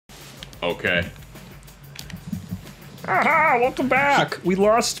Okay. Aha! Welcome back! We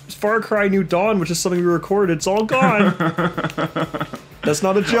lost Far Cry New Dawn, which is something we recorded. It's all gone. That's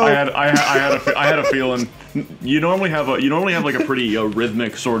not a joke. I had a feeling. You normally have like a pretty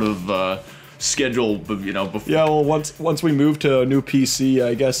rhythmic sort of schedule, you know. Before. Yeah, well, once we moved to a new PC,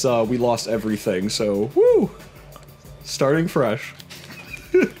 I guess we lost everything. So, woo! Starting fresh.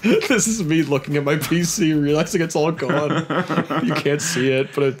 This is me looking at my PC, realizing it's all gone. You can't see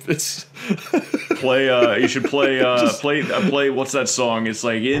it, but it's. You should play. What's that song? It's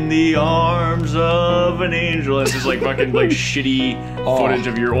like "In the Arms of an Angel." It's just like fucking like shitty footage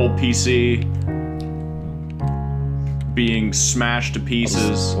of your old PC being smashed to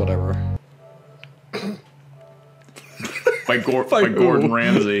pieces. Whatever. by Gordon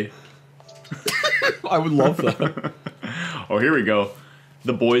Ramsay. I would love that. Oh, here we go.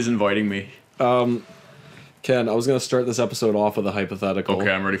 The boy's inviting me. Ken, I was gonna start this episode off with a hypothetical.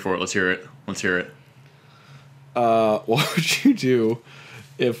 Okay, I'm ready for it. Let's hear it. Let's hear it. What would you do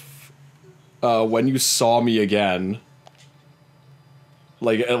if, when you saw me again,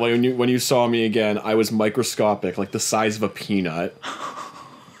 like when you saw me again, I was microscopic, like the size of a peanut.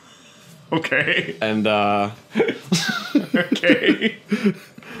 Okay. And okay.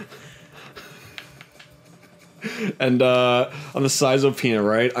 And on the size of a peanut,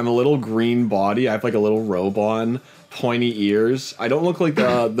 right? I'm a little green body. I have like a little robe on, pointy ears. I don't look like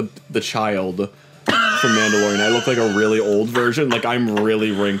the child from Mandalorian. I look like a really old version. Like I'm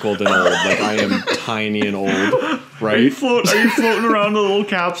really wrinkled and old. Like I am tiny and old. Right? Are you floating around in a little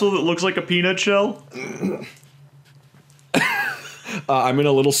capsule that looks like a peanut shell? I'm in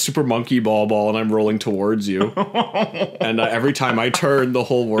a little super monkey ball and I'm rolling towards you. And every time I turn, the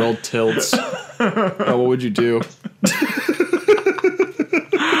whole world tilts. What would you do?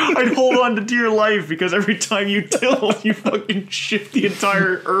 I'd hold on to dear life because every time you tilt, you fucking shift the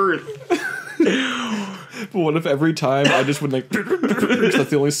entire earth. But what if every time I just would like...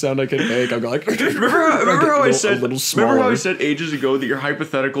 That's the only sound I can make. I'm like... Remember how I said ages ago that your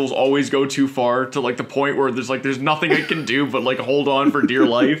hypotheticals always go too far to like the point where there's nothing I can do but like hold on for dear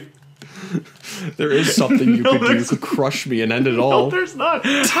life? There is something you could do. You could crush me and end it all. No, there's not.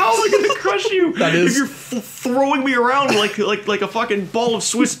 How am I going to crush you? That is... If you're throwing me around like a fucking ball of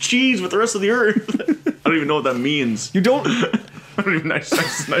Swiss cheese with the rest of the earth. I don't even know what that means. You don't... I don't even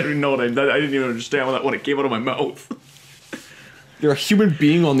know what I didn't even understand when it came out of my mouth. You're a human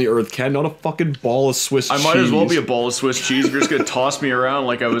being on the earth, Ken, not a fucking ball of Swiss cheese. I might as well be a ball of Swiss cheese if you're just gonna toss me around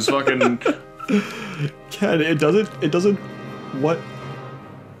like I was fucking... Ken, it doesn't... What?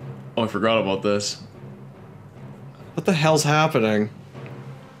 Oh, I forgot about this. What the hell's happening?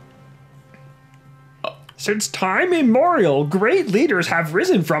 Since time immemorial, great leaders have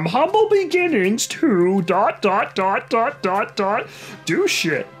risen from humble beginnings to ... do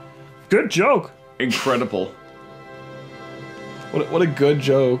shit. Good joke. Incredible. What a good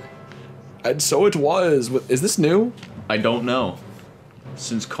joke. And so it was. Is this new? I don't know.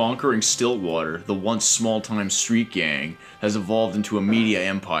 Since conquering Stillwater, the once small-time street gang has evolved into a media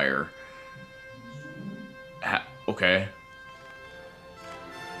empire. Okay.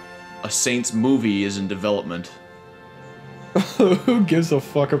 A Saints movie is in development. Who gives a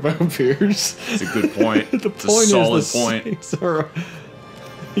fuck about Pierce? It's a good point. The it's point a solid is the point. Saints are...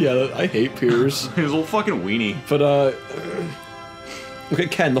 Yeah, I hate Pierce. He's a little fucking weenie. But, okay,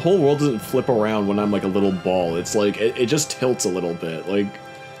 Ken, the whole world doesn't flip around when I'm like a little ball. It's like, it just tilts a little bit. Like,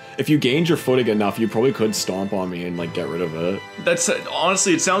 if you gained your footing enough, you probably could stomp on me and like get rid of it. That's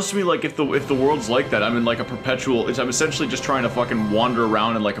honestly, it sounds to me like if the world's like that, I'm in like a perpetual. I'm essentially just trying to fucking wander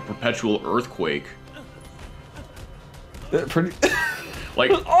around in like a perpetual earthquake. Pretty.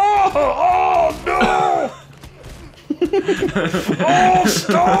 Like. Oh no! Oh,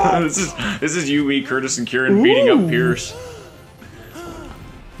 stop! This is you, me, Curtis, and Kieran beating up Pierce.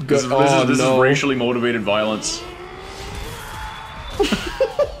 This is racially motivated violence.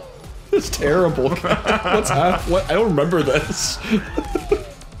 It's terrible. What's happening? What? I don't remember this.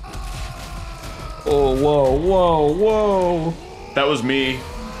 Oh, whoa. That was me.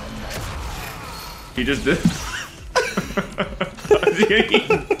 He just a play.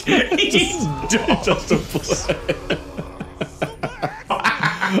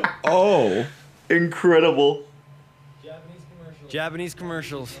 Oh. Incredible. Japanese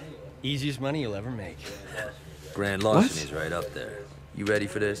commercials. Easiest money you'll ever make. Grand larceny's right up there. You ready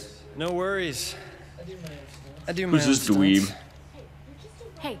for this? No worries. I do my Who's this dweeb?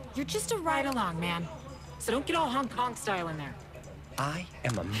 Hey, you're just a ride-along, man. So don't get all Hong Kong style in there. I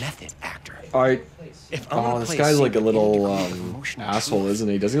am a method actor. Alright. Oh, this guy's like a little asshole, isn't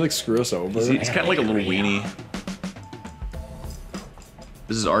he? Doesn't he like screw us over? He's kind of like a little weenie.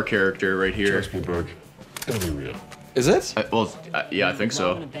 This is our character right here. Trust me, Burke. It'll be real. Is it? Yeah, I think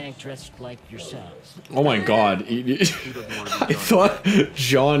so. bank dressed like yourselves. Oh my god. I thought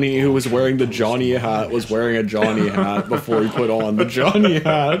Johnny, who was wearing the Johnny hat, was wearing a Johnny hat before he put on the Johnny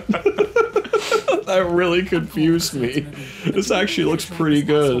hat. That really confused me. This actually looks pretty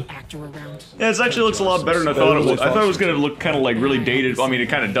good. Yeah, it actually looks a lot better than I thought it would. I thought it was gonna look kind of like really dated. I mean, it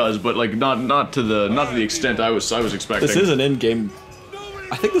kind of does, but like not to the extent I was expecting. This is an in-game.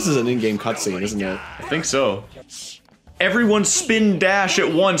 I think this is an in-game cutscene, isn't it? I think so. Everyone spin dash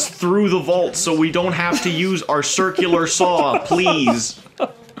at once through the vault so we don't have to use our circular saw, please.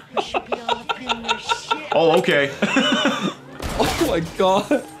 Oh, okay. Oh my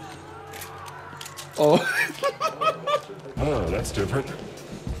god. Oh. Oh, that's different.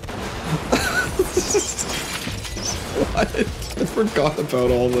 What? I forgot about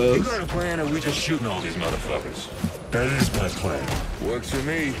all You this. got a plan, or we just shooting all these motherfuckers? That is my plan. Works for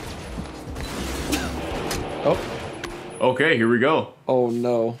me. Oh. Okay, here we go. Oh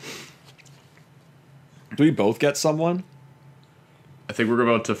no. Do we both get someone? I think we're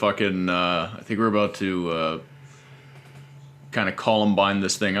about to fucking, I think we're about to, kind of Columbine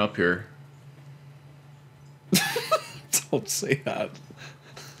this thing up here. Don't say that.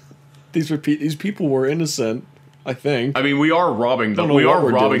 These people were innocent, I think. I mean, we are robbing them. We are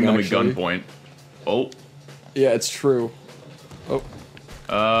robbing them at gunpoint. Oh. Yeah, it's true. Oh.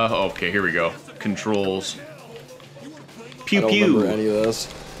 Okay, here we go. Controls. Pew I don't pew. remember any of this.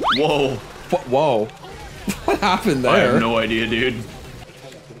 Whoa. Whoa. What happened there? I have no idea, dude.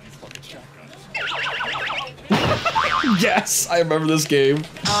 Yes, I remember this game.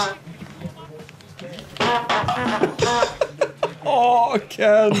 Oh,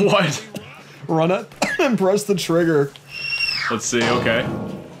 Ken. What? Run it and press the trigger. Let's see, okay.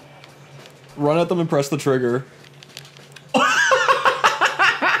 Run at them and press the trigger.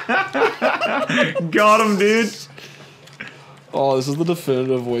 Got him, dude. Oh, this is the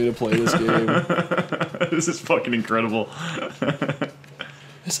definitive way to play this game. This is fucking incredible.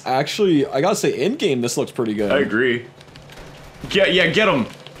 This actually, I gotta say, in-game, this looks pretty good. I agree. Yeah, get him.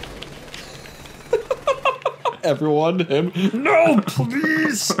 Everyone, him. No,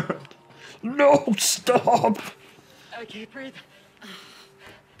 please! No, stop! I can't breathe.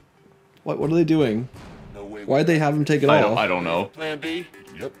 What are they doing? No way. Why'd they have him take it off? I don't know. Plan B?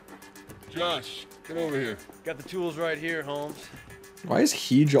 Yep. Josh, get over here. Got the tools right here, Holmes. Why is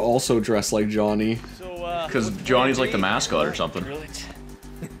he also dressed like Johnny? So, Because Johnny's like the mascot or something. Brilliant.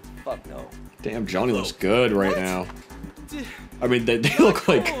 Fuck no. Damn, Johnny looks good right now. I mean, they look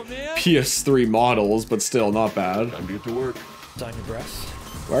like PS3 models, but still not bad. Time to get to work. Time to breast.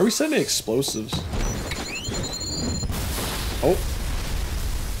 Why are we sending explosives? Oh.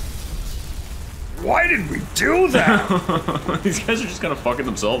 Why did we do that? These guys are just kind of fucking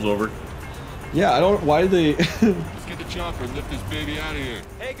themselves over. Yeah, I don't. Why did they? Let's get the chopper and lift this baby out of here.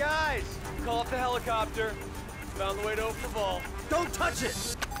 Hey guys, call up the helicopter. Found the way to open the vault. Don't touch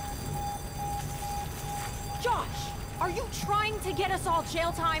it. Josh, are you trying to get us all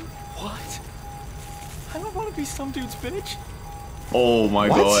jail time? What? I don't want to be some dude's bitch. Oh my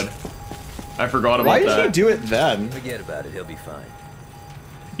What? god. I forgot about Why did that. he do it then? Forget about it, he'll be fine.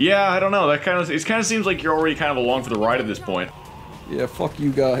 Yeah, I don't know. That kind of seems like you're already kind of along for the ride at this point. Yeah, fuck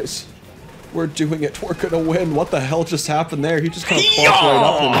you guys. We're doing it. We're gonna win. What the hell just happened there? He just kind of popped right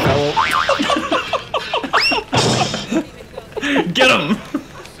up and fell. Get him!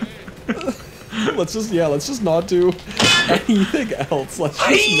 Let's just not do anything else. Let's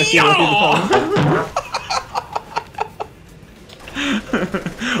just melee them.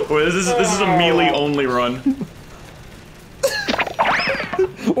 Wait, this is a melee only run.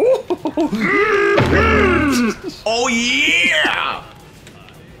 Oh yeah!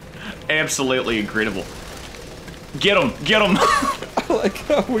 Absolutely incredible. Get him! Get him! I like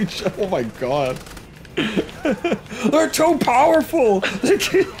how we. Oh my god. They're too powerful. They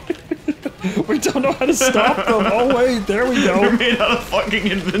can't. We don't know how to stop them. Oh wait, there we They're go. made out of fucking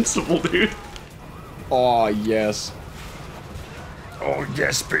invincible, dude. Oh yes. Oh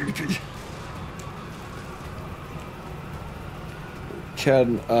yes, baby.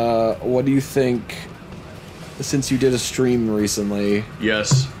 Ken, what do you think? Since you did a stream recently,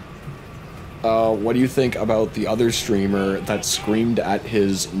 Yes. what do you think about the other streamer that screamed at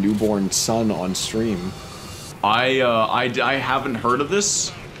his newborn son on stream? I haven't heard of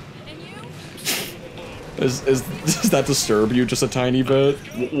this. Does that disturb you just a tiny bit?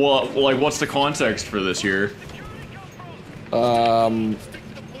 Well, like, what's the context for this here?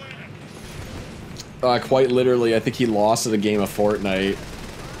 Quite literally, I think he lost at a game of Fortnite.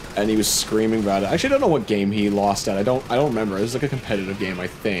 and he was screaming about it. Actually, I don't know what game he lost at. I don't remember. It was like a competitive game, I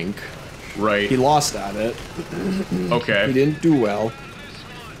think. Right. He lost at it. Okay. He didn't do well,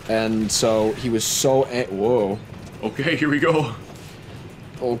 and so he was so whoa. Okay, here we go.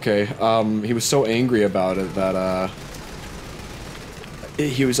 Okay. He was so angry about it that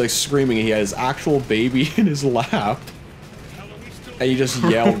he was like screaming. He had his actual baby in his lap. And he just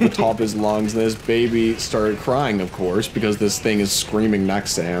yelled at the top of his lungs, and his baby started crying, of course, because this thing is screaming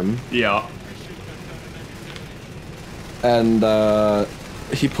next to him. Yeah. And,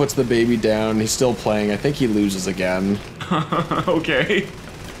 he puts the baby down, he's still playing, I think he loses again. Okay.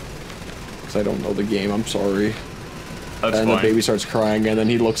 Because I don't know the game, I'm sorry. That's and fine. The baby starts crying, and then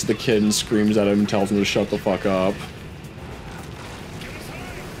he looks at the kid and screams at him and tells him to shut the fuck up.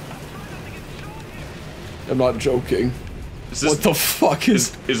 I'm not joking. What the fuck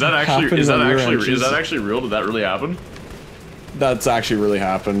is that actually real? Did that really happen? That's actually really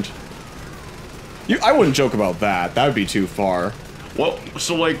happened. I wouldn't joke about that. That would be too far. Well,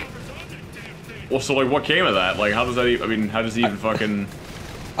 so like, what came of that? Like, how does that even? I mean, how does he even fucking?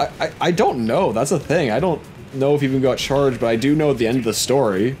 I don't know. That's the thing. I don't know if he even got charged, but I do know at the end of the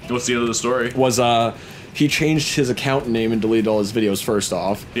story. What's the end of the story? Was he changed his account name and deleted all his videos first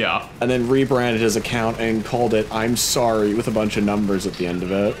off. Yeah. And then rebranded his account and called it "I'm sorry" with a bunch of numbers at the end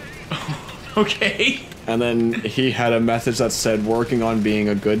of it. Okay. And then he had a message that said "working on being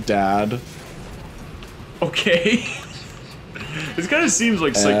a good dad." Okay. This kind of seems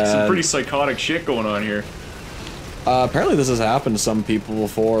like some pretty psychotic shit going on here. Apparently this has happened to some people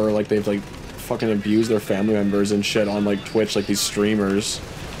before, like they've like fucking abused their family members and shit on like Twitch, like these streamers.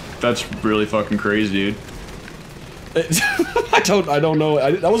 That's really fucking crazy, dude. I don't know.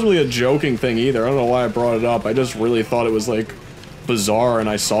 That wasn't really a joking thing either. I don't know why I brought it up. I just really thought it was like bizarre, and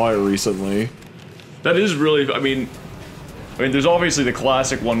I saw it recently. That is really. I mean, there's obviously the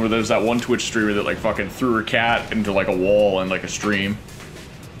classic one where there's that one Twitch streamer that like fucking threw her cat into like a wall in like a stream.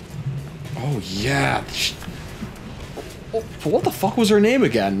 Oh yeah. What the fuck was her name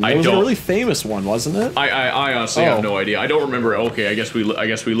again? It was a really famous one, wasn't it? I honestly have no idea. I don't remember. Okay, I guess we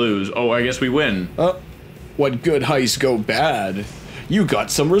lose. Oh, I guess we win. What good heists go bad? You got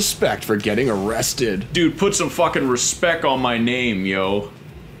some respect for getting arrested. Dude, put some fucking respect on my name, yo.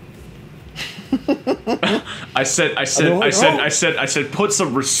 I said, put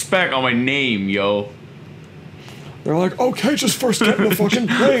some respect on my name, yo. They're like, okay, just first get in the fucking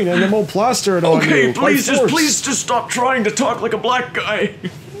plane and then we'll plaster it on you. Okay, please just stop trying to talk like a black guy.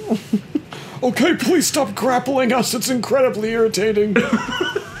 Okay, please stop grappling us. It's incredibly irritating.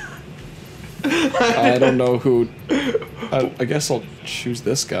 I don't know who. I guess I'll choose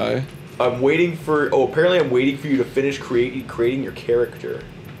this guy. I'm waiting for. Oh, apparently I'm waiting for you to finish creating your character.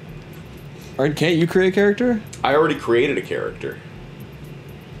 Alright, can't you create a character? I already created a character.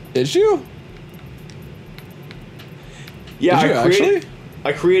 Did you? Yeah, Did you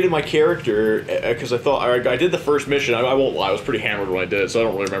I created my character because I thought I did the first mission. I won't lie, I was pretty hammered when I did it, so I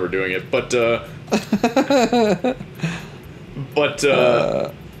don't really remember doing it. But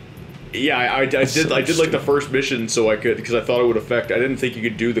yeah, I did like the first mission so I could, because I thought it would affect. I didn't think you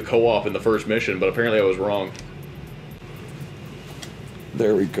could do the co-op in the first mission, but apparently I was wrong.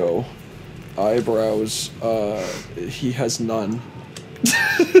 There we go. Eyebrows. He has none.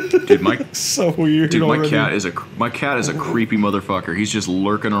 Dude, my so weird. Dude, already. my cat is a creepy motherfucker. He's just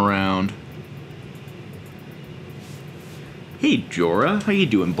lurking around. Hey, Jorah, how you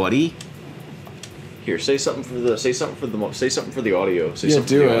doing, buddy? Here, say something for the audio. Say something for the audio.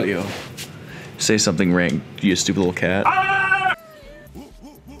 Say something, Ring. You stupid little cat. Ah!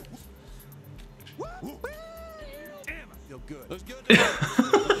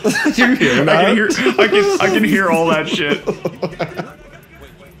 You hear that? I can hear all that shit.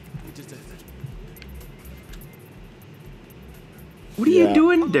 What are you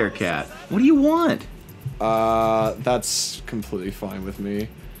doing there, cat? What do you want? That's completely fine with me.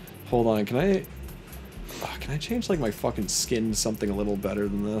 Hold on, can I change like my fucking skin to something a little better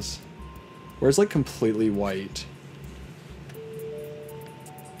than this? Where it's like completely white.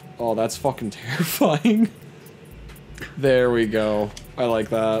 Oh, that's fucking terrifying. There we go. I like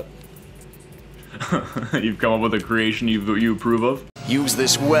that. You've come up with a creation you approve of? Use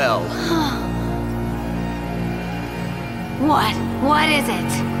this well. What is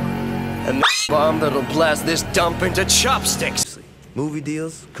it? And bomb that'll blast this dump into chopsticks. Movie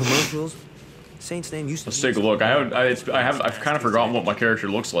deals, commercials, Saint's name used to. Let's take a look. I've kind of forgotten what my character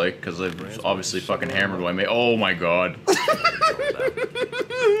looks like because I've obviously fucking hammered my. Oh my god.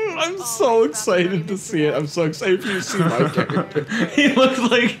 I'm so excited to see it. I'm so excited for you to see my character. He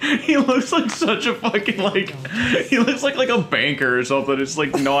looks like such a fucking he looks like a banker or something. It's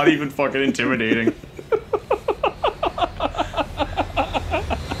like not even fucking intimidating.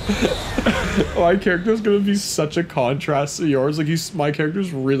 My character's gonna be such a contrast to yours. Like my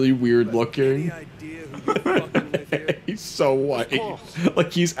character's really weird looking. He's so white.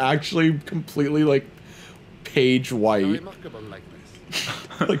 Like he's actually completely like page white.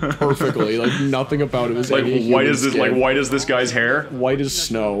 Like perfectly. Like nothing about him is like white as this like white as this guy's hair. White as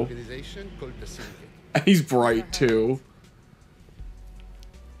snow. And he's bright too.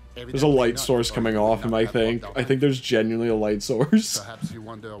 There's a light source coming off him, I think. I think there's genuinely a light source. Perhaps you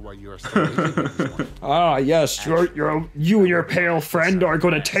wonder why you are so Ah, yes, you and your pale friend are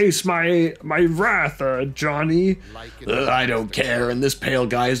going to taste my wrath, Johnny. I don't care, and this pale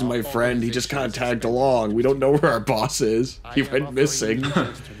guy isn't my friend. He just kind of tagged along. We don't know where our boss is. He went missing.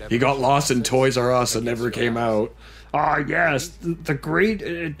 He got lost in Toys R Us and never came out. Ah, yes, the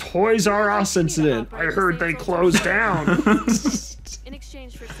great Toys R Us incident. I heard they closed down. In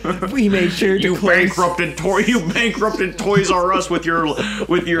exchange for we made sure to bankrupted Toys R Us with your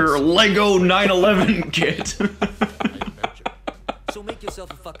Lego 9/11 kit. So make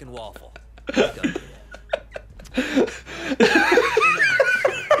yourself a fucking waffle.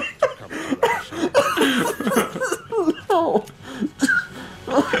 Oh.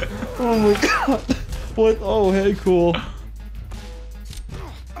 Oh my god. What? Oh, hey, cool.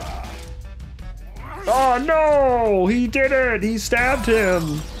 Oh no! He did it! He stabbed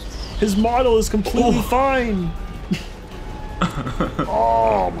him! His model is completely fine!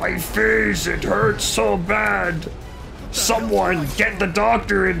 Oh, my face! It hurts so bad! Someone, get the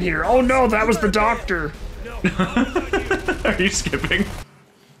doctor in here! Oh no, that was the doctor! Are you skipping?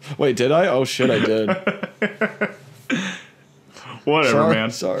 Wait, did I? Oh shit, I did. Whatever,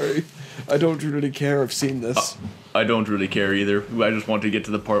 man. Sorry. I don't really care. I've seen this. I don't really care either. I just want to get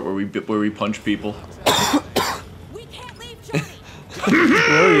to the part where we punch people. We can't leave, Johnny.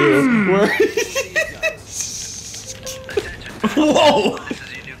 Where are you? Where are you? Whoa! This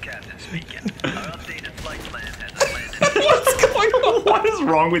is your new captain speaking. Our updated flight plan has landed. What's going on? What is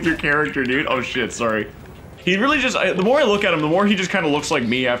wrong with your character, dude? Oh shit, sorry. He really just, the more I look at him, the more he just kind of looks like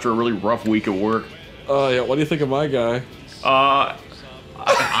me after a really rough week at work. Oh yeah, what do you think of my guy?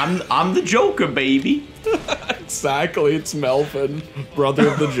 I'm the Joker, baby. Exactly, it's Melvin, brother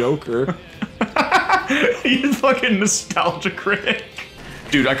of the Joker. He's fucking nostalgia critic.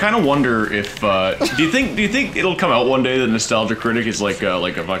 Dude, I kind of wonder if do you think it'll come out one day that Nostalgia Critic is like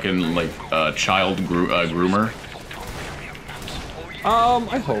a fucking child groomer?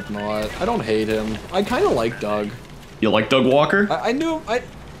 I hope not. I don't hate him. I kind of like Doug. You like Doug Walker? I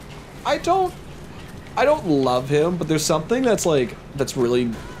don't love him, but there's something that's really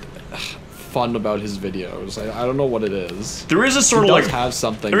fun about his videos. I don't know what it is. There is a sort of like have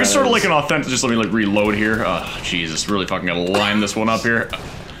something. There is sort of like an authentic. Just let me like reload here. Oh, Jesus, really fucking gotta line this one up here.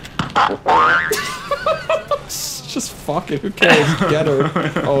 Just fucking. Who cares? Get her.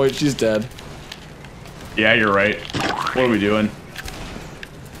 Oh wait, she's dead. Yeah, you're right. What are we doing?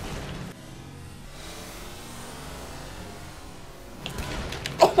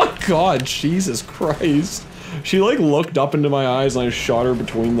 Oh my god, Jesus Christ. She like looked up into my eyes and I shot her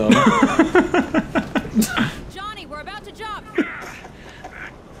between them. Johnny, we're about to jump.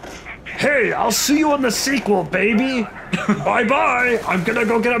 Hey, I'll see you in the sequel, baby. Bye-bye. I'm gonna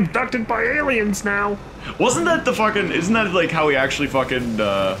go get abducted by aliens now. Wasn't that the fucking, isn't that like how he actually fucking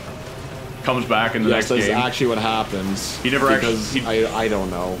comes back in the next game? Yes, that's actually what happens. He never actually, I don't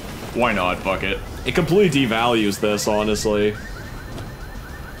know. Why not? Fuck it. It completely devalues this, honestly.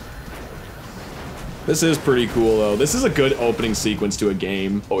 This is pretty cool, though. This is a good opening sequence to a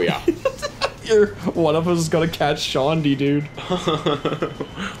game. Oh, yeah. One of us is gonna catch Shondi, dude.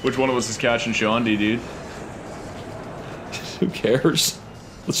 Which one of us is catching Shondi, dude? Who cares?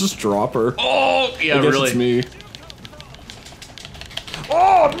 Let's just drop her. Oh, yeah, I guess really. It's me.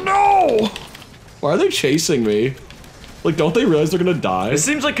 Oh, no! Why are they chasing me? Like, don't they realize they're gonna die? It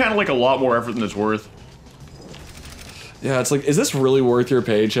seems like kind of like a lot more effort than it's worth. Yeah, it's like, is this really worth your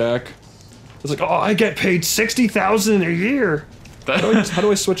paycheck? It's like, oh, I get paid $60,000 a year. How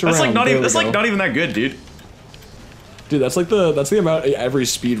do I switch around? That's like not even. That's like not even that good, dude. Dude, that's the amount every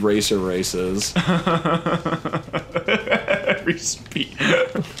speed racer races. Every speed.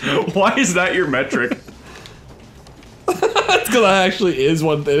 Why is that your metric? That's because that actually is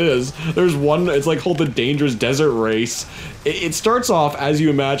what it is. There's one, it's like called the Dangerous Desert Race. It starts off as you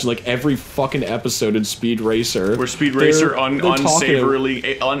imagine, like every fucking episode in Speed Racer. Where Speed Racer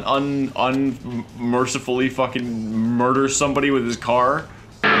unsavourily, unmercifully fucking murders somebody with his car.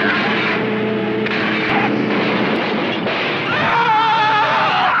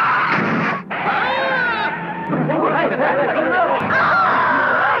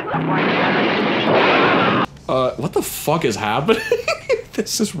 What the fuck is happening?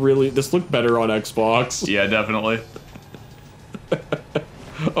 This looked better on Xbox. Yeah, definitely.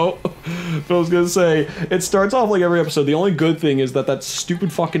 Oh, I was gonna say, it starts off like every episode. The only good thing is that that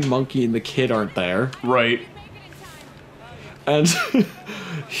stupid fucking monkey and the kid aren't there. Right. And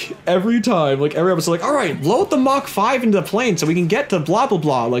every time, like every episode, like, alright, load the Mach 5 into the plane so we can get to blah blah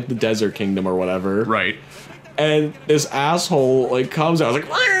blah, like the Desert Kingdom or whatever. Right. And this asshole, like, comes out, like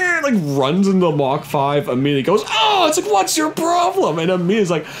runs into the Mach 5, immediately goes, oh, it's like, what's your problem? And immediately is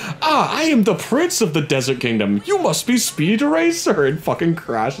like, I am the prince of the Desert Kingdom. You must be Speed Racer. And fucking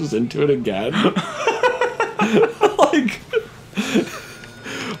crashes into it again. Like,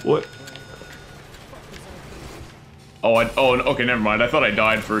 what? Okay, never mind. I thought I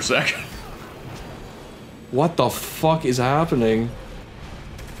died for a second. What the fuck is happening?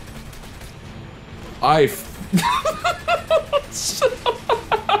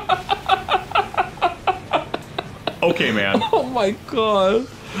 Okay, man. Oh my god.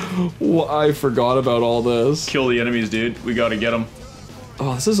 Well, I forgot about all this. Kill the enemies, dude. We gotta get them.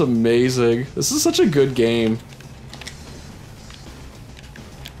 Oh, this is amazing. This is such a good game.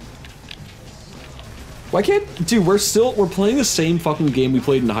 Why can't... Dude, we're playing the same fucking game we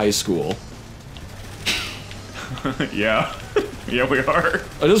played in high school. Yeah. Yeah, we are.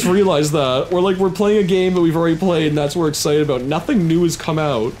 I just realized that. We're playing a game that we've already played, and that's what we're excited about. Nothing new has come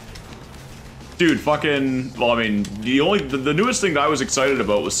out. Dude, fucking... Well, I mean, the newest thing that I was excited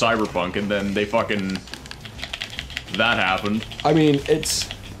about was Cyberpunk, and then they fucking... That happened. I mean,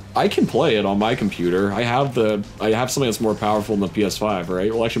 I can play it on my computer. I have something that's more powerful than the PS5,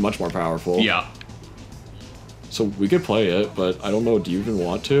 right? Well, actually much more powerful. Yeah. So we could play it, but I don't know, do you even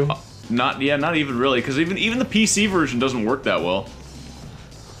want to? Not even really, because even the PC version doesn't work that well.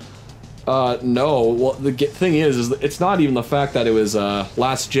 No. Well, the thing is it's not even the fact that it was,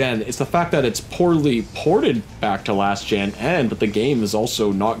 last gen. It's the fact that it's poorly ported back to last gen, and that the game is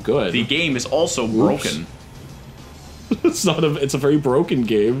also not good. The game is also broken. It's a very broken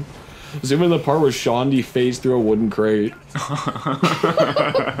game. Zoom in the part where Shondi phased through a wooden crate.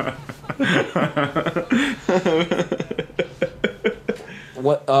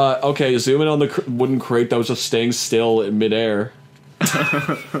 What, okay, zoom in on the wooden crate that was just staying still in midair.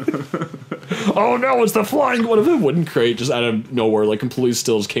 Oh no, it's the flying one of the wooden crate just out of nowhere, like completely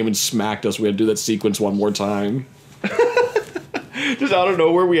still, just came and smacked us. We had to do that sequence one more time. Just out of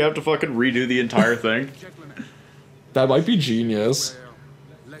nowhere, we have to fucking redo the entire thing. That might be genius.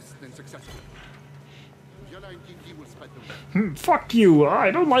 Fuck you,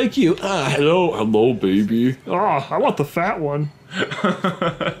 I don't like you. Hello, baby. Oh, I want the fat one.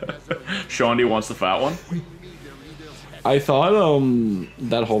 Shondi wants the fat one? I thought,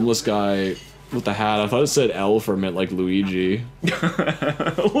 that homeless guy with the hat, I thought it said L for a minute, like Luigi.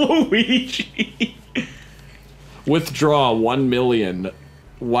 Luigi! Withdraw 1 million.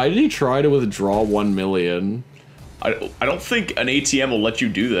 Why did he try to withdraw 1 million? I don't think an ATM will let you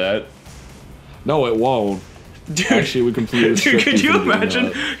do that. No, it won't. Dude, actually, we completely. Dude, could you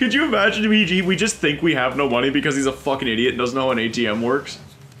imagine? Could you imagine we just think we have no money because he's a fucking idiot and doesn't know how an ATM works?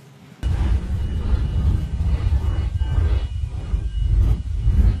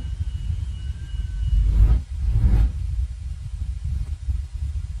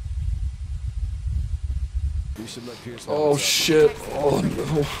 Oh shit! Oh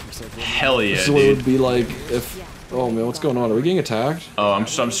no! Hell yeah, this is what it would be like if. Oh man, what's going on? Are we getting attacked? Oh, I'm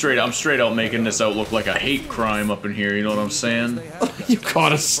straight out making this out look like a hate crime up in here. You know what I'm saying? You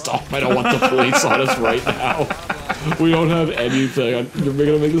gotta stop! I don't want the police on us right now. We don't have anything. You're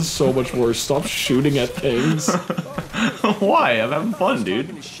gonna make this so much worse. Stop shooting at things. Why? I'm having fun,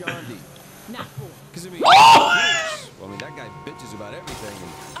 dude. Oh!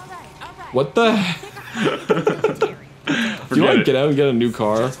 What the? Do you want to get out and get a new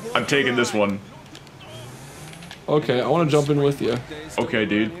car? I'm taking this one. Okay, I want to jump in with you. Okay,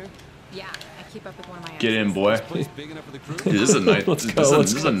 dude. Yeah, I keep up with one of my Get in, boy. Dude, this is a nice.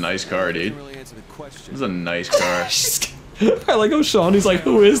 This is a nice car, dude. This is a nice car. I like how Shawnee's like,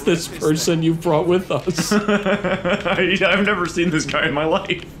 who is this person you brought with us? I've never seen this guy in my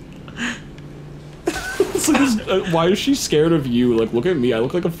life. It's like this, why is she scared of you? Like, look at me. I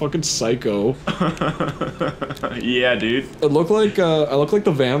look like a fucking psycho. Yeah, dude. I look like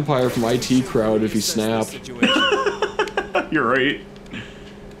the vampire from IT Crowd if he snapped. You're right.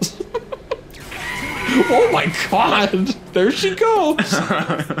 Oh my god! There she goes!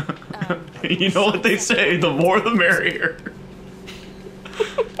 You know what they say, the more the merrier.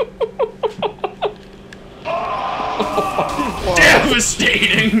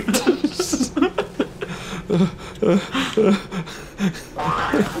 Devastating!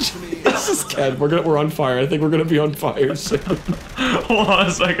 Jesus, Ken, we're on fire. I think we're gonna be on fire soon. Hold on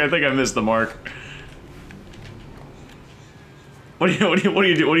a sec, I think I missed the mark. What are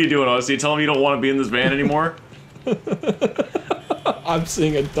you doing, Odyssey? Tell him you don't want to be in this van anymore? I'm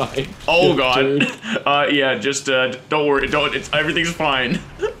seeing a dying. Oh god. Yeah, just don't worry. Everything's fine.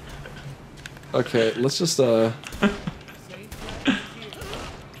 Okay, let's just let's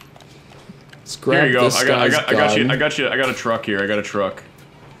grab Here you go. this I got gun. I got a truck here. I got a truck.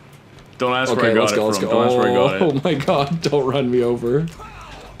 Don't ask where I Okay, got let's it go. from. Don't ask where I got it. Oh my god! Don't run me over.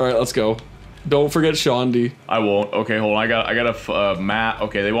 All right, let's go. Don't forget Shondi. I won't. Okay, hold on. I got a map.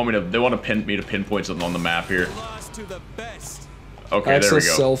 Okay, they want me to pinpoint something on the map here. Okay, Access there we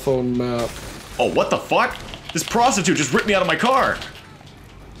go. cell phone map. Oh, what the fuck? This prostitute just ripped me out of my car.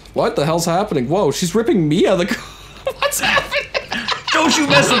 What the hell's happening? Whoa, she's ripping me out of the car. What's happening? Don't you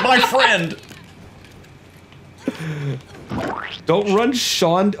mess with my friend. Don't run,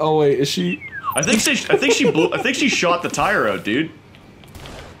 Sean. Oh wait, is she? I think she shot the tire out, dude.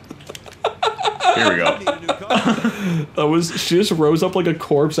 Here we go. She just rose up like a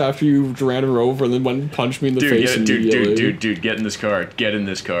corpse after you ran her over and then went and punched me in the face immediately. Dude, get in this car. Get in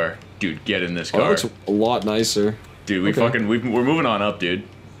this car. Dude, get in this car. Oh, that looks a lot nicer. Dude, we're moving on up, dude.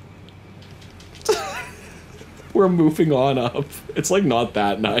 We're moving on up. It's like not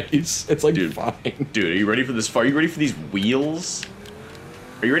that nice. It's like fine. Dude, are you ready for this? Are you ready for these wheels?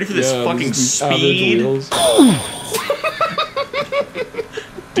 Are you ready for this fucking these speed?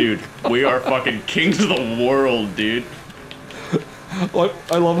 Dude, we are fucking kings of the world, dude.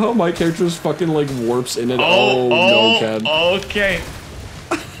 I love how my character just fucking like warps in and no, Ken. Okay.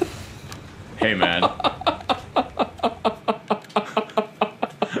 Hey, man.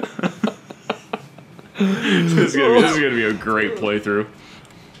 This is gonna be a great playthrough.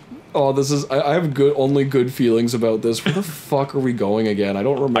 Oh, this is. I have only good feelings about this. Where the fuck are we going again? I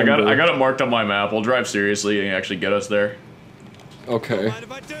don't remember. I got it marked on my map. I'll drive seriously and actually get us there. Okay.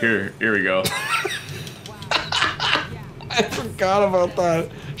 Here we go. I forgot about that.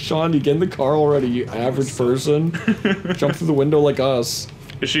 Sean, you get in the car already, you average person. Jump through the window like us.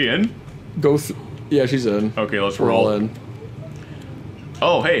 Is she in? Go through. Yeah, she's in. Okay, let's We're roll. all in.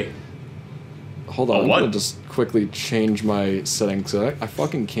 Oh, hey. Hold on, I'm gonna just quickly change my settings. I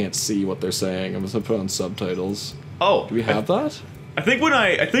fucking can't see what they're saying. I'm just gonna put on subtitles. Oh, do we have that? I think when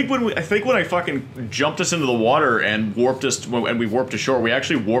I fucking jumped us into the water and warped us and we warped ashore, we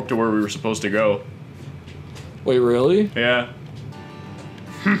actually warped to where we were supposed to go. Wait, really? Yeah.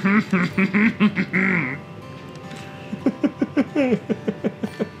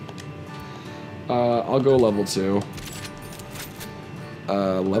 I'll go level 2.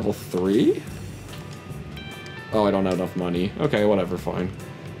 Level 3? Oh, I don't have enough money. Okay, whatever, fine.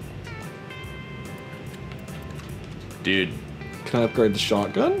 Dude. Can I upgrade the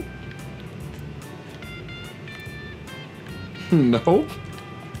shotgun? Nope.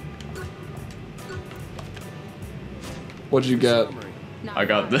 What'd you get? I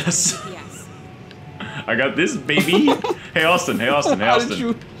got this. I got this, baby. Hey, Austin. Hey, Austin. Hey,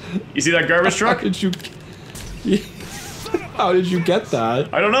 Austin. You see that garbage truck? How did you... How did you get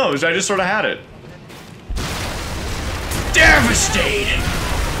that? I don't know. I just sort of had it. Devastating!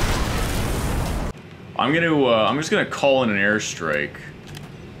 I'm just gonna call in an airstrike.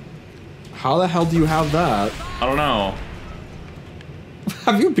 How the hell do you have that? I don't know.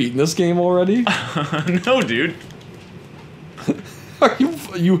 Have you beaten this game already? No, dude.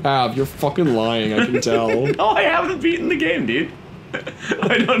 You have. You're fucking lying, I can tell. No, I haven't beaten the game, dude.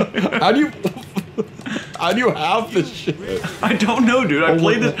 I don't know. How do you have this shit? I don't know, dude.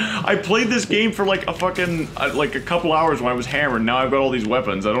 I played this game for like a fucking like a couple hours when I was hammered. Now I've got all these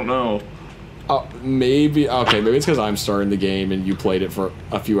weapons. I don't know. Maybe maybe it's because I'm starting the game and you played it for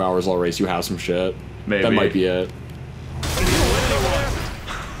a few hours already, so you have some shit. Maybe. That might be it.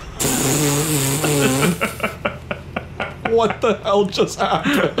 What the hell just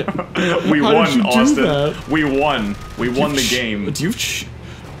happened? We won, Austin. We won. We won the game.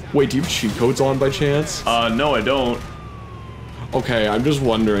 Wait, do you have cheat codes on by chance? No, I don't. Okay, I'm just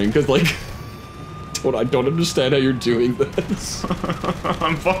wondering, because, like, I don't understand how you're doing this.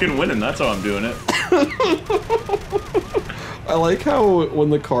 I'm fucking winning, that's how I'm doing it. I like how when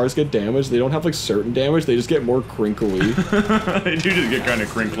the cars get damaged, they don't have like certain damage, they just get more crinkly. They do just get kind of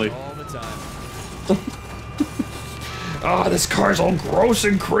crinkly. All the time. Ah, this car's all gross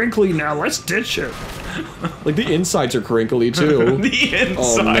and crinkly now. Let's ditch it. Like the insides are crinkly too. The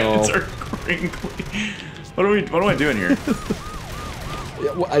insides are crinkly. What am I doing here?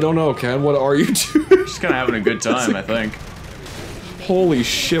 Yeah, well, I don't know, Ken. What are you doing? Just kind of having a good time, I think. Holy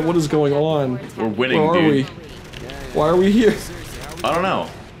shit! What is going on? We're winning, Where are dude. we? Why are we here? I don't know.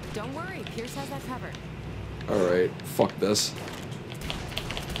 Don't worry, Pierce has that covered. All right, fuck this.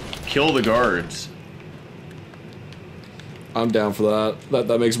 Kill the guards. I'm down for that.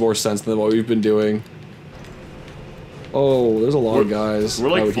 That makes more sense than what we've been doing. Oh, there's a lot of guys. We're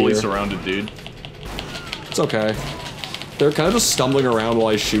like out fully here. surrounded, dude. It's okay. They're kind of just stumbling around while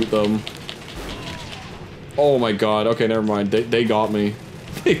I shoot them. Oh my god. Okay, never mind. They got me.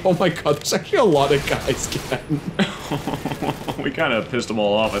 Oh my god, there's actually a lot of guys, Ken. We kind of pissed them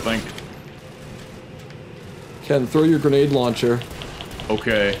all off, I think. Ken, throw your grenade launcher.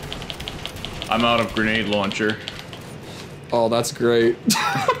 Okay. I'm out of grenade launcher. Oh, that's great.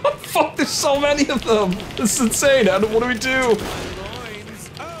 Fuck, there's so many of them. This is insane. What do we do?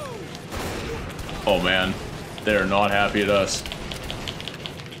 Oh man, they're not happy at us.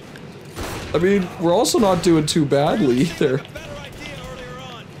 I mean, we're also not doing too badly either.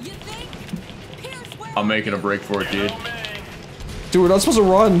 I'm making a break for it, dude. Dude, we're not supposed to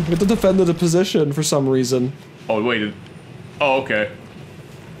run. We have to defend the position for some reason. Oh, wait. Oh, okay.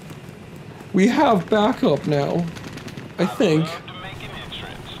 We have backup now. I think.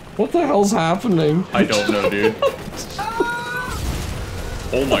 What the hell's happening? I don't know, dude.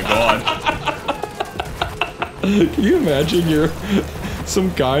 Oh my god. Can you imagine you're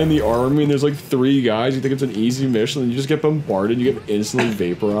some guy in the army and there's like 3 guys, you think it's an easy mission, and you just get bombarded and you get instantly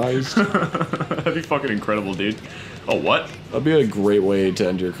vaporized? That'd be fucking incredible, dude. Oh, what? That'd be a great way to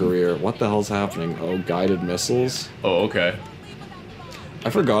end your career. What the hell's happening? Oh, guided missiles? Oh, okay. I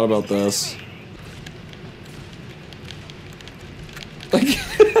forgot about this. Like...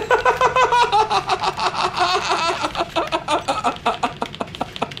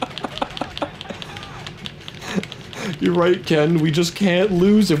 You're right, Ken. We just can't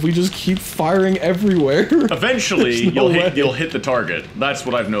lose if we just keep firing everywhere. Eventually, There's no you'll hit the target. That's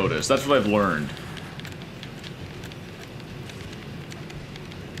what I've noticed. That's what I've learned.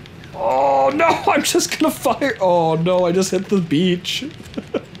 Oh no! I'm just gonna fire. Oh no! I just hit the beach.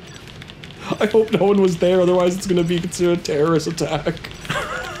 I hope no one was there. Otherwise, it's gonna be considered a terrorist attack.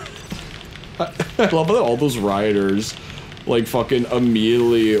 I love that all those rioters, like, fucking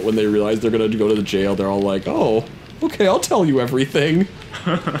immediately when they realize they're gonna go to the jail, they're all like, "Oh, okay, I'll tell you everything."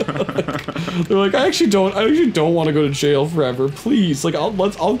 They're like, I actually don't want to go to jail forever. Please, like,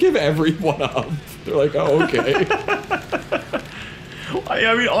 I'll give everyone up. They're like, oh, okay.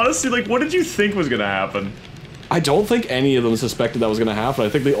 I mean, honestly, like, what did you think was gonna happen? I don't think any of them suspected that was gonna happen. I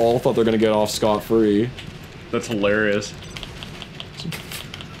think they all thought they're gonna get off scot-free. That's hilarious.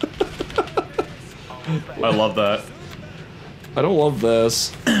 I love that. I don't love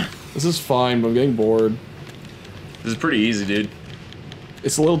this. This is fine, but I'm getting bored. This is pretty easy, dude.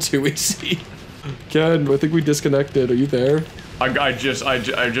 It's a little too easy. Ken, I think we disconnected. Are you there? I just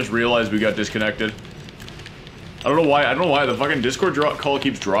realized we got disconnected. I don't know why the fucking Discord call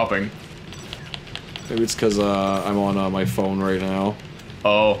keeps dropping. Maybe it's because I'm on my phone right now.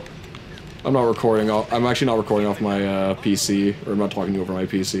 Oh. I'm not recording. I'm actually not recording off my PC, or I'm not talking to you over my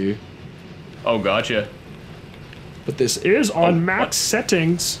PC. Oh, gotcha. But this is on max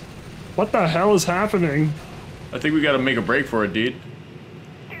settings. What the hell is happening? I think we gotta make a break for it, dude.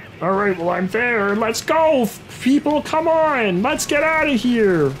 Alright, well, I'm there. Let's go, people. Come on. Let's get out of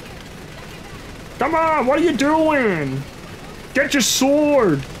here. Come on. What are you doing? Get your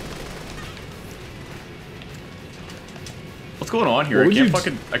sword. What's going on here?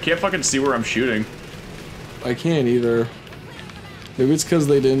 I can't fucking see where I'm shooting. I can't either. Maybe it's because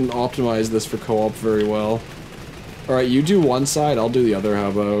they didn't optimize this for co-op very well. Alright, you do one side, I'll do the other, how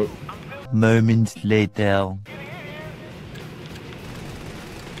about? Moments later.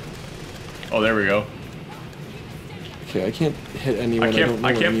 Oh, there we go. Okay, I can't hit anyone.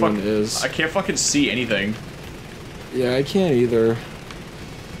 I can't fucking see anything. Yeah, I can't either.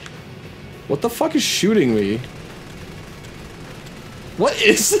 What the fuck is shooting me? What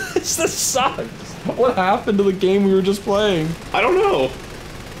is this? This sucks. What happened to the game we were just playing? I don't know.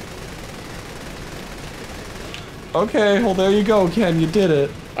 Okay, well there you go, Ken. You did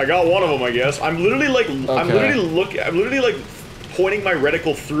it. I got one of them, I guess. I'm literally like, I'm literally pointing my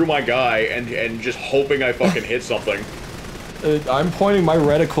reticle through my guy and just hoping I fucking hit something. I'm pointing my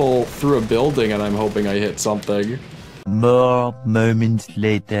reticle through a building and I'm hoping I hit something. More moments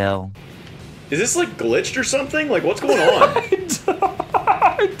later. Is this like glitched or something? Like what's going on?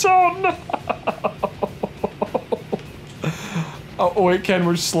 I don't know. Oh wait, Ken,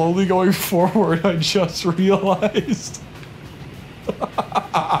 we're slowly going forward. I just realized.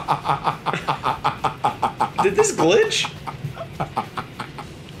 Did this glitch?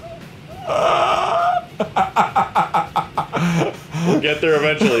 We'll get there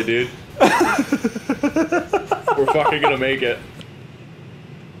eventually, dude. We're fucking gonna make it.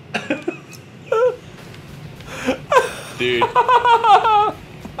 Dude.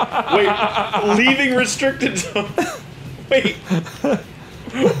 Wait, leaving restricted zone. Wait.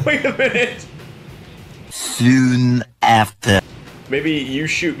 Wait a minute. Soon after. Maybe you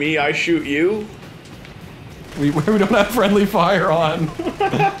shoot me, I shoot you? We don't have friendly fire on.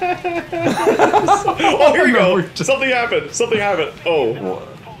 Oh, here we go. Something happened. Something happened. Oh.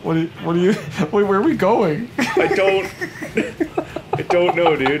 What are you? Wait, where are we going? I don't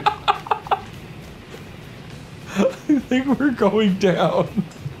know, dude. I think we're going down.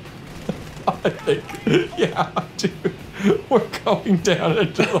 I think, yeah, dude. We're going down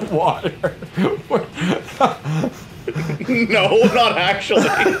into the water. No, not actually.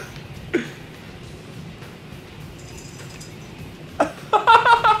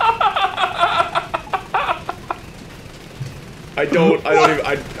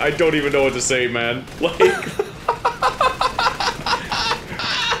 I don't even know what to say, man. Like,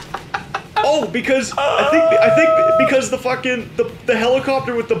 oh, because I think because the fucking the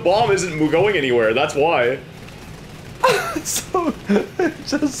helicopter with the bomb isn't going anywhere. That's why. So it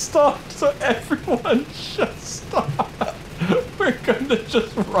just stopped. So everyone just stopped. We're gonna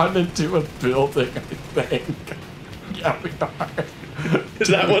just run into a building, I think. Yeah, we are. Is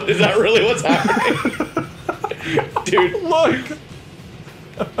that really what's happening? Dude, look.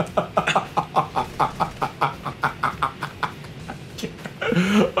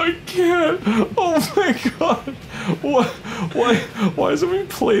 I can't. Oh my god. Why does we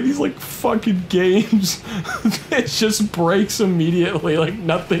play these like fucking games? It just breaks immediately, like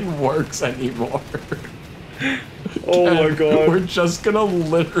nothing works anymore. Oh my god. We're just gonna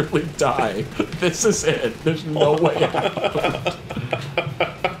literally die. This is it. There's no way out.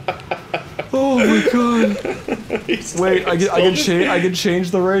 Oh my god. Wait, I can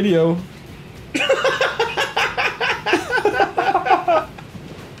change the radio.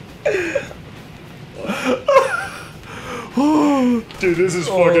 Dude, this is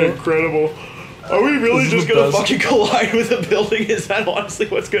fucking incredible. Are we really just gonna fucking collide with a building? Is that honestly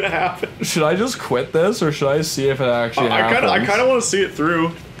what's gonna happen? Should I just quit this, or should I see if it actually happens? I kind of want to see it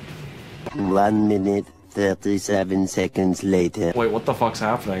through. 1 minute, 37 seconds later. Wait, what the fuck's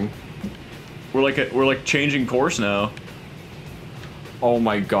happening? We're like changing course now. Oh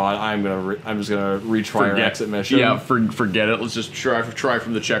my god, I'm just gonna retry our exit mission. Yeah, forget it. Let's just try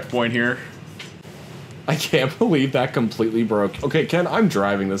from the checkpoint here. I can't believe that completely broke. Okay, Ken, I'm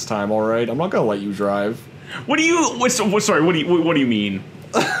driving this time, all right? I'm not gonna let you drive. Sorry, what do you mean?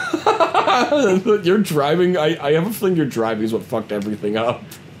 You're driving. I have a feeling you're driving is what fucked everything up.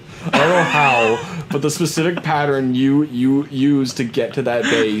 I don't know how, but the specific pattern you used to get to that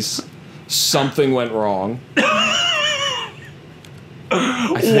base, something went wrong. Wait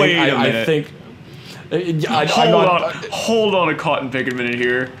a minute. I think. Hold on a cotton pick a minute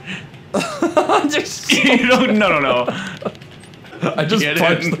here. No. I just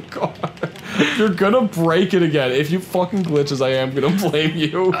punched the car. You're gonna break it again. If you fucking glitch as I am, gonna blame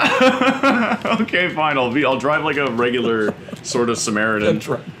you. Okay, fine. I'll drive like a regular sort of Samaritan.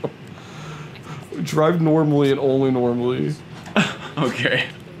 Drive normally and only normally. Okay.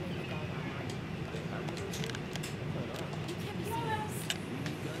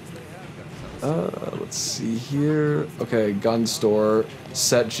 Let's see here. Okay, gun store.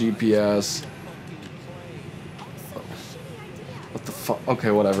 Set GPS. What the fuck?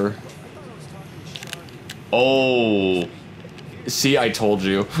 Okay, whatever. Oh. See, I told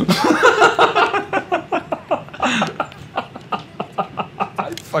you.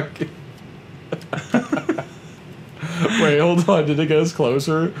 I fucking... Wait, hold on. Did it get us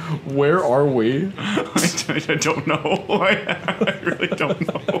closer? Where are we? I don't know. I really don't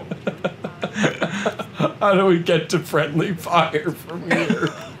know. How do we get to friendly fire from here?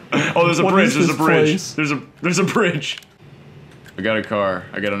 Oh, there's a bridge. There's a bridge. There's a bridge. I got a car.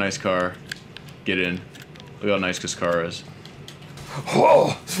 I got a nice car. Get in. Look how nice this car is.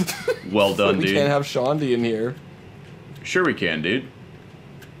 Whoa! Well done, dude. We can't have Shondi in here. Sure we can, dude.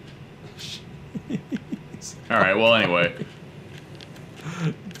 Alright, well, anyway.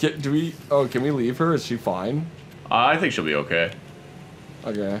 Do we? Oh, can we leave her? Is she fine? I think she'll be okay.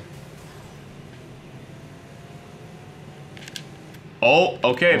 Okay. Oh,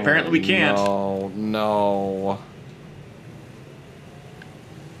 okay. Apparently we can't. No, no.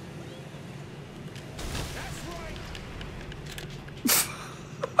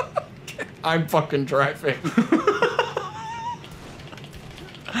 I'm fucking driving.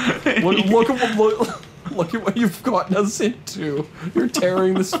 Look at what you've gotten us into. You're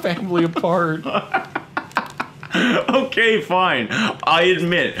tearing this family apart. Okay, fine. I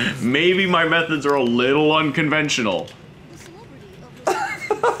admit, maybe my methods are a little unconventional.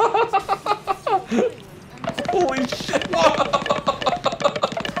 Holy shit.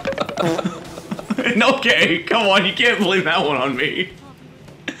 Okay, come on, you can't blame that one on me.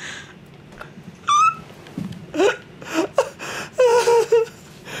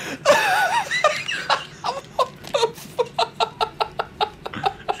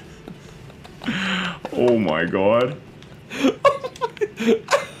 Oh my god.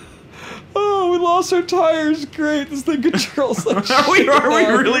 Oh, we lost our tires. Great, this thing controls like shit. Are we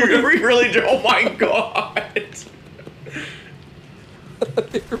really? Oh my god.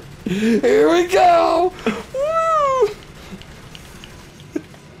 Here we go. Woo.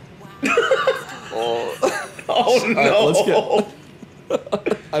 Oh no. Let's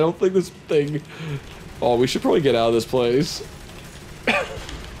get... I don't think this thing... Oh, we should probably get out of this place.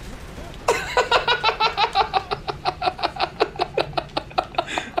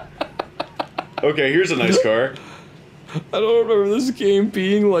 Okay, here's a nice car. I don't remember this game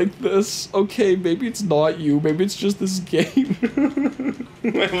being like this. Okay, maybe it's not you. Maybe it's just this game.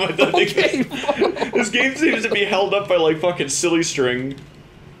 Okay. This game seems to be held up by like fucking silly string.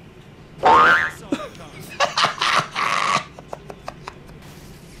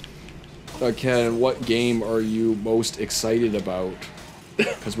 Ken, what game are you most excited about?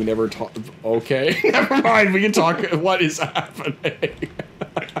 Because we never talked. Okay, never mind. We can talk. What is happening?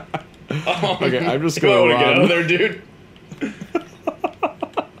 Okay, I'm just going to get out of there, dude.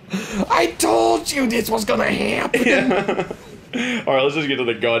 I told you this was gonna happen. Yeah. All right, let's just get to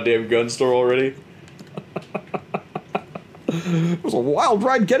the goddamn gun store already. It was a wild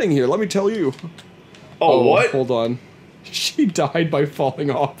ride getting here. Let me tell you. Oh, what? Hold on. She died by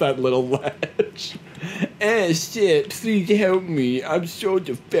falling off that little ledge. Shit, please help me. I'm so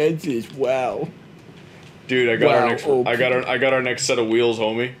defenseless. Wow. Dude, I got our next I got our next set of wheels,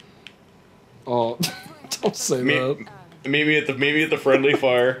 homie. Oh, don't say that. Meet me at the friendly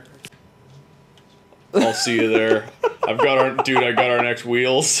fire. I'll see you there. I got our next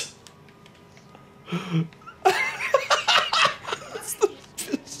wheels.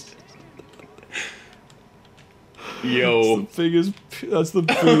 Yo. That's the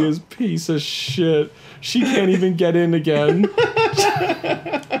biggest piece of shit. She can't even get in again.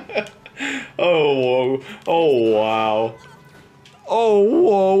 Oh, whoa. Oh, wow. Oh,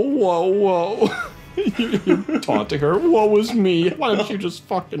 whoa. You're taunting her. Woe is me. Why don't you just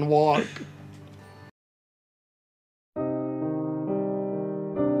fucking walk?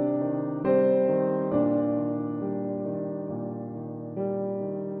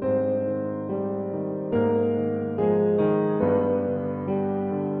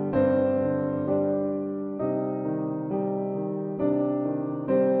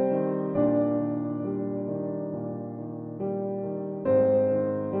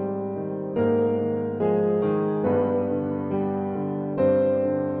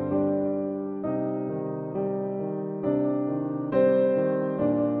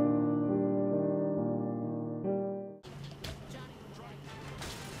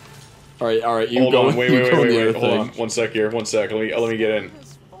 All right. Hold on. Wait. Hold on. 1 sec here. 1 sec. Let me get in.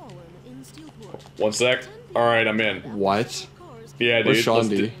 1 sec. All right, I'm in. What? Yeah, dude. Where's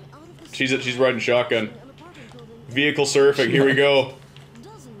Shaundi? She's riding shotgun. Vehicle surfing. Here we go.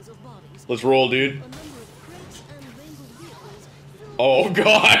 Let's roll, dude. Oh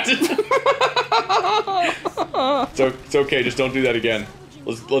God. It's okay. Just don't do that again.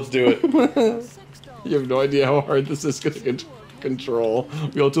 Let's do it. You have no idea how hard this is gonna control.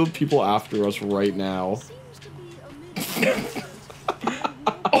 We all do people after us right now.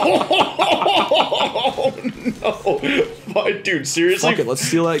 Oh no! Dude, seriously? Fuck it, let's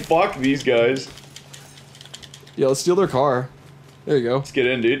steal that. Fuck these guys. Yeah, let's steal their car. There you go. Let's get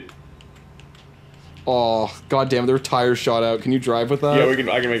in, dude. Oh, goddamn! Their tires shot out. Can you drive with that? Yeah,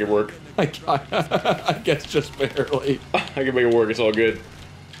 I can make it work. I guess just barely. I can make it work. It's all good.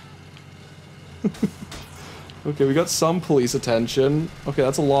 Okay, we got some police attention. Okay,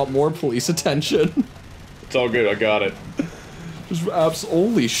 that's a lot more police attention. It's all good. I got it. Just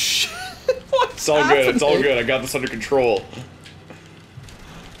holy shit! It's all good. It's all good. I got this under control.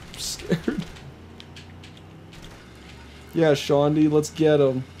 scared. Yeah, Shondi, let's get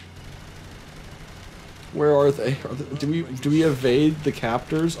them. Where are they? Do we evade the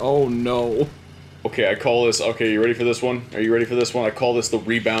captors? Oh no. Okay, I call this. Okay, you ready for this one? Are you ready for this one? I call this the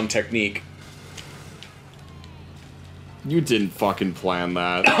rebound technique. You didn't fucking plan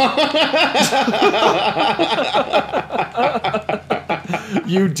that.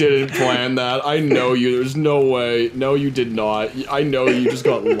 You didn't plan that. I know you. There's no way. No, you did not. I know you just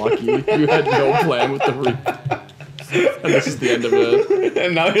got lucky. You had no plan with the rebound. And this is the end of it.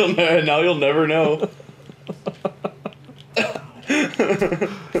 And now you'll never know.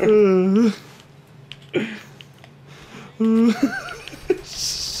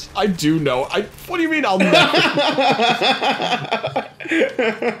 I do know. What do you mean I'll never?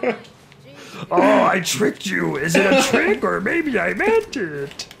 Oh, I tricked you. Is it a trick or maybe I meant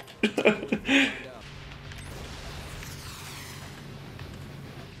it?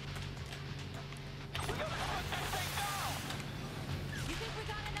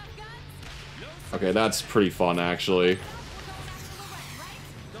 Okay, that's pretty fun, actually.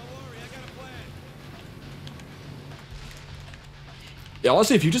 Yeah,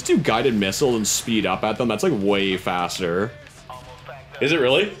 honestly, if you just do guided missile and speed up at them, that's like way faster. Is it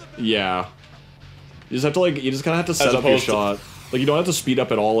really? Yeah. You just have to like, you just kind of have to set up your shot. Like, you don't have to speed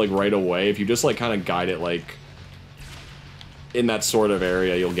up at all like right away. If you just like kind of guide it like in that sort of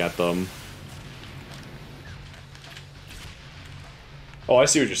area, you'll get them. Oh, I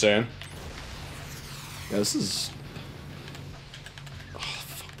see what you're saying. Yeah, this is... Oh,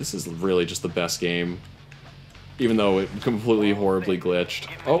 fuck, this is really just the best game. Even though it completely horribly glitched.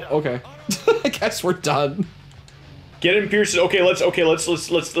 Oh, okay. I guess we're done. Get in Pearson. Okay,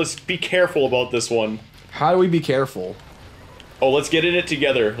 let's be careful about this one. How do we be careful? Oh, let's get in it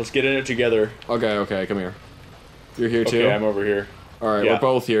together. Let's get in it together. Okay, okay, come here. You're here too? Okay, I'm over here. Alright, yeah. We're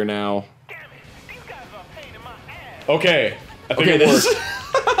both here now. Okay. I think it this worked.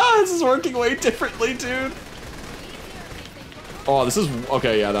 This is working way differently, dude. Oh, this is...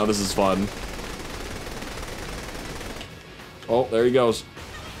 Okay, yeah, now this is fun. Oh, there he goes.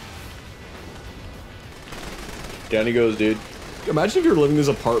 Down he goes, dude. Imagine if you're living in these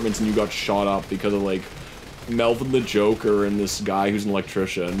apartments and you got shot up because of, like, Melvin the Joker and this guy who's an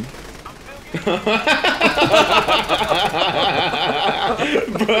electrician. That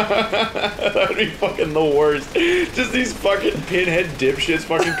would be fucking the worst. Just these fucking pinhead dipshits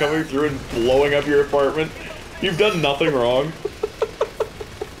fucking coming through and blowing up your apartment. You've done nothing wrong.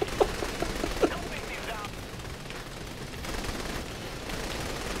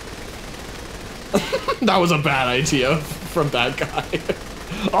 That was a bad idea from that guy.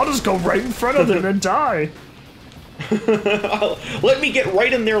 I'll just go right in front of them and die. Let me get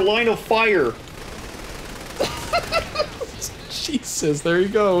right in their line of fire. Jesus, there he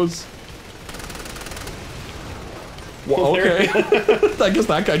goes. Well, okay. I guess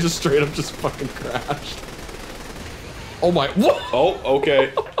that guy just straight up just fucking crashed. Oh my, what? Oh,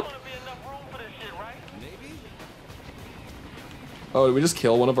 okay. Oh, did we just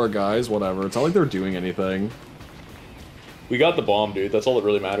kill one of our guys? Whatever. It's not like they're doing anything. We got the bomb, dude. That's all that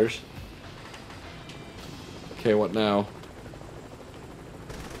really matters. Okay, what now?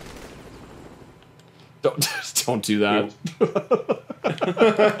 Don't do that.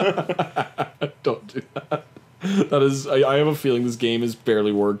 Don't do that. That is... I have a feeling this game is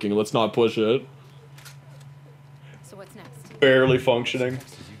barely working. Let's not push it. So what's next? Barely functioning.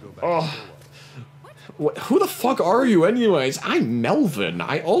 Oh... Who the fuck are you anyways? I'm Melvin.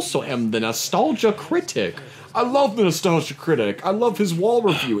 I also am the Nostalgia Critic. I love the Nostalgia Critic. I love his wall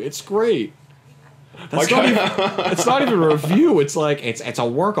review. It's great. That's not even, it's not even a review. It's like, it's a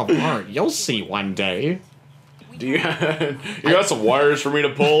work of art. You'll see one day. Do you got some wires for me to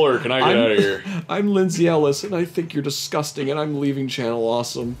pull, or can I get out of here? I'm Lindsay Ellis, and I think you're disgusting, and I'm leaving Channel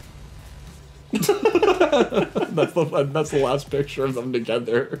Awesome. That's the last picture of them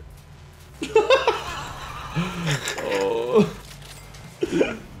together. Oh.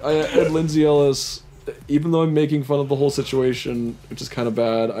 And Lindsay Ellis, even though I'm making fun of the whole situation, which is kind of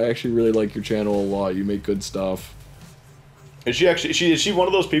bad, I actually really like your channel a lot. You make good stuff. Is she actually? Is she one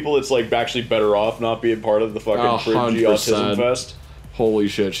of those people that's like actually better off not being part of the fucking fringy autism fest? Holy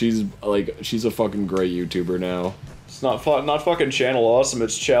shit, she's a fucking great YouTuber now. It's not fucking Channel Awesome.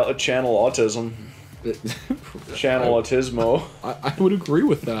 It's Channel Autism. Channel Autismo. I would agree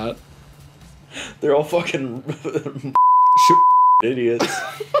with that. They're all fucking idiots.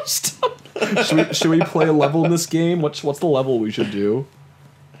 Should we play a level in this game? What's the level we should do?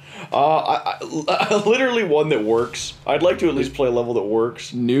 Literally one that works. I'd like to at least play a level that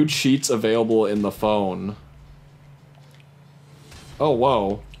works. New cheats available in the phone. Oh,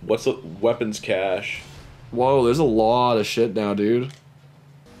 whoa. What's the weapons cache? Whoa, there's a lot of shit now, dude.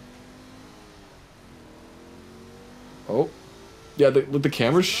 Oh. Yeah, the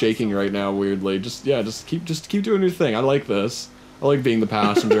camera's shaking right now weirdly. Just keep doing your thing. I like this. I like being the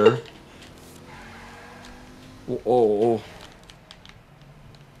passenger. Oh,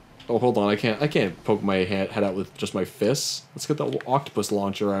 hold on. I can't poke my head out with just my fists. Let's get the octopus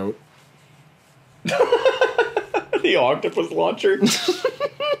launcher out. The octopus launcher?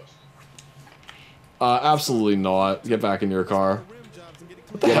 Absolutely not. Get back in your car.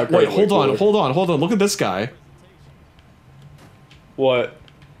 What the heck? Wait, hold on. Look at this guy. What?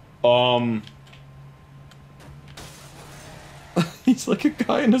 He's like a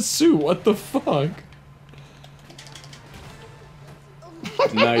guy in a suit. What the fuck?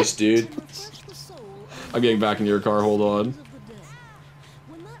 Nice, dude. I'm getting back in your car. Hold on.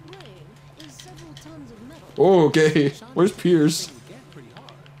 Oh, okay. Where's Pierce?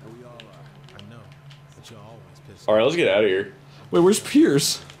 Alright, let's get out of here. Wait, where's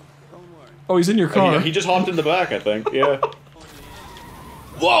Pierce? Oh, he's in your car. He just hopped in the back, I think. Yeah.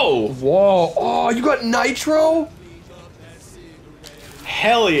 Whoa! Whoa! Oh, you got nitro?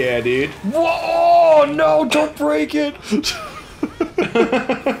 Hell yeah, dude. Whoa! Oh, no, don't break it!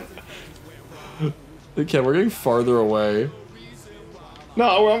 Ken, we're getting farther away.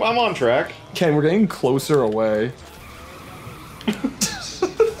 No, I'm on track. Ken, we're getting closer away.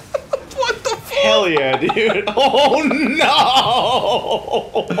 Hell yeah, dude. Oh no!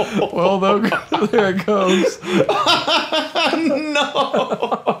 Well, there it goes.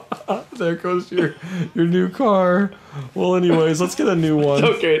 No! There goes your new car. Well, anyways, let's get a new one.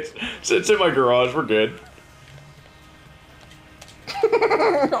 It's okay. It's in my garage. We're good.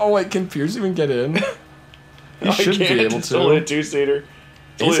 Oh wait, can Pierce even get in? He should be able to. It's only a two-seater.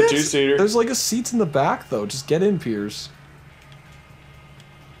 It's only a two-seater. There's like a seat in the back though. Just get in, Pierce.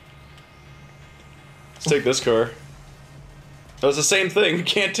 Let's take this car. That was the same thing. You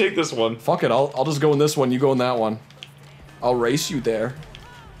can't take this one. Fuck it. I'll just go in this one. You go in that one. I'll race you there.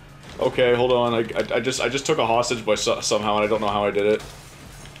 Okay, hold on. I just took a hostage by somehow, and I don't know how I did it.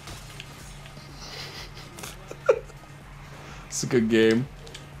 It's a good game.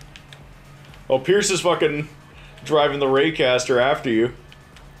 Oh, Pierce is fucking driving the Raycaster after you.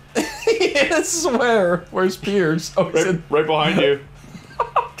 I swear. Where's Pierce? Oh, right behind you.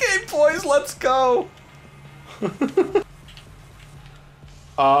 Okay, boys, let's go.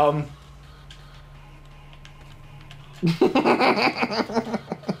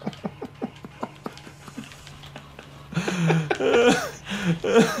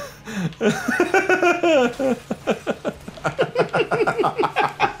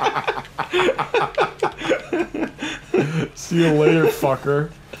 See you later,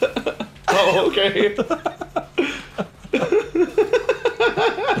 fucker. Oh, okay.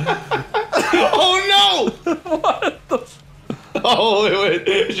 Oh no! What the? Oh,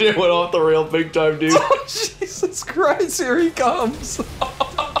 shit went off the rail big time, dude. Oh, Jesus Christ, here he comes.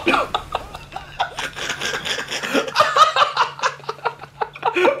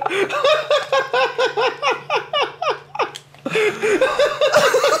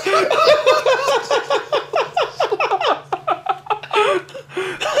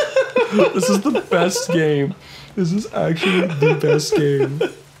 This is the best game. This is actually the best game.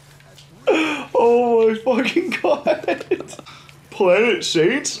 Oh my fucking god. Planet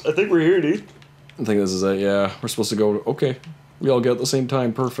Saints? I think we're here, dude. I think this is it, yeah. We're supposed to go... Okay. We all get at the same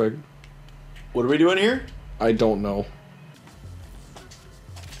time. Perfect. What are we doing here? I don't know.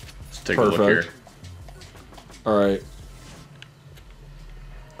 Let's take a look here. Alright.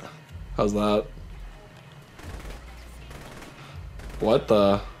 How's that? What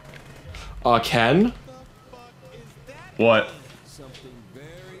the... Ken? What?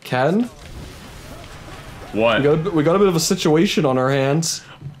 Ken? What? We got a bit of a situation on our hands.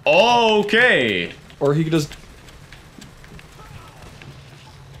 Okay. Or he could just...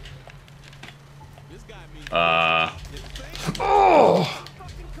 Oh!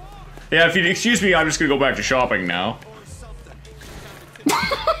 Yeah, if you'd excuse me, I'm just gonna go back to shopping now.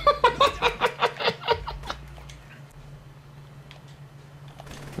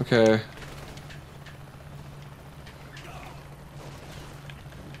 Okay.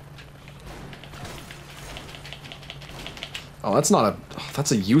 Oh, that's not a... Oh,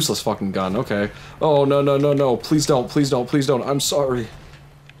 that's a useless fucking gun. Okay. Oh, no, no, no, no. Please don't, please don't, please don't. I'm sorry.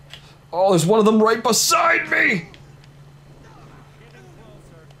 Oh, there's one of them right beside me!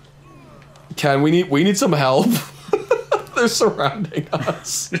 Ken, we need some help. They're surrounding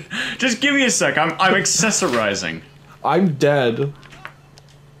us. Just give me a sec. I'm accessorizing. I'm dead.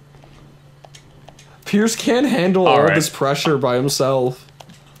 Pierce can't handle all this pressure by himself.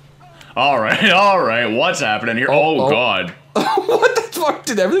 Alright, what's happening here? Oh god. What the fuck?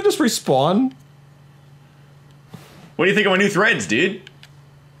 Did everything just respawn? What do you think of my new threads, dude?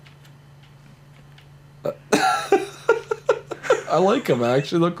 I like them,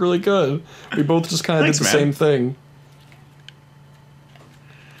 actually. Look really good. We both just kind of did the same thing.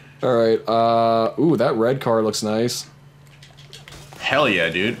 Alright, ooh, that red car looks nice. Hell yeah,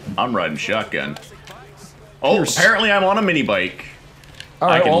 dude. I'm riding shotgun. Oh, apparently I'm on a mini bike.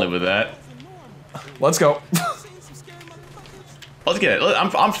 I can live with that. Let's go. Let's get it.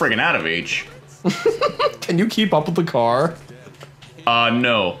 I'm freaking out of H. Can you keep up with the car?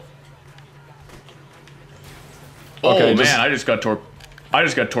 No. Okay, oh man, I just got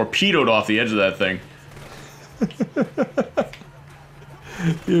torpedoed off the edge of that thing.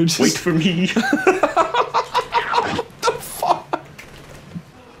 Wait for me. What the fuck?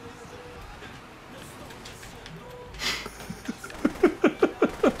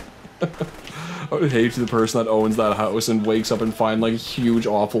 I would hate to the person that owns that house and wakes up and find like huge,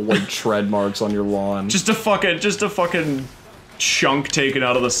 awful like tread marks on your lawn. Just a fucking chunk taken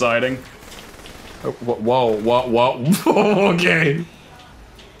out of the siding. Whoa, okay.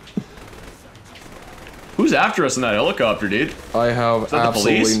 Who's after us in that helicopter, dude? I have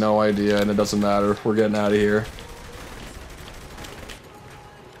absolutely no idea, and it doesn't matter. We're getting out of here.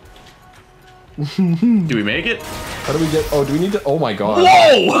 Do we make it? How do we get? Oh, do we need to? Oh my god.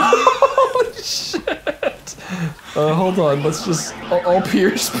 Whoa! Holy shit! Hold on. Let's just. Oh,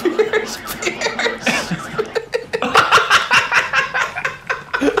 Pierce.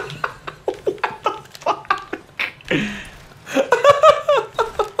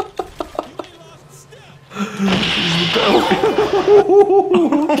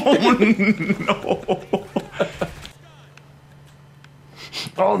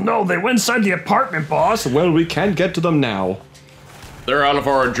 Oh no, they went inside the apartment, boss. Well, we can't get to them now. They're out of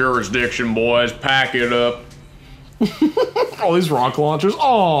our jurisdiction, boys. Pack it up. All these rock launchers.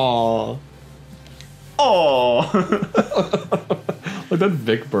 Aww. Aww. Like that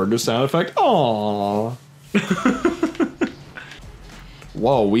Vic Berger sound effect. Aww.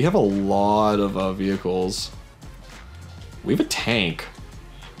 Whoa, we have a lot of vehicles. We have a tank.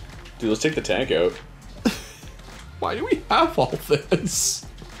 Dude, let's take the tank out. Why do we have all this?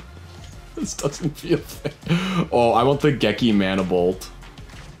 This doesn't feel fair. Oh, I want the Geki Manibolt.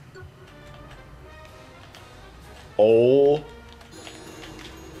 Oh.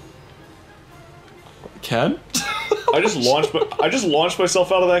 Ken? I just launched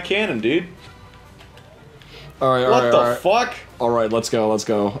myself out of that cannon, dude. Alright, what the fuck? Alright, let's go.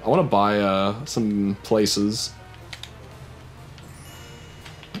 I want to buy some places.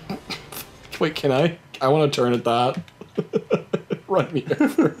 Wait, can I? I want to turn at that. Run me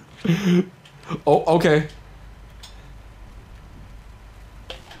over. Oh, okay.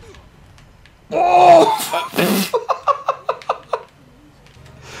 Oh!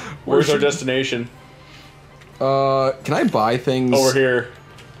 Where's our destination? Can I buy things? Over here.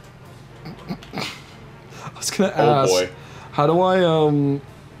 I was gonna ask. Oh boy. How do I,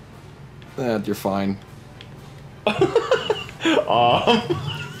 you're fine.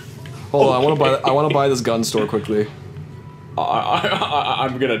 Hold on, I want to buy this gun store quickly.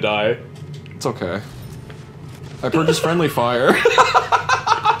 I'm gonna die. It's okay. I purchased friendly fire.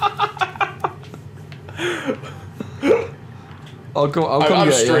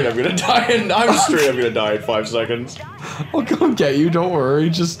 I'm straight up gonna die in 5 seconds. I'll come get you, don't worry,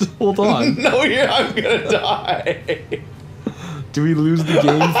 just hold on. No, I'm gonna die. Do we lose the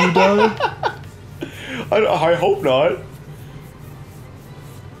game if you die? I hope not.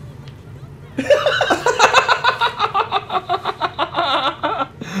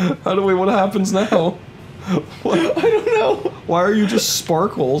 What happens now? What? I don't know. Why are you just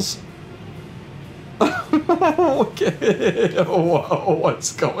sparkles? Okay. Whoa,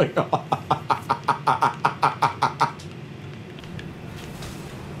 what's going on?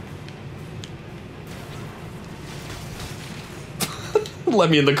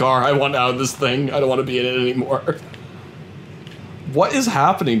 Let me in the car. I want out of this thing. I don't want to be in it anymore. What is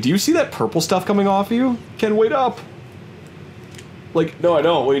happening? Do you see that purple stuff coming off you? Ken, wait up. Like, no, I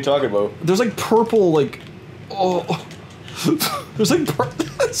don't. What are you talking about? There's like purple, like, oh, there's like,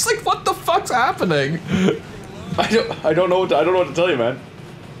 it's like, what the fuck's happening? I don't know what to tell you, man.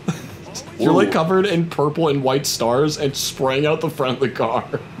 You're like covered in purple and white stars and spraying out the front of the car.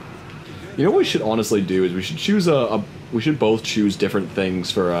 You know what we should honestly do is we should choose we should both choose different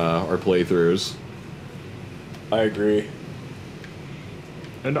things for our playthroughs. I agree.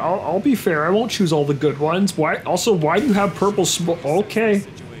 And I'll be fair, I won't choose all the good ones. Why? Also, why do you have purple okay.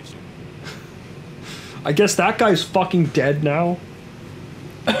 I guess that guy's fucking dead now.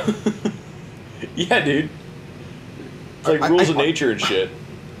 Yeah, dude. It's like rules of nature and shit.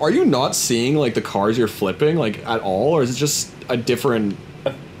 Are you not seeing like the cars you're flipping like at all, or is it just a different?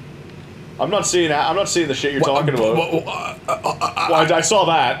 I'm not seeing the shit you're talking about. Well, I saw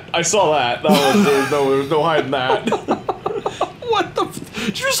that. I saw that. There was no hiding that. What the?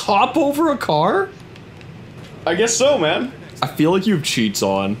 Did you just hop over a car? I guess so, man. I feel like you have cheats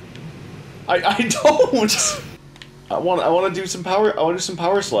on. I don't. I want to do some power. I want to do some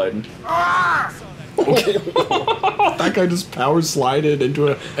power sliding. Okay. That guy just power slided into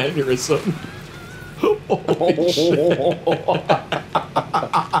an aneurysm. Holy shit.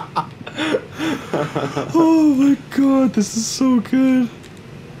 Oh my god, this is so good.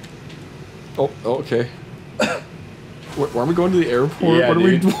 Oh, okay. Where are we going to the airport? Yeah, what are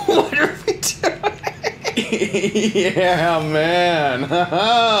dude. what are we doing? Yeah, man.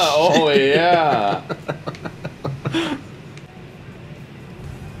 Oh yeah.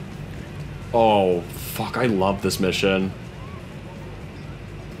 Oh fuck! I love this mission.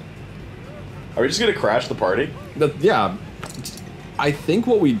 Are we just gonna crash the party? Yeah. I think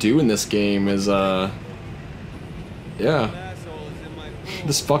what we do in this game is yeah.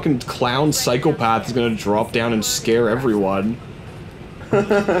 This fucking clown psychopath is gonna drop down and scare everyone.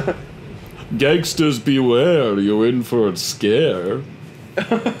 Gangsters beware, you're in for a scare.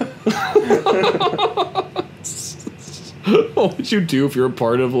 What would you do if you're a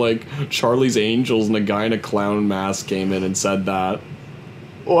part of like Charlie's Angels and a guy in a clown mask came in and said that?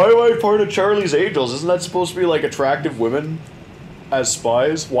 Why am I part of Charlie's Angels? Isn't that supposed to be like attractive women as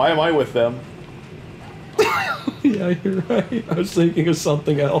spies? Why am I with them? Yeah, you're right. I was thinking of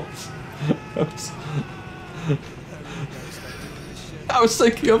something else. I was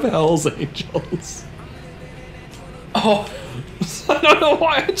thinking of Hell's Angels. Oh. I don't know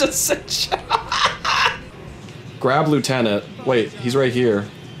why I just said Grab Lieutenant. Wait, he's right here.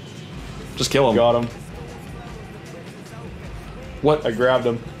 Just kill him. Got him. What? I grabbed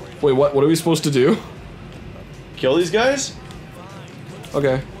him. Wait, what are we supposed to do? Kill these guys?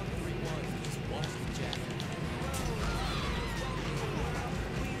 Okay.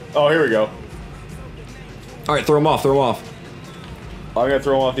 Oh, here we go. Alright, throw him off, throw him off. I'm gonna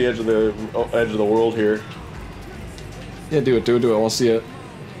throw him off the edge of the world here. Yeah, do it, I wanna see it.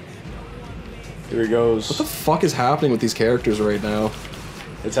 Here he goes. What the fuck is happening with these characters right now?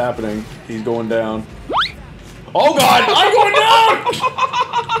 It's happening. He's going down. Oh god! I'm going down!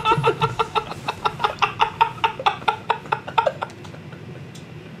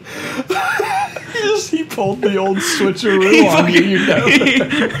 He pulled the old switcheroo on you, you know.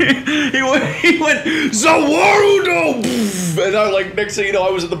 he went Zawarudo! And I like next thing you know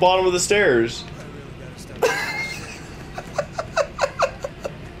I was at the bottom of the stairs.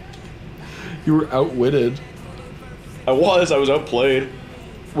 You were outwitted. I was outplayed.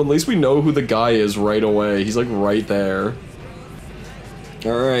 Well, at least we know who the guy is right away. He's like right there.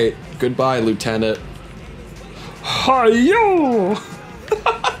 Alright, goodbye, Lieutenant. Hi-yo!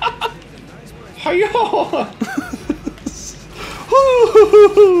 Hi-yo!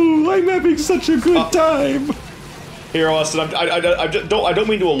 I'm having such a good time. Here, Austin. I don't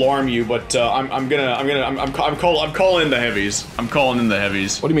mean to alarm you, but I'm calling in the heavies. I'm calling in the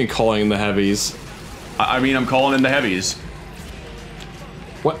heavies. What do you mean calling in the heavies? I mean I'm calling in the heavies.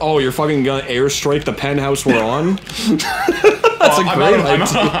 What? Oh, you're fucking gonna airstrike the penthouse we're on? That's a great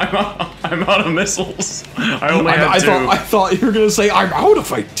idea. I'm out of missiles. I only have two. I thought you were gonna say I'm out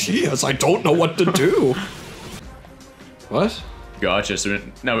of ideas. I don't know what to do. What? Gotcha. So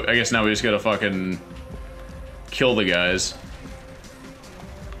now I guess now we just gotta fucking kill the guys.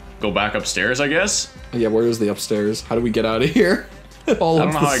 Go back upstairs, I guess? Yeah, where is the upstairs? How do we get out of here? I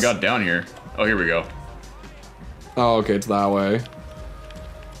don't know how I got down here. Oh, here we go. Oh, okay, it's that way.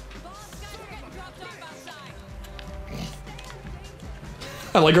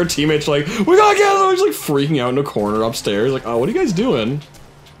 I like our teammates like, we gotta get out! He's like freaking out in a corner upstairs. Like, oh, what are you guys doing?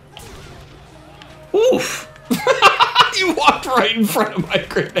 Oof! You walked right in front of my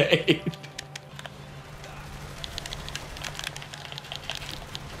grenade.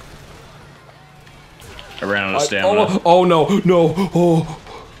 I ran out of stamina. Oh no, no, oh.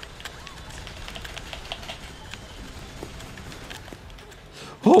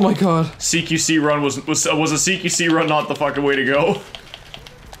 Oh my god. CQC run was a CQC run not the fucking way to go?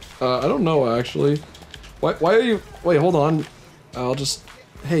 I don't know actually. Why are you? Wait, hold on. I'll just.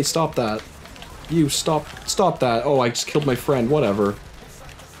 Hey, stop that. You stop that. Oh, I just killed my friend. Whatever.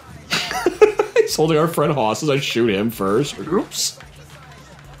 He's holding our friend hostage. I shoot him first. Oops.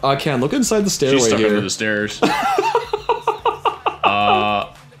 Ken, look inside the stairway She's stuck here. under the stairs.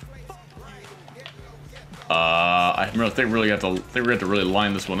 They really have to really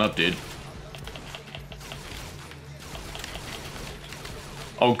line this one up, dude.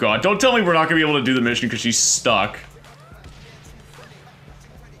 Oh god, don't tell me we're not gonna be able to do the mission because she's stuck.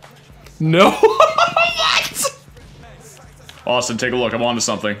 No. What? Austin, take a look. I'm onto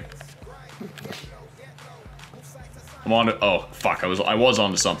something. I'm on to. Oh fuck! I was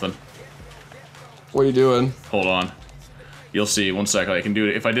onto something. What are you doing? Hold on. You'll see. 1 second. I can do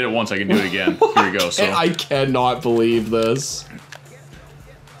it. If I did it once, I can do it again. Here we go. So I cannot believe this.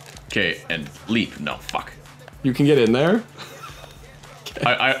 Okay, and leap. No, fuck. You can get in there?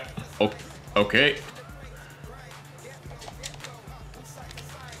 Oh, okay.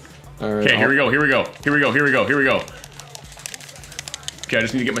 Alright. Okay, here we go. Here we go. Here we go. Here we go. Here we go. Okay, I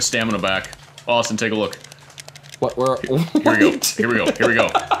just need to get my stamina back. Austin, take a look. What? Where? Here we go. Here we go. Here we go.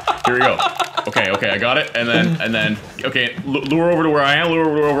 Here we go. Okay, okay, I got it. And then, okay, lure over to where I am. Lure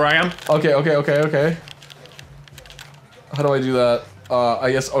over to where I am. Okay, okay, okay, okay. How do I do that?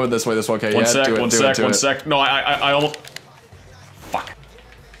 I guess. Oh, this way. This way. Okay. One yeah. sec. Do it, One do sec. it, One sec. No, I almost. Fuck.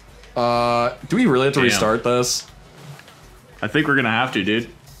 Do we really have to restart this? I think we're gonna have to, dude.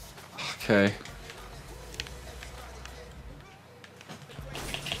 Okay.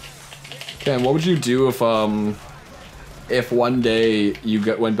 Ken, what would you do if one day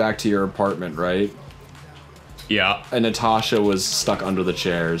you went back to your apartment, right? Yeah. And Natasha was stuck under the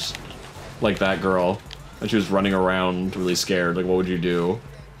chairs, like that girl, and she was running around really scared. Like, what would you do?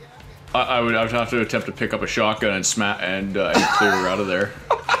 I would have to attempt to pick up a shotgun and clear her out of there.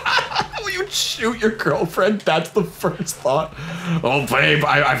 You shoot your girlfriend? That's the first thought. Oh, babe,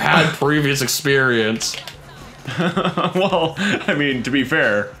 I've had previous experience. Well, I mean, to be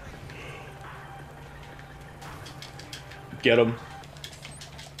fair. Get him.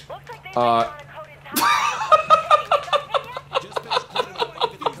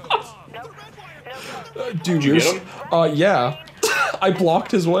 Dude, Did you get him? Yeah. I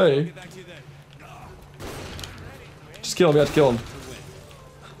blocked his way. Just kill him, you have to kill him.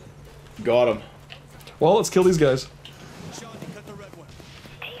 Got him. Well, let's kill these guys.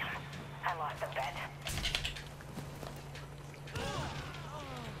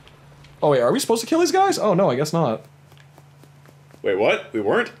 Oh wait, are we supposed to kill these guys? Oh no, I guess not. Wait, what? We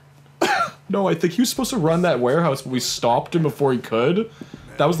weren't? No, I think he was supposed to run that warehouse, but we stopped him before he could.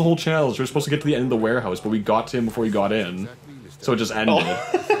 That was the whole challenge. We were supposed to get to the end of the warehouse, but we got to him before he got in. So it just ended. Oh.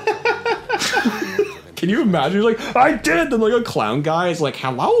 Can you imagine? He's like, I did! Then like a clown guy is like,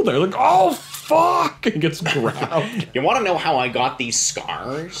 hello there. Like, oh fuck! And gets grabbed. You want to know how I got these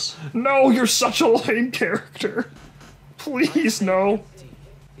scars? No, you're such a lame character. Please, no.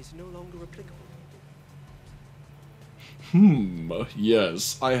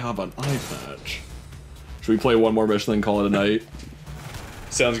 Yes, I have an eye patch. Should we play one more mission and call it a night?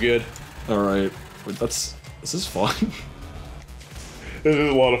 Sounds good. Alright. This is fun. This is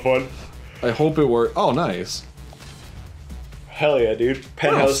a lot of fun. I hope it works. Oh, nice. Hell yeah, dude.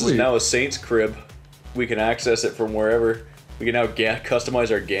 Penthouse is sweet. now a Saints crib. We can access it from wherever. We can now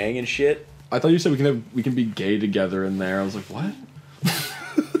customize our gang and shit. I thought you said we can be gay together in there. I was like, what?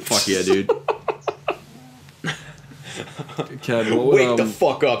 Fuck yeah, dude. Ken, what would, Wake the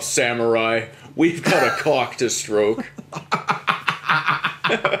fuck up, samurai. We've got a cock to stroke.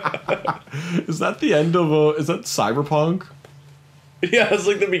 Is that the end of is that Cyberpunk? Yeah, it's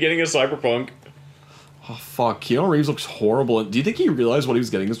like the beginning of Cyberpunk. Oh fuck, Keanu Reeves looks horrible. Do you think he realized what he was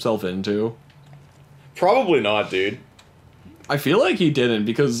getting himself into? Probably not, dude. I feel like he didn't,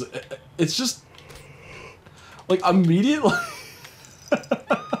 because it's just like immediately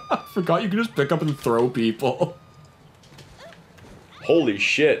I forgot you could just pick up and throw people. Holy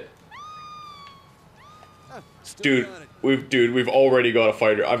shit. Dude, we've already got a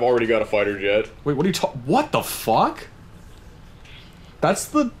fighter. I've already got a fighter jet. Wait, what are you talking? What the fuck? That's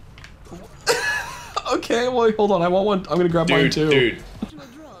the. Okay, well, hold on. I want one. I'm gonna grab mine too. Dude,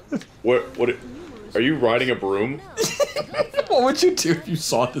 what? Are you riding a broom? What would you do if you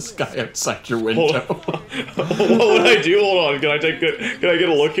saw this guy outside your window? What would I do? Hold on. Can I get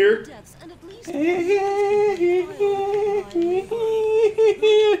a look here?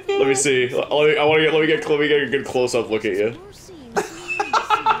 Let me see. Let me get a good close up look at you.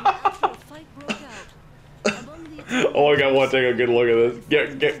 Oh, I want to take a good look at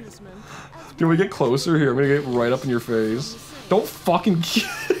this. Get. Can we get closer here? I'm gonna get right up in your face. Don't fucking.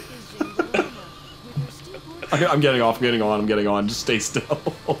 I'm getting off. I'm getting on. I'm getting on. Just stay still.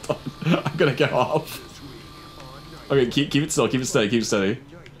 Hold on. I'm gonna get off. Okay, keep it still. Keep it steady. Keep it steady.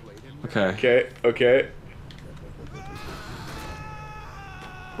 Okay. Okay. Okay.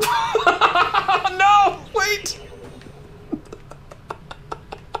 No! Wait!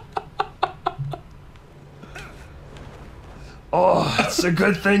 Oh, it's a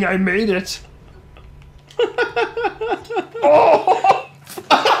good thing I made it. Oh!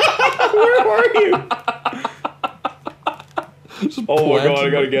 Where are you? Oh my god,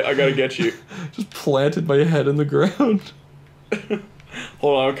 I gotta get you. Just planted my head in the ground.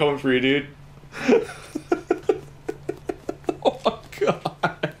 Hold on, I'm coming for you, dude. Oh my god.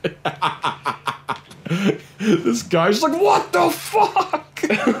 This guy's like, what the fuck?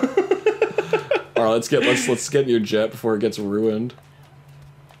 Alright, let's get in your jet before it gets ruined.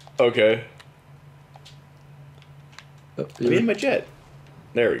 Okay. I'm in my jet.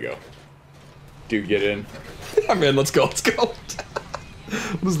 There we go. Dude, get in. Yeah, man, let's go. What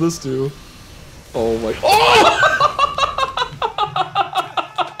does this do? Oh my... Oh!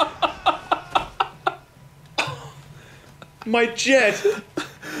 My jet!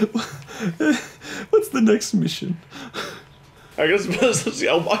 What's the next mission? I guess I'm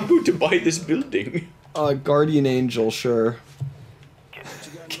going to buy this building. Guardian Angel, sure.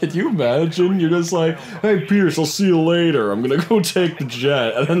 Can you imagine? You're just like, hey Pierce, I'll see you later. I'm gonna go take the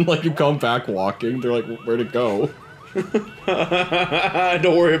jet. And then like you come back walking. They're like, where'd it go?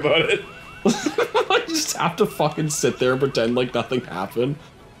 Don't worry about it. I just have to fucking sit there and pretend like nothing happened.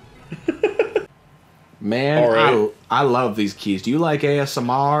 Man, right. I love these keys. Do you like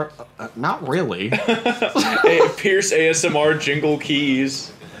ASMR? Not really. Pierce ASMR jingle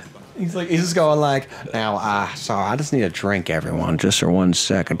keys. He's just going like, now, so I just need a drink, everyone, just for 1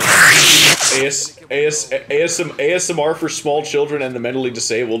 second. ASMR for small children and the mentally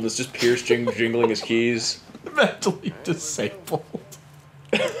disabled. It's just Pierce jingling his keys. Mentally disabled.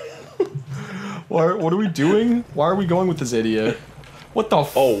 What are we doing? Why are we going with this idiot? What the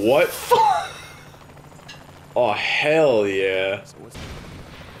f- Oh, what? Oh, hell yeah.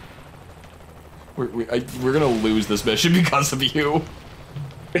 We're gonna lose this mission because of you.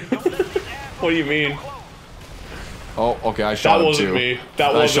 What do you mean? Oh, okay, I shot him too. Me.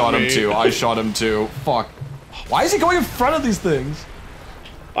 That wasn't me. I shot him too. I shot him too. Fuck. Why is he going in front of these things?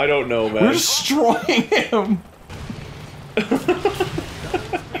 I don't know, man. We're destroying him.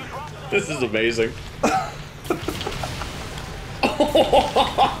 This is amazing.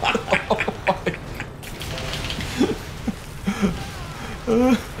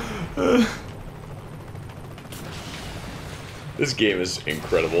 This game is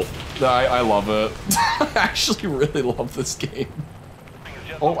incredible. I love it. I actually really love this game.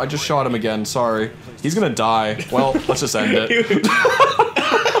 Oh, I just shot him again. Sorry. He's gonna die. Well, let's just end it.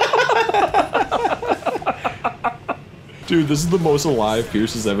 Dude, this is the most alive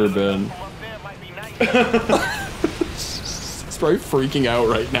Pierce has ever been. He's probably freaking out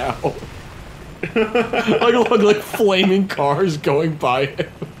right now. like flaming cars going by him.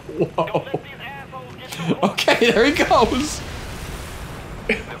 Whoa. Okay, there he goes.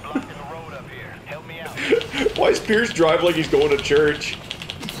 Why is Pierce drive like he's going to church?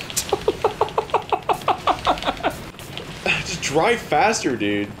 Just drive faster,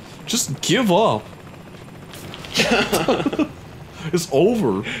 dude. Just give up. It's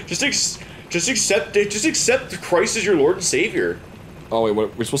over. Just accept Christ as your Lord and Savior. Oh wait,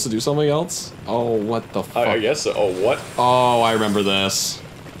 what? We're supposed to do something else? Oh, what the fuck? I guess so. Oh, what? Oh, I remember this.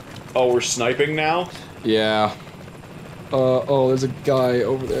 Oh, we're sniping now? Yeah. Oh, there's a guy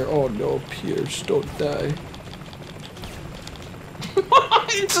over there. Oh no, Pierce, don't die.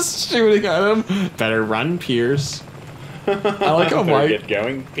 He's just shooting at him. Better run, Pierce. I like how Mike. Get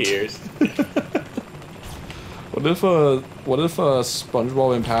going, Pierce. What if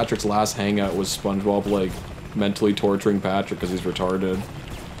SpongeBob and Patrick's last hangout was SpongeBob like mentally torturing Patrick because he's retarded?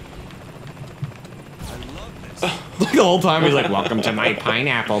 Like the whole time he's like, "Welcome to my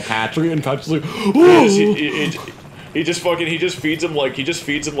pineapple, Patrick," and Patrick's like, "Oh." He just feeds him like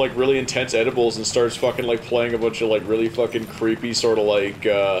really intense edibles and starts fucking like playing a bunch of like really fucking creepy sort of like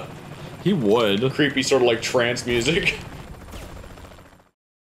he would creepy sort of like trance music.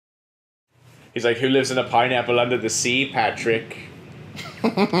 He's like, who lives in a pineapple under the sea, Patrick?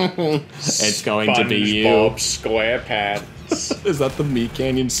 It's going to be you. SpongeBob SquarePants. Is that the Meat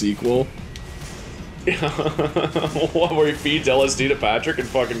Canyon sequel? Where he feeds LSD to Patrick and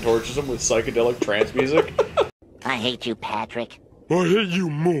fucking tortures him with psychedelic trance music? I hate you, Patrick. I hate you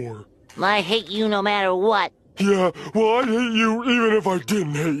more. I hate you no matter what. Yeah, well, I'd hate you even if I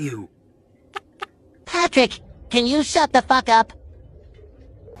didn't hate you. Patrick, can you shut the fuck up?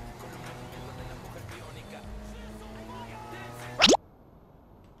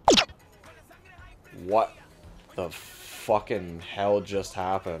 What the fucking hell just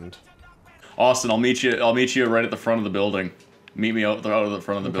happened? Austin, I'll meet you right at the front of the building. Meet me out the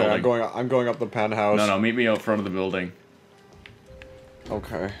front of the building. I'm going up the penthouse. No, meet me out front of the building.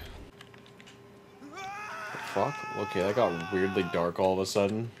 Okay. fuck? Okay, that got weirdly dark all of a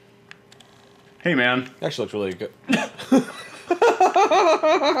sudden. Hey, man. Actually looks really good.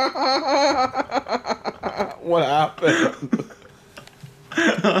 What happened?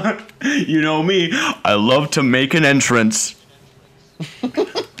 You know me. I love to make an entrance.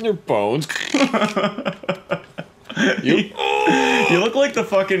 Your bones. You look like the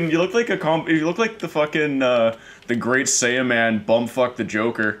fucking. You look like You look like the fucking. The Great Saiyaman bumfuck the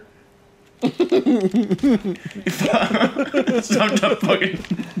Joker. It's time to fucking.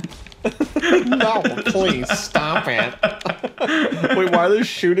 No, please stop it. Wait, why are they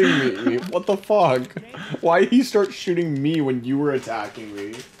shooting me? What the fuck? Why did he start shooting me when you were attacking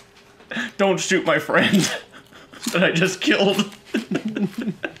me? Don't shoot my friend that I just killed.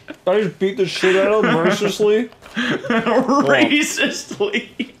 I just beat the shit out of him mercilessly?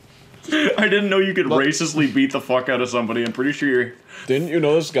 Racistly. I didn't know you could racistly beat the fuck out of somebody. I'm pretty sure you're... Didn't you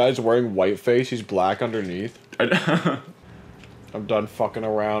know this guy's wearing whiteface? He's black underneath. I'm done fucking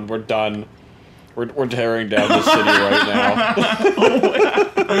around. We're done. We're tearing down the city right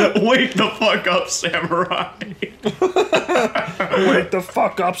now. Wake the fuck up, samurai. Wake the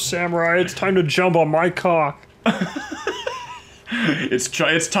fuck up, samurai. It's time to jump on my cock. It's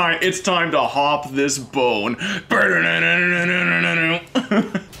time to hop this bone.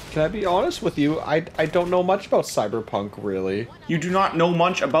 Can I be honest with you? I don't know much about Cyberpunk, really. You do not know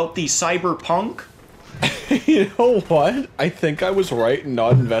much about the Cyberpunk? You know what? I think I was right in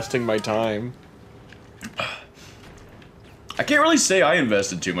not investing my time. I can't really say I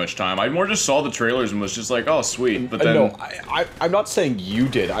invested too much time. I more just saw the trailers and was just like, oh, sweet. But then... No, I'm not saying you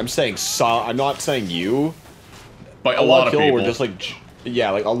did. I'm saying I'm not saying you. But a lot of people were just like...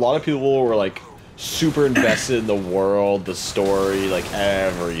 Yeah, like, a lot of people were, like, super invested in the world, the story, like,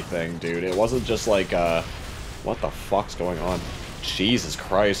 everything, dude. It wasn't just like, what the fuck's going on? Jesus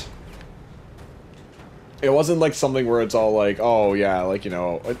Christ. It wasn't like something where it's all like, oh yeah, like, you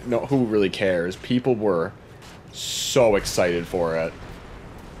know, no, who really cares? People were so excited for it.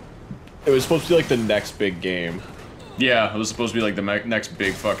 It was supposed to be like the next big game. Yeah, it was supposed to be like the next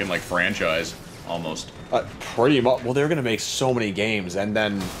big fucking like franchise, almost. Pretty much. Well, they're gonna make so many games, and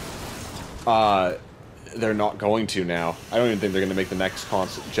then, they're not going to now. I don't even think they're gonna make the next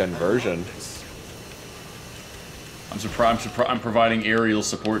console-gen version. I'm surprised. I'm providing aerial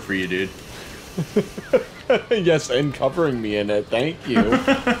support for you, dude. Yes, and covering me in it. Thank you.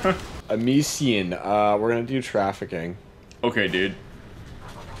 Amician, we're gonna do trafficking. Okay, dude.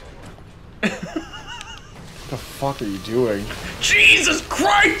 What the fuck are you doing? Jesus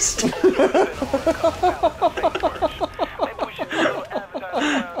Christ!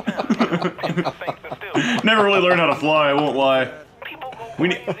 Never really learned how to fly, I won't lie.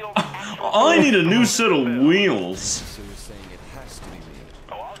 I need a new set of wheels.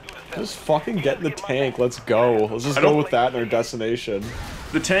 Just fucking get in the tank, let's go. Let's just go with that in our destination.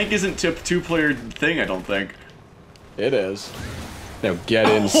 The tank isn't two-player thing, I don't think. It is. Now get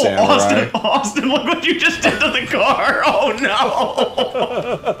in, samurai. Austin, look what you just did to the car! Oh no!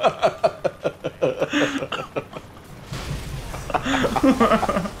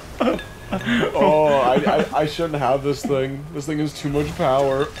 Oh, I shouldn't have this thing. This thing has too much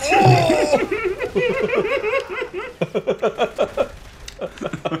power.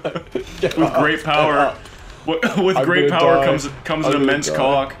 With great power, with great power comes an immense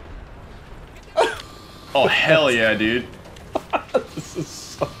cock. Oh hell yeah, dude! This is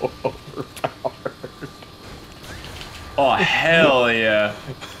so overpowered. Oh hell yeah!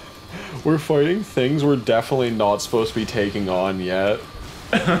 We're fighting things we're definitely not supposed to be taking on yet.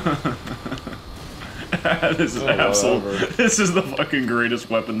 This is absolute. This is the fucking greatest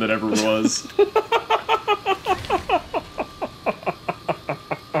weapon that ever was.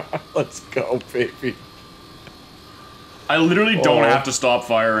 Let's go, baby. I literally don't have to stop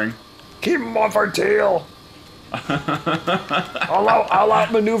firing. Keep them off our tail. I'll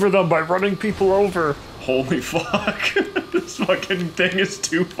outmaneuver them by running people over. Holy fuck. This fucking thing is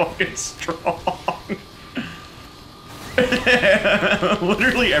too fucking strong.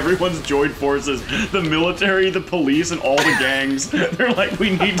 Literally everyone's joined forces. The military, the police, and all the gangs. They're like,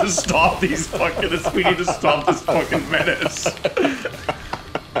 we need to stop these fucking... We need to stop this fucking menace.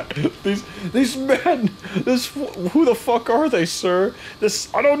 These men, who the fuck are they, sir?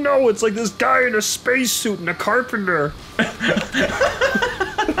 I don't know, it's like this guy in a spacesuit and a carpenter.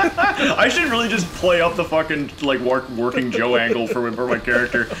 I should really just play up the fucking, like, working Joe angle for my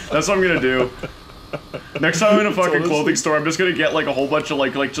character. That's what I'm gonna do. Next time I'm in a fucking clothing store, I'm just gonna get, like, a whole bunch of,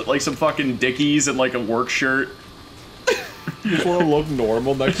 like some fucking Dickies and, like, a work shirt. You just want to look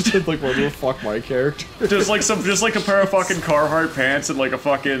normal next to like whatever the fuck my character. Just like a pair of fucking Carhartt pants and like a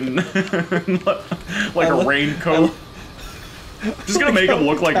fucking like a raincoat. Just gonna make him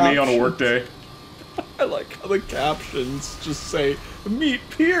look like me on a work day. I like how the captions just say, "Meet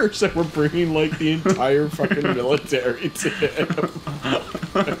Pierce," and we're bringing like the entire fucking military to him.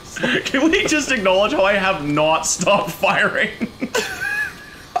 Can we just acknowledge how I have not stopped firing?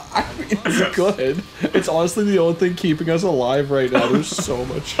 I mean, it's good. It's honestly the only thing keeping us alive right now. There's so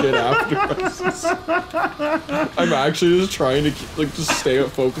much shit after us. I'm actually just trying to just stay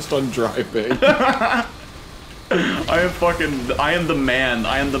focused on driving. I am the man.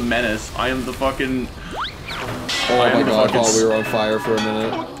 I am the menace. I am the fucking. Oh my god! I thought we were on fire for a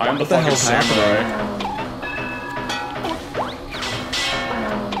minute. I am the fucking samurai.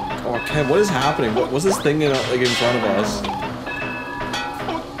 Oh, Ken, what is happening? What's this thing in front of us?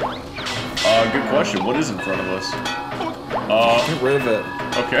 Good question. What is in front of us? Get rid of it.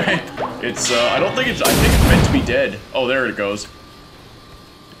 Okay. It's, I think it's meant to be dead. Oh, there it goes.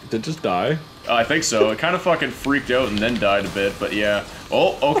 Did it just die? I think so. It kind of fucking freaked out and then died a bit, but yeah.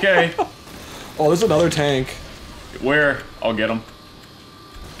 Oh, okay. Oh, there's another tank. Where? I'll get him.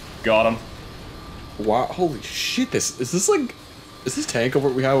 Got him. Wow, holy shit, is this tank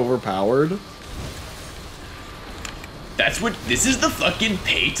we have overpowered? This is the fucking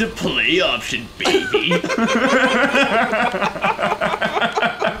pay-to-play option, baby.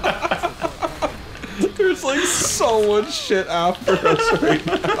 There's like so much shit after us right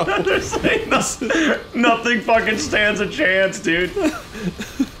now. There's like nothing fucking stands a chance, dude.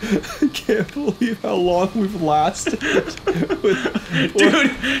 I can't believe how long we've lasted.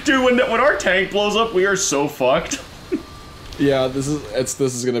 Dude, when our tank blows up, we are so fucked. Yeah, this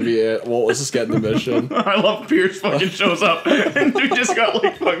is gonna be it. Well, let's just get in the mission. I love Pierce fucking shows up and dude just got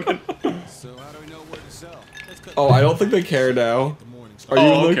like fucking. So how do we know where to sell? Oh, I don't think they care now. Are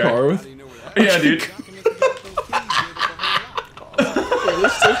you in the car with? Yeah, dude.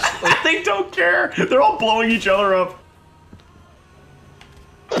 They don't care. They're all blowing each other up.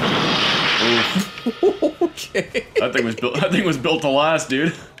 Okay. That thing was built to last,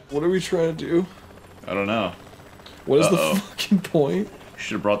 dude. What are we trying to do? I don't know. What is the fucking point?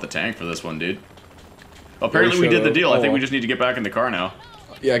 Should have brought the tank for this one, dude. Apparently we did the deal. I think we just need to get back in the car now.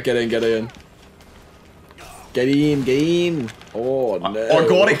 Yeah, get in. Get in. Oh, no. I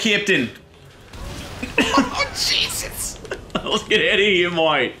got it, Captain. Oh, Jesus! Let's get out of here,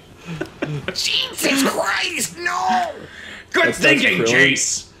 mate. Jesus Christ, no! Good thinking,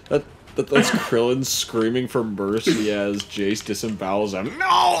 Jace. That's Krillin screaming for mercy as Jace disembowels him.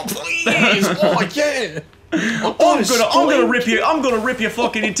 No, please! Oh, yeah! I'm gonna rip your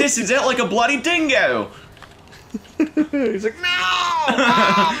fucking intestines out like a bloody dingo. He's like, no!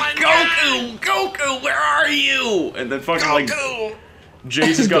 Oh my Goku, where are you? And then fucking like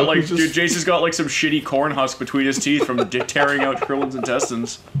Jace has got Jace has got like some shitty corn husk between his teeth from tearing out Krillin's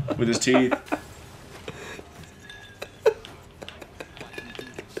intestines with his teeth.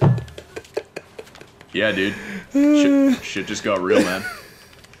 Yeah, dude. Shit just got real, man.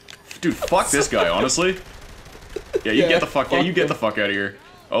 Dude, fuck this guy, honestly. Yeah, you get the fuck out of here.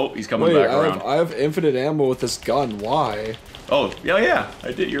 Oh, he's coming back around. I have infinite ammo with this gun. Why? Oh, yeah,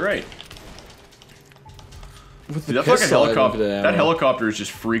 I did. You're right. With the Dude, that helicopter is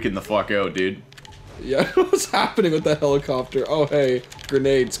just freaking the fuck out, dude. Yeah, what's happening with that helicopter? Oh, hey,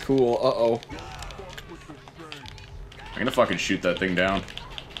 grenades, cool. Uh-oh. I'm gonna fucking shoot that thing down.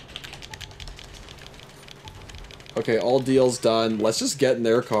 Okay, all deals done. Let's just get in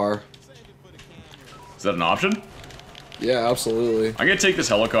their car. Is that an option? Yeah, absolutely. I'm gonna take this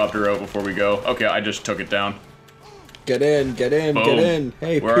helicopter out before we go. Okay, I just took it down. Get in. Boom.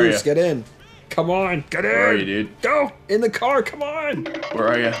 Hey, Where Pierce, get in. Come on, get in. Where are you, dude? Go in the car. Come on. Where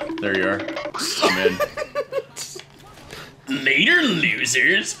are you? There you are. I'm in. Later,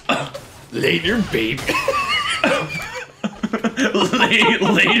 losers. Later, babe.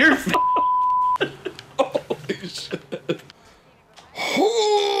 Later. Holy shit.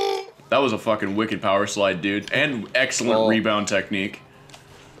 That was a fucking wicked power slide, dude. And excellent rebound technique.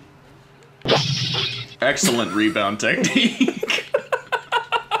 Excellent rebound technique.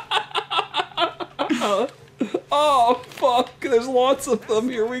 Oh, fuck. There's lots of them.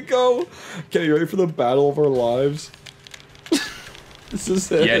 Here we go. Okay, you ready for the battle of our lives? This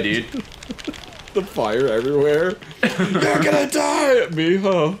is it. Yeah, dude. The fire everywhere. You're gonna die at me,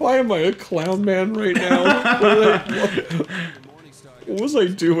 huh? Why am I a clown man right now? What was I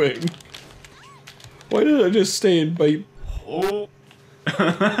doing? Why did I just stay and bite? Oh.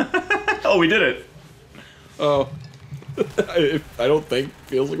 Oh, we did it. Oh. I don't think.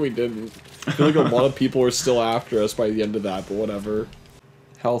 Feels like we didn't. I feel like a lot of people are still after us by the end of that, but whatever.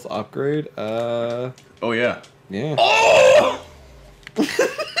 Health upgrade? Oh, yeah. Yeah. Oh!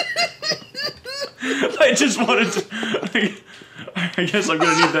 I just wanted to... I guess I'm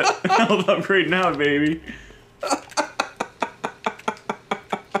gonna need that health upgrade now, baby.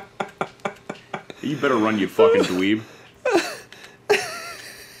 You better run, you fucking dweeb.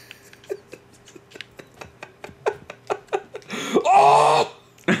 Oh!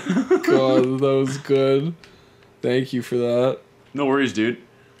 God, that was good. Thank you for that. No worries, dude.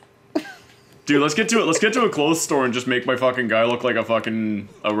 Dude, let's get to it. Let's get to a clothes store and just make my fucking guy look like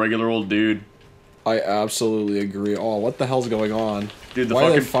a regular old dude. I absolutely agree. Oh, what the hell's going on? Dude, why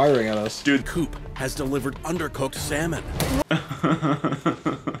are they firing at us? Dude, Coop has delivered undercooked salmon.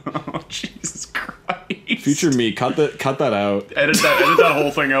 Oh, Jesus Christ. Future me, cut that out. Edit that whole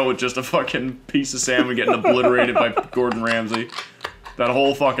thing out with just a fucking piece of salmon getting obliterated by Gordon Ramsay. That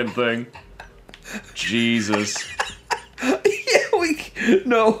whole fucking thing. Jesus. Yeah, we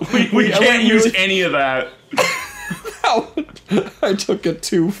can't use any of that. I took it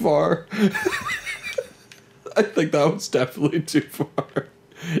too far. I think that was definitely too far.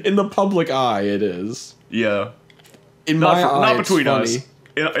 In the public eye, it is. Yeah. In my eye, not between us.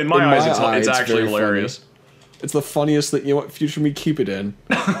 In my eyes, it's actually hilarious. Funny. It's the funniest thing. You know what? Future me, keep it in.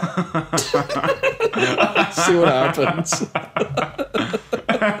 See what happens.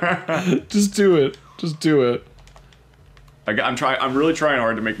 Just do it. Just do it. I'm really trying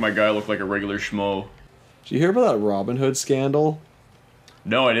hard to make my guy look like a regular schmo. Did you hear about that Robin Hood scandal?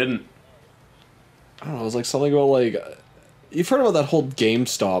 No, I didn't. I don't know. It was like something about like, you've heard about that whole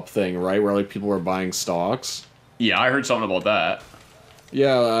GameStop thing, right? Where like people were buying stocks. Yeah, I heard something about that.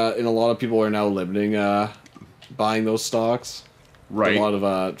 Yeah, and a lot of people are now limiting buying those stocks. Right. A lot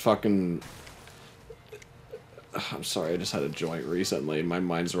of fucking. I'm sorry, I just had a joint recently. My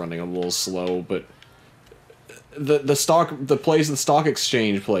mind's running a little slow, but the stock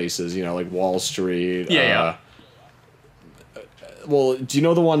exchange places, you know, like Wall Street. Yeah. Well, do you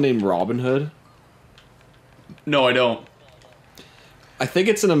know the one named Robinhood? No, I don't. I think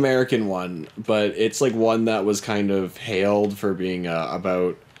it's an American one, but it's like one that was kind of hailed for being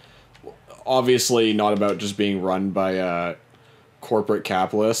about, obviously not about just being run by corporate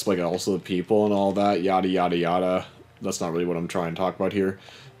capitalists, like also the people and all that, yada yada yada. That's not really what I'm trying to talk about here,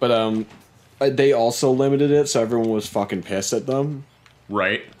 but they also limited it, so everyone was fucking pissed at them.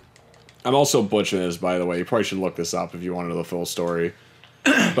 Right. I'm also butchering this, by the way. You probably should look this up if you want to know the full story.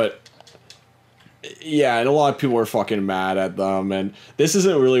 But yeah, and a lot of people were fucking mad at them, and this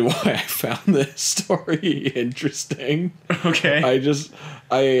isn't really why I found this story interesting. Okay.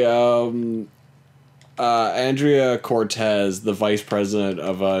 Andrea Cortez, the vice president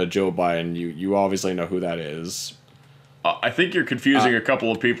of Joe Biden, you obviously know who that is. I think you're confusing a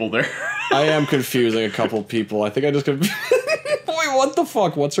couple of people there. I am confusing a couple of people. I think I just confused. Wait, what the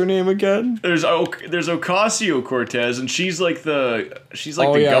fuck? What's her name again? There's Ocasio-Cortez, and she's like the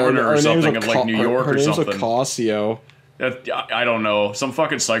governor or something of like New York or something. Her name's Ocasio. I don't know. Some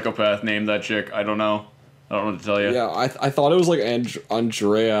fucking psychopath named that chick. I don't know. I don't know what to tell you. Yeah, I thought it was like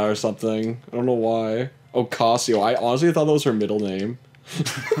Andrea or something. I don't know why. Ocasio. I honestly thought that was her middle name.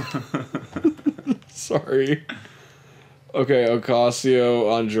 Sorry. Okay,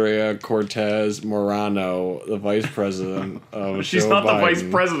 Ocasio Andrea Cortez Morano, the vice president of She's Joe not Biden. the vice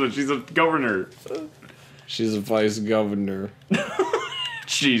president, she's a governor. She's a vice governor.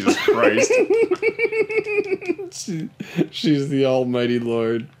 Jesus Christ. She's the almighty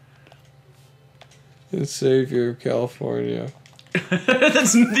Lord and Savior of California.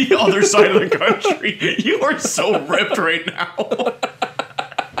 That's the other side of the country. You are so ripped right now.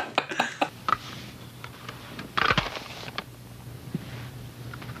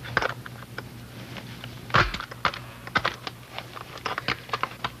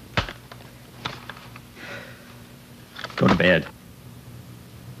 Go to bed.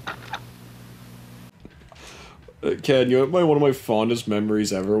 Ken, you know what one of my fondest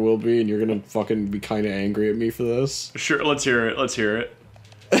memories ever will be, and you're gonna fucking be kind of angry at me for this? Sure, let's hear it. Let's hear it.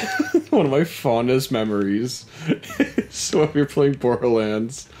 One of my fondest memories. So if you're playing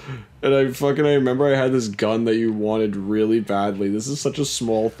Borderlands, and I remember I had this gun that you wanted really badly. This is such a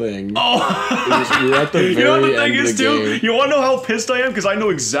small thing. Oh! You're at the very you know what the end thing of is, the too? game. You wanna know how pissed I am? Because I know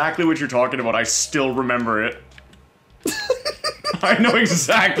exactly what you're talking about. I still remember it. I know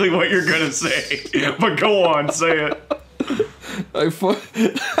exactly what you're gonna say. But go on, say it. I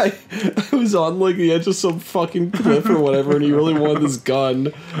was on like the edge of some fucking cliff or whatever, and he really wanted this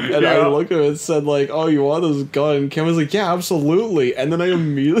gun. And I looked at it and said like, "Oh, you want this gun?" Kim was like, "Yeah, absolutely." And then I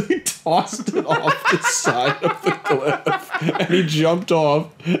immediately tossed it off the side of the cliff, and he jumped off.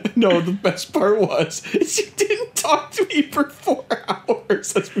 No, the best part was is you didn't talk to me for 4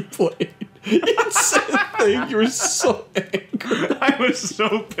 hours as we played. You didn't say a thing. You were so angry. I was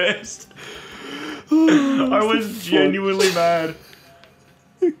so pissed. I was genuinely mad.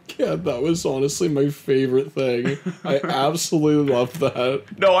 Yeah, that was honestly my favorite thing. I absolutely loved that.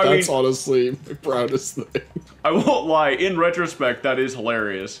 No, I mean... That's honestly my proudest thing. I won't lie, in retrospect, that is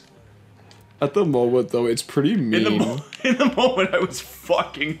hilarious. At the moment, though, it's pretty mean. In the moment, I was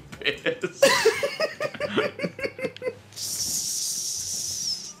fucking pissed.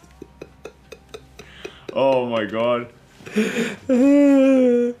 Oh my god.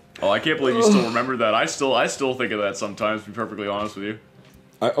 Oh, I can't believe you still remember that. I still think of that sometimes, to be perfectly honest with you.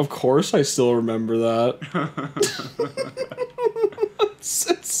 Of course I still remember that.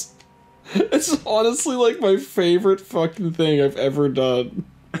 It's honestly like my favorite fucking thing I've ever done.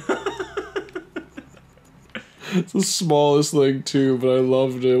 It's the smallest thing too, but I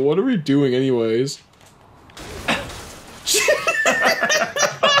loved it. What are we doing anyways?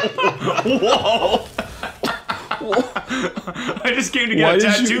 Whoa! I just came to get a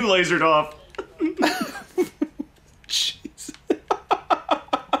tattoo lasered off. Jeez.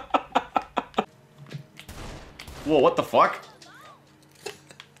 Whoa, what the fuck?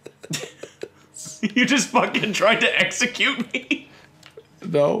 You just fucking tried to execute me?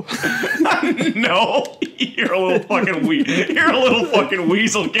 No. No. You're a little fucking You're a little fucking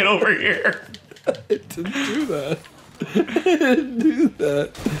weasel. Get over here. I didn't do that. I didn't do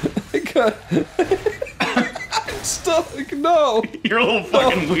that. I got... Stop! No! You're a little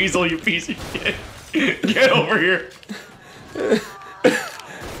fucking weasel, you piece of shit. Get over here.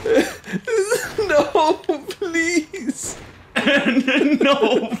 No, please.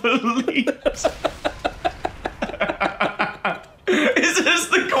 No, please. Is this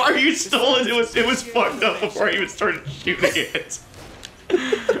the car you stole? It was fucked up before I even started shooting it.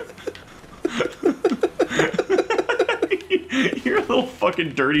 You're a little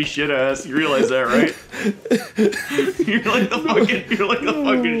fucking dirty shit ass. You realize that, right? You're like the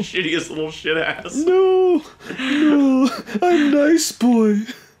fucking shittiest little shit ass. No, I'm a nice boy.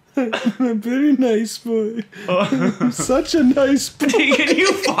 I'm a very nice boy. I'm such a nice boy. Can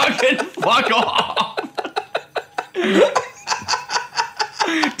you fucking fuck off?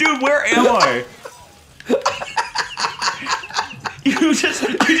 Dude, where am I? You just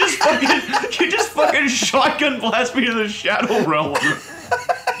fucking shotgun blast me to the Shadow Realm.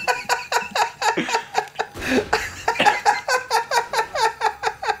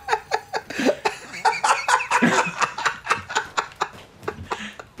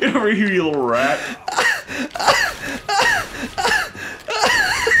 Get over here, you little rat.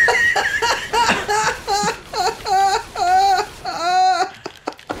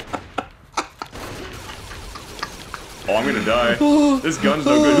 Oh, I'm gonna die. This gun's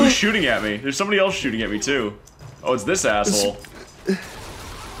no good. Who's shooting at me? There's somebody else shooting at me, too. Oh, it's this asshole.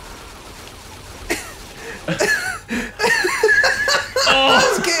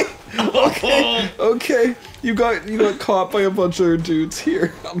 Oh. Okay. You got caught by a bunch of dudes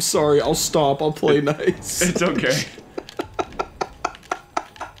here. I'm sorry. I'll stop. I'll play nice. It's okay.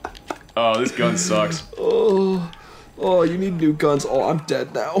 Oh, this gun sucks. Oh, you need new guns. Oh, I'm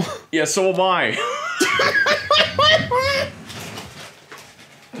dead now. Yeah, so am I.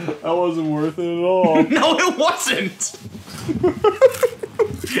 That wasn't worth it at all. No, it wasn't.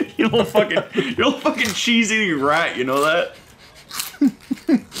 You little fucking cheese-eating rat. You know that?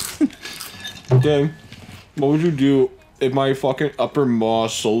 Okay. What would you do if my fucking upper maw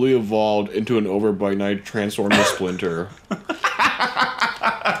slowly evolved into an overbite and I transformed to Splinter?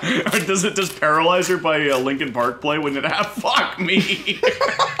 Does Paralyzer by Linkin Park play when it fuck me?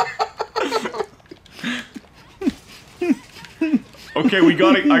 Okay, we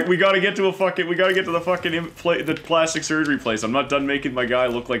gotta get to the plastic surgery place. I'm not done making my guy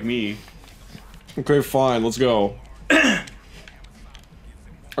look like me. Okay, fine, let's go.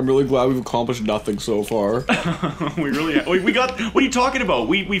 I'm really glad we've accomplished nothing so far. We really have. We got. What are you talking about?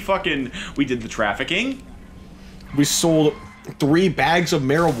 We did the trafficking. We sold 3 bags of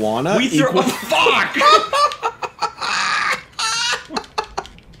marijuana. We threw. Oh, fuck.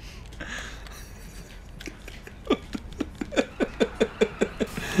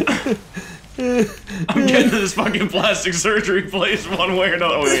 I'm getting to this fucking plastic surgery place one way or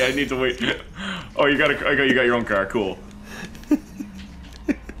another. Oh wait, I need to wait. Oh, you got your own car. Cool.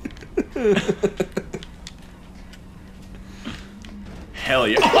 hell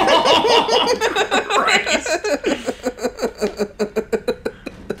yeah. Oh, Christ.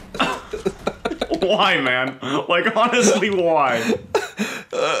 Why, man? Like, honestly, why?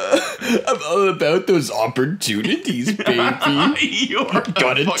 I'm all about those opportunities, baby. You're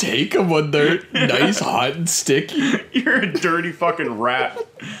gotta take them when they're nice, hot, and sticky. You're a dirty fucking rat.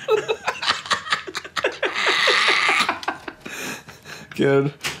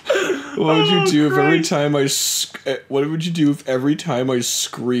 Good. What would you do if every time what would you do if every time I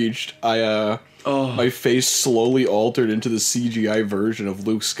screeched, my face slowly altered into the CGI version of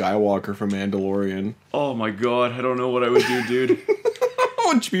Luke Skywalker from Mandalorian? Oh my god, I don't know what I would do, dude.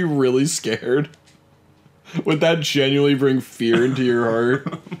 Would you be really scared? Would that genuinely bring fear into your heart?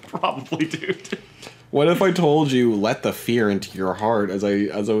 Probably, dude. What if I told you, let the fear into your heart as I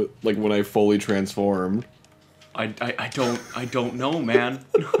like when I fully transformed? I don't know, man.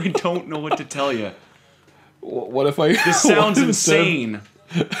 I don't know what to tell you. What if I... This sounds insane.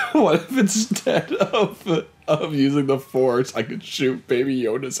 What if instead of using the Force, I could shoot Baby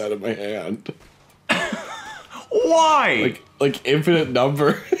Yoda's out of my hand? Why? Like infinite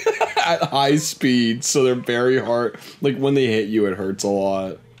number at high speed, so they're very hard. Like when they hit you, it hurts a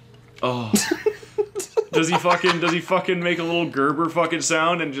lot. Oh. Does he fucking make a little Gerber fucking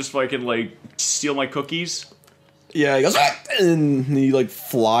sound and just fucking like steal my cookies? Yeah, he goes, and he like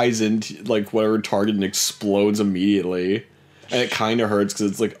flies into like whatever target and explodes immediately. And it kind of hurts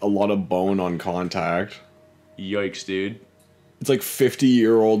because it's like a lot of bone on contact. Yikes, dude. It's like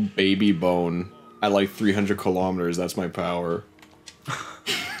 50-year-old baby bone at like 300 kilometers. That's my power.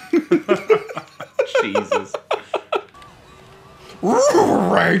 Jesus.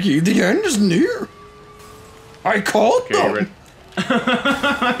 Raggy, the end is near. I called them.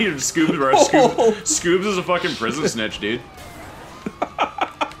 Scoobs is a fucking prison snitch, dude.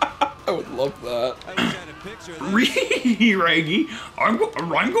 I would love that. Raggy, I'm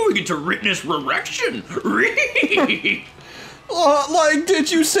going into witness erection. Like, did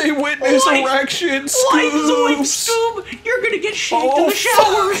you say witness erection, Scoob? Like, Scoob, you're gonna get shaved in the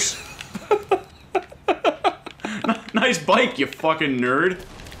showers. Nice bike, you fucking nerd.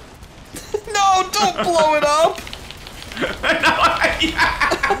 No, don't blow it up.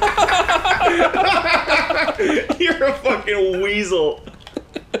 You're a fucking weasel.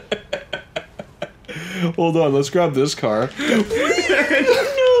 Hold on, let's grab this car. No,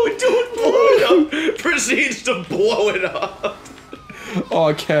 don't blow it up. Proceeds to blow it up.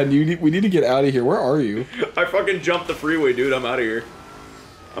 Oh, Ken, we need to get out of here. Where are you? I fucking jumped the freeway, dude. I'm out of here.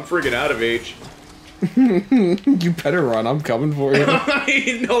 I'm freaking out of H. You better run. I'm coming for you.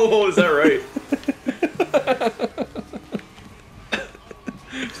 No, is that right?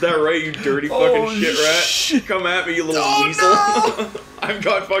 Is that right, you dirty fucking shit rat? Come at me, you little weasel. No! I've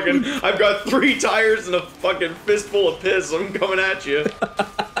got 3 tires and a fucking fistful of piss. I'm coming at you.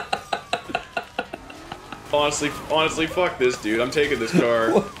 Honestly, fuck this, dude. I'm taking this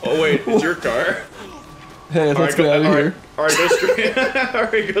car. Oh wait, it's your car. Hey, let's get out of here. Alright, go straight.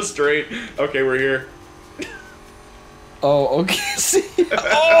 Alright, go straight. Okay, we're here. Oh, okay. See?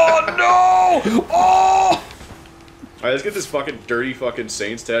 Oh no! Oh! Alright, let's get this fucking dirty fucking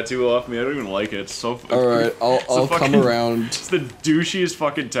Saints tattoo off me. I don't even like it. It's so. Alright, I'll come around. It's the douchiest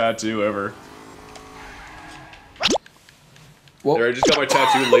fucking tattoo ever. Whoa. There, I just got my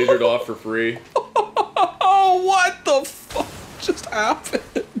tattoo lasered off for free. Oh, what the fuck just happened?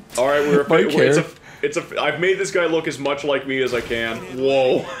 Alright, I've made this guy look as much like me as I can.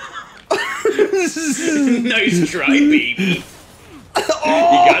 Whoa. Nice try, baby.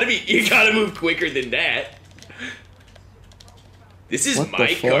 Oh. You gotta move quicker than that. This is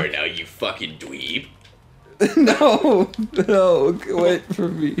my car now, you fucking dweeb. No, wait for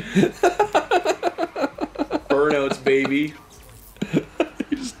me. Burnouts, baby.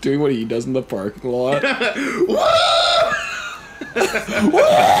 He's just doing what he does in the parking lot.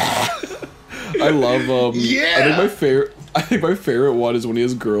 I love yeah. I think my favorite one is when he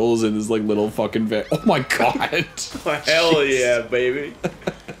has girls in his like little fucking van. Oh my god. Hell yeah, baby.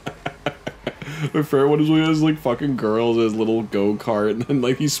 My favorite one is when he has like fucking girls in his little go-kart and then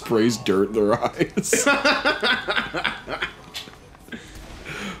like he sprays dirt in their eyes.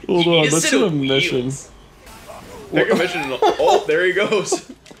 Hold on, let's do a mission. Take a mission. Oh, there he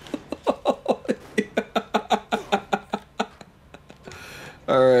goes.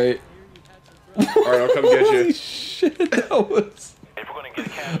 Alright. Alright, I'll come get you. Holy shit, that was...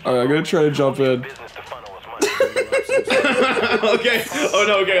 Alright, I'm gonna try to jump in. Okay. Oh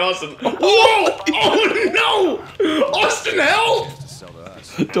no, okay, Austin. Whoa! Oh no! Austin, help!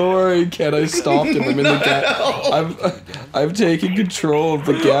 Don't worry, Ken, I stopped him. I'm in the Gat. I've taken control of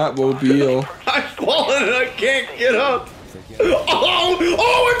the Gatmobile. I've fallen and I can't get up. Oh!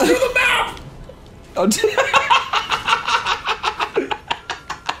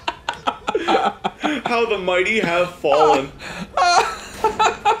 How the mighty have fallen.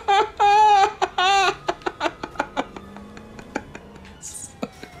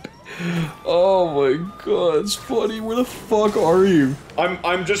 Oh my god, it's funny. Where the fuck are you?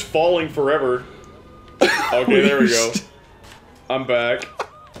 I'm just falling forever. Okay, there we go. I'm back.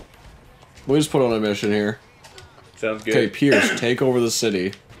 We just put on a mission here. Sounds good. Okay, Pierce, take over the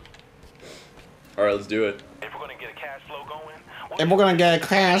city. Alright, let's do it. If we're gonna get a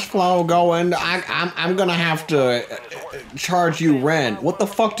cash flow going, I'm gonna have to charge you rent. What the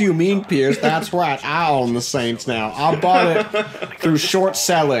fuck do you mean, Pierce? That's right, I own the Saints now. I bought it through short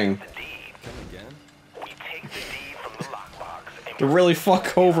selling. To really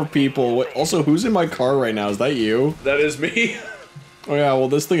fuck over people. Also, who's in my car right now? Is that you? That is me. Oh yeah, well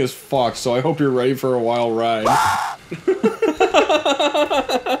this thing is fucked, so I hope you're ready for a wild ride.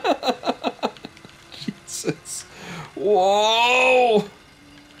 Jesus. Whoa!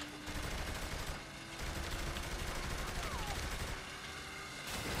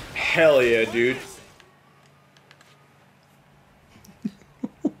 Hell yeah, dude.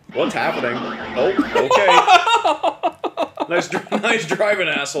 What's happening? Oh, okay. Nice driving,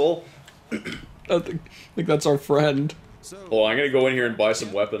 asshole. I think that's our friend. Well, I'm gonna go in here and buy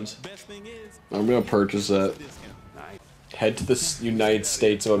some weapons. I'm gonna purchase it. Head to the United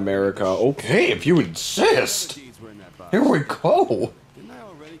States of America. Okay, if you insist. Here we go.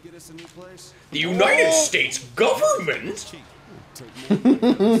 The United States government?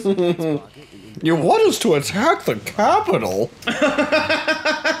 You want us to attack the Capitol?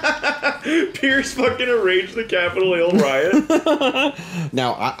 Pierce fucking arranged the Capitol Hill riot.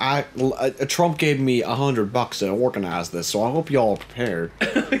 Now, Trump gave me $100 to organize this, so I hope y'all are prepared.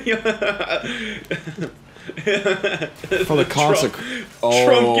 For the consequence.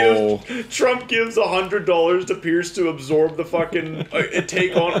 Trump gives $100 to Pierce to absorb the fucking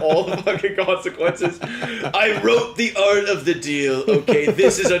take on all the fucking consequences. I wrote the art of the deal. Okay,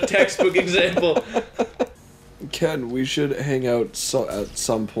 this is a textbook example. Ken, we should hang out at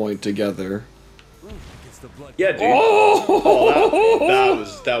some point together. Yeah, dude. Oh,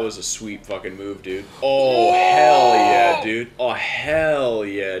 that was a sweet fucking move, dude. Oh, hell yeah, dude. Oh, hell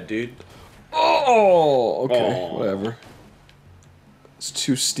yeah, dude. Oh, okay, whatever. It's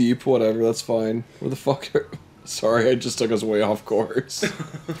too steep, whatever, that's fine. Where the fuck are... Sorry, I just took us way off course.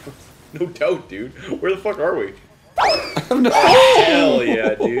 No doubt, dude. Where the fuck are we? No. Oh, hell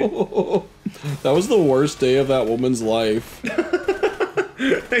yeah, dude. That was the worst day of that woman's life.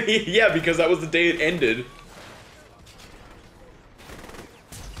 Yeah, because that was the day it ended.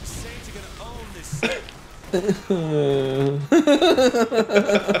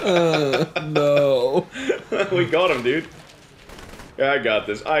 No. We got him, dude. Yeah, I got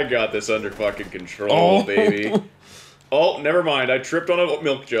this. I got this under fucking control, baby. Oh, never mind. I tripped on a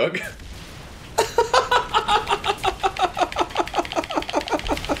milk jug.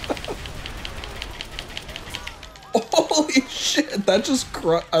 Holy shit, that just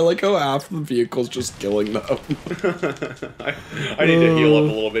I like how half the vehicle's just killing them. I need to heal up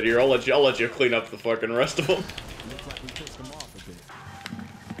a little bit here. I'll let you clean up the fucking rest of them.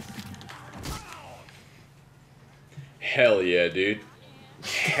 Hell yeah, dude.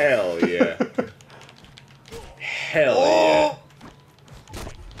 Hell yeah. Hell yeah.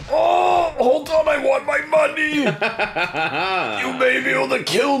 Oh, hold on, I want my money! You may be able to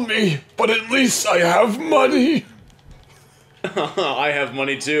kill me, but at least I have money! I have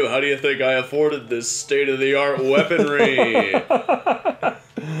money too. How do you think I afforded this state-of-the-art weaponry? I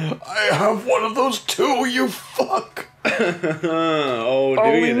have one of those too, you fuck! Oh,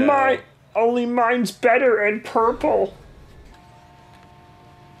 do you now? Only mine's better and purple.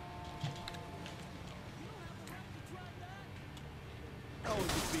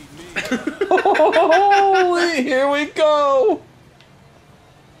 Holy, here we go!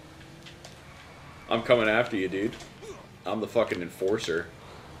 I'm coming after you, dude. I'm the fucking enforcer.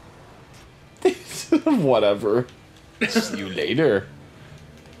 Whatever. See you later.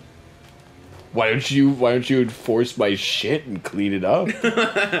 Why don't you enforce my shit and clean it up?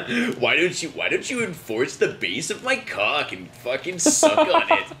 Why don't you enforce the base of my cock and fucking suck on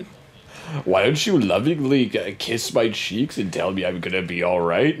it? Why don't you lovingly kiss my cheeks and tell me I'm gonna be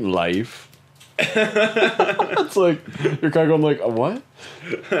alright in life? It's like, you're kind of going like, what?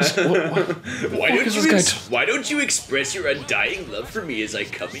 Why don't you express your undying love for me as I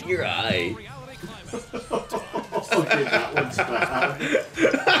come in your eye? Okay, that one's bad.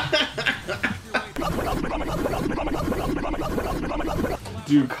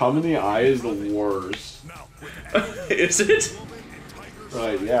 Dude, come in the eye is the worst. Is it?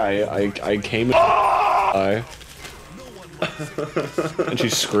 Right, yeah, I came and she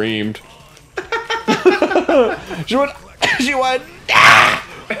screamed. she went, ah!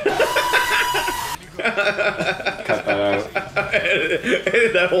 Cut that out.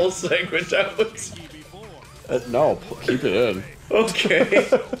 Edit that whole segment out. No, keep it in. Okay.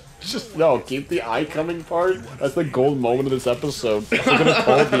 Just, no, keep the eye coming part. That's the gold moment of this episode. We're gonna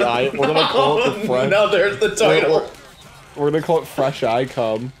call it the eye, we're gonna call it the fresh. Now there's the title. We're gonna call it Fresh Eye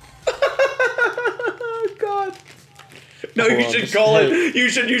Cum. God. No, you should call it. You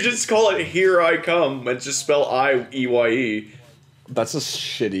should call it Here I Come and just spell I-E-Y-E. That's a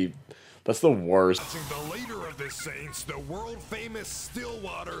shitty. That's the worst. The leader of the Saints, the world-famous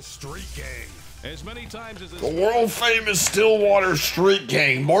Stillwater Street Gang. As many times as the world-famous Stillwater Street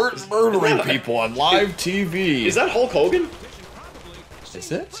Gang, murdering people on live TV. Is that Hulk Hogan?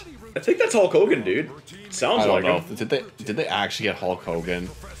 Is it? I think that's Hulk Hogan, dude. Sounds like him. Did they actually get Hulk Hogan?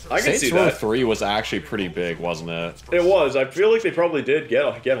 I can see that. Saints Row 3 was actually pretty big, wasn't it? It was. I feel like they probably did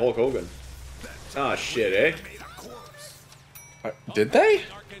get Hulk Hogan. Ah, shit, eh? Did they?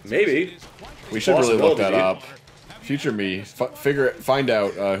 Maybe. We should really look that up. Future me, find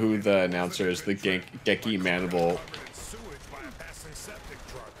out who the announcer is. The Genki Mandible.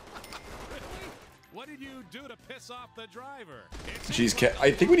 What did you do to piss off the driver? Jeez,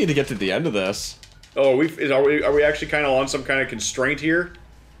 I think we need to get to the end of this. Oh, are we actually kind of on some kind of constraint here?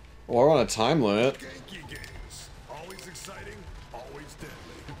 Well, we're on a time limit. Always exciting, always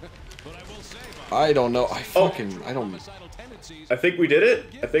deadly. But I will say, I don't know. I don't. I think we did it.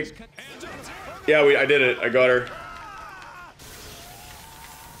 I think. Yeah, I did it. I got her.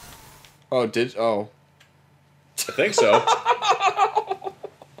 Oh, I think so.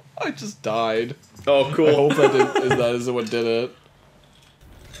 I just died. Oh, cool. I hope that isn't what did it.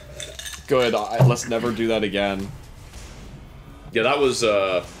 Good. Let's never do that again. Yeah, that was,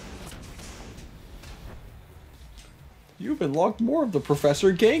 You've unlocked more of the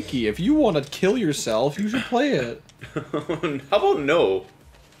Professor Genki. If you want to kill yourself, you should play it. How about no?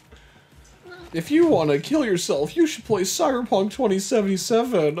 If you want to kill yourself, you should play Cyberpunk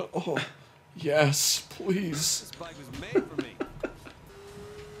 2077. Oh, yes, please. This bike was made for me.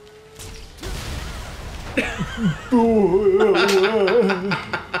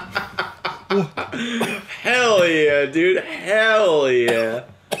 Hell yeah, dude. Hell yeah.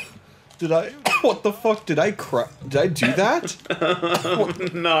 Did I? What the fuck? Did I do that?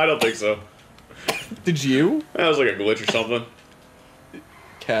 No, I don't think so. Did you? That was like a glitch or something.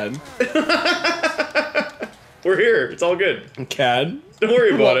 Ken. We're here. It's all good. Ken. Don't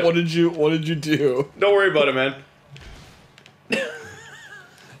worry about it. What did you do? Don't worry about it, man.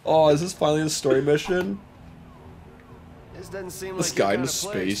 Oh, is this finally the story mission? This doesn't seem this like guy in a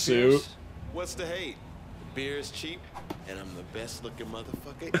spacesuit. What's the hate? The beer is cheap, and I'm the best looking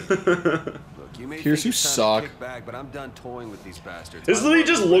motherfucker. Look, you may Pierce, you suck. Back, but I'm done toying with these bastards. This literally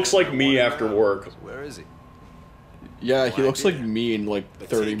just looks like me after work. Where is he? Yeah, he looks like me in like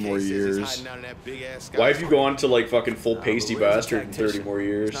 30 more years. Why have you gone to like fucking full pasty bastard in 30 more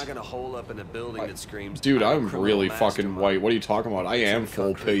years? Not gonna hole up in a building that screams. Dude, I'm really fucking white. What are you talking about? I am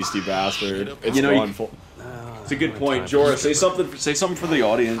full pasty bastard. It's you know, gone full. It's a good point, Jorah. Say something. Say something for the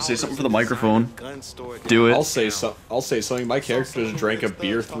audience. Say something for the microphone. Do it. I'll say something. My character just drank a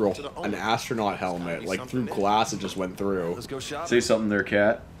beer through an astronaut helmet, like through glass. It just went through. Let's go shopping. Say something there,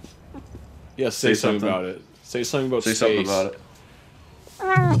 cat. Yeah, say something about it. Say something about space. Say something about it.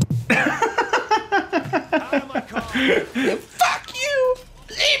 Fuck you!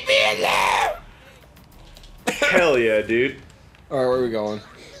 Leave me alone! Hell yeah, dude. Alright, where are we going?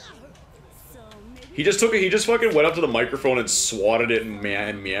 He just fucking went up to the microphone and swatted it and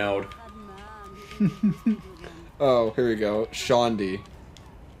meowed. Oh, here we go. Shondi.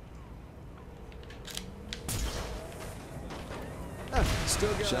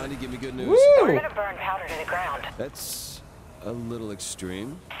 Shondi, give me good news. Woo! We're gonna burn powder to the ground. That's a little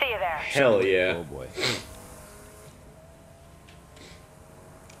extreme. See you there. Hell yeah. Oh boy.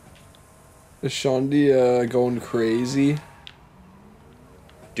 Is Shondi going crazy?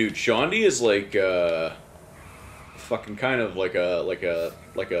 Dude, Shondi is like fucking kind of like a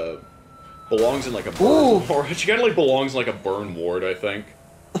belongs in like a burn, or she kind of like belongs in like a burn ward, I think.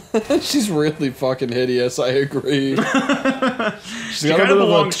 She's really fucking hideous. I agree. She kind of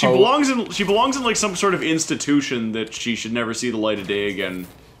belongs. She belongs in like some sort of institution that she should never see the light of day again.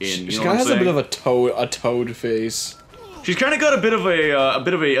 She kind of has a bit of a toad face. She's kind of got a bit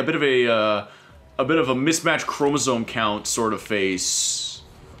of a mismatched chromosome count sort of face.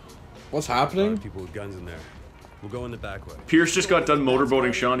 What's happening? People with guns in there. We'll go in the back way. Pierce just got done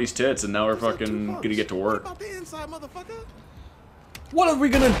motorboating Shondi's tits, and now we're fucking gonna get to work. What are we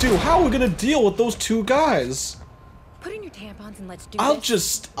gonna do? How are we gonna deal with those two guys? Put in your tampons and let's do I'll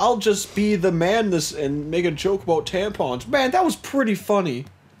just be the man and make a joke about tampons. Man, that was pretty funny.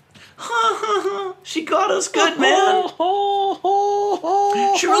 She got us good, man.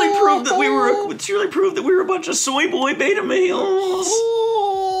 She really proved that we were a bunch of soy boy beta males.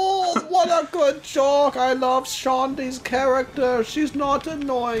 What a good joke. I love Shondi's character. She's not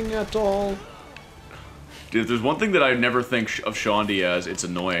annoying at all. Dude, if there's one thing that I never think of Shondi as, it's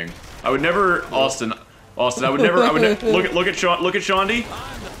annoying. I would never, Austin, I would never, look at Shondi.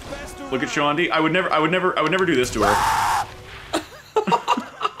 Look at Shondi. I would never do this to her.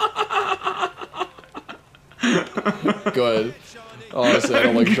 Good. Honestly, I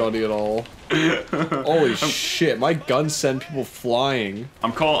don't like Shondi at all. Holy shit, my guns send people flying.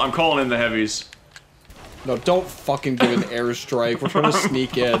 I'm calling in the heavies. No, don't fucking give an airstrike. We're trying to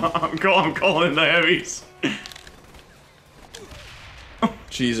sneak in. I'm calling in the heavies.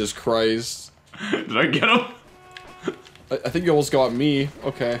 Jesus Christ. Did I get him? I think you almost got me.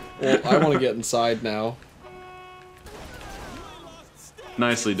 Okay. Well, I want to get inside now.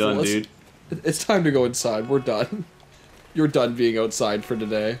 Nicely done, So dude. It's time to go inside. We're done. You're done being outside for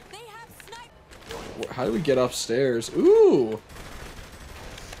today. How do we get upstairs? Ooh!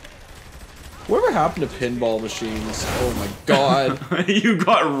 Whatever happened to pinball machines? Oh my god. You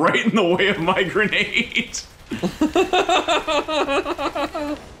got right in the way of my grenade.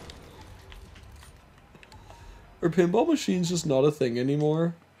 Are pinball machines just not a thing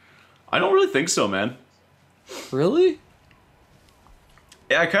anymore? I don't really think so, man. Really?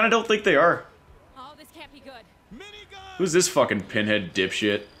 Yeah, I kind of don't think they are. Oh, this can't be good. Who's this fucking pinhead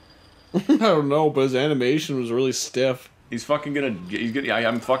dipshit? I don't know, but his animation was really stiff. He's fucking gonna.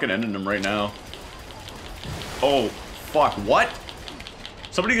 I'm fucking ending him right now. Oh, fuck! What?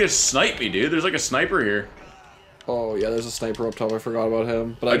 Somebody just sniped me, dude. There's like a sniper here. Oh yeah, there's a sniper up top. I forgot about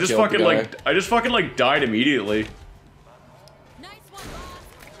him. But I just fucking like died immediately.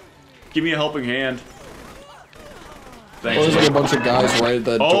 Give me a helping hand. Thanks. Oh, there's like a bunch of guys right at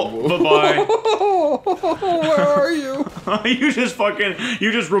that door. Bye-bye. Where are you? You just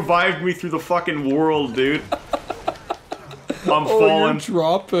revived me through the fucking world, dude. I'm falling. You're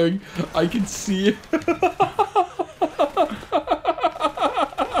dropping. I can see it. I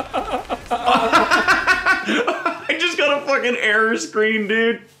just got a fucking error screen,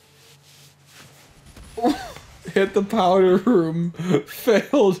 dude. Hit the powder room.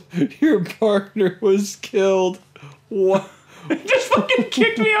 Failed. Your partner was killed. What? Just fucking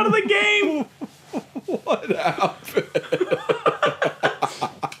kicked me out of the game. What happened?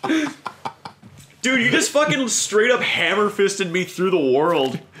 Dude, you just fucking straight up hammer-fisted me through the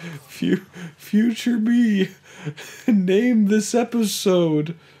world. Future me. Name this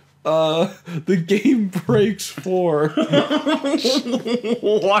episode. The Game Breaks 4.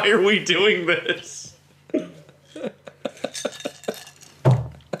 Why are we doing this?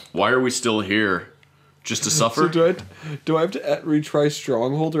 Why are we still here? Just to suffer? So do I have to retry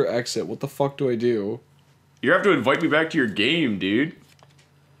Stronghold or exit? What the fuck do I do? You have to invite me back to your game, dude.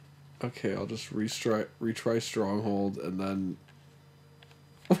 Okay, I'll just retry Stronghold and then...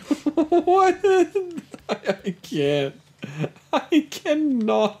 What? I can't. I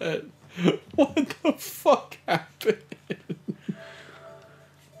cannot. What the fuck happened?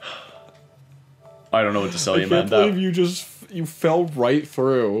 I don't know what to tell you, man. I can't believe you fell right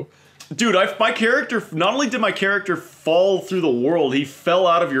through. Dude, my character, not only did my character fall through the world, he fell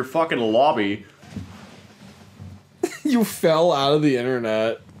out of your fucking lobby. You fell out of the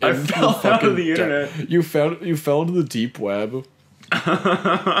internet. I fell out of the internet. You fell into the deep web.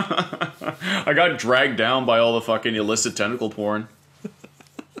 I got dragged down by all the fucking illicit tentacle porn.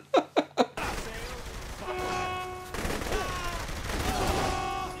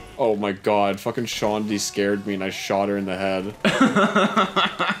 Oh my god, fucking Shondi scared me and I shot her in the head.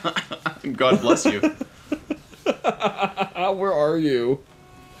 God bless you. Where are you?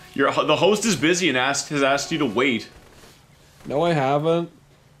 The host is busy and has asked you to wait. No, I haven't.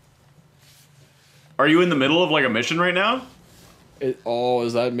 Are you in the middle of like a mission right now?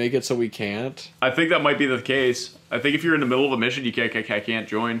 Does that make it so we can't? I think that might be the case. I think if you're in the middle of a mission, you can't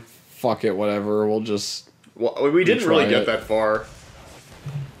join. Fuck it, whatever. We'll just. Well, we didn't really get that far.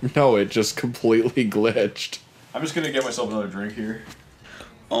 No, it just completely glitched. I'm just gonna get myself another drink here.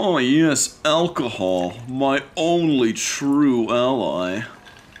 Oh yes, alcohol, my only true ally.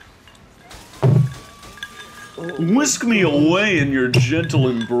 Whisk me away in your gentle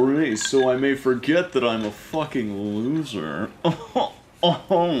embrace so I may forget that I'm a fucking loser.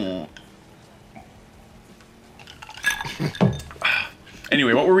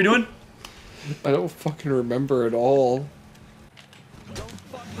 Anyway, what were we doing? I don't fucking remember at all.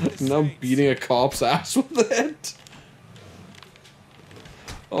 And I'm beating a cop's ass with it.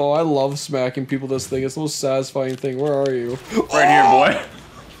 Oh, I love smacking people with this thing. It's the most satisfying thing. Where are you? Right here, boy.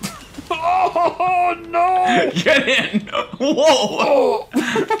 Oh, no! Get in! Whoa!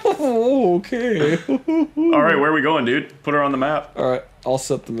 Oh, okay. Alright, where are we going, dude? Put her on the map. Alright, I'll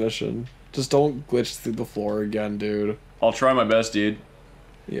set the mission. Just don't glitch through the floor again, dude. I'll try my best, dude.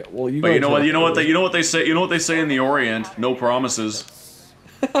 Yeah, well, you. But you know what? You know what they say. You know what they say in the Orient? No promises.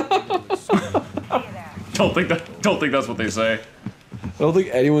 Don't think that's what they say. I don't think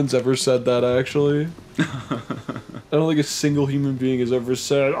anyone's ever said that, actually. I don't think a single human being has ever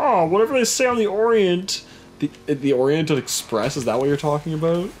said, "Oh, whatever they say on the Orient." The Orient Express, is that what you're talking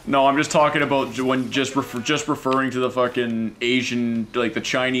about? No, I'm just talking about when just referring to the fucking Asian, like the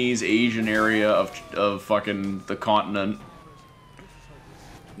Chinese Asian area of fucking the continent.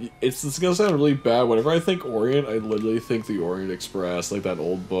 It's gonna sound really bad. Whenever I think Orient, I literally think the Orient Express, like that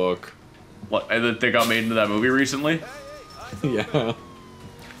old book. What? That they got made into that movie recently? Yeah.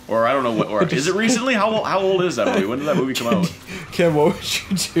 Or I don't know what. Or is it recently? How old is that movie? When did that movie come out? Ken, what would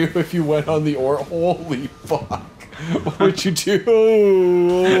you do if you went on the Holy fuck! What would you do?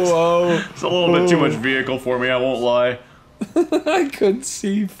 It's a little bit too much vehicle for me. I won't lie. I couldn't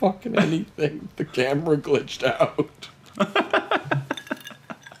see fucking anything. The camera glitched out.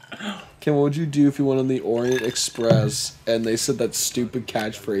 Ken, what would you do if you went on the Orient Express and they said that stupid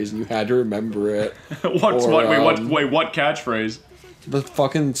catchphrase and you had to remember it? Wait, what catchphrase? The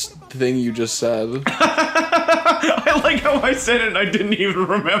fucking thing you just said. I like how I said it and I didn't even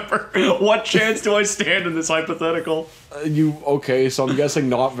remember. What chance do I stand in this hypothetical? Okay, so I'm guessing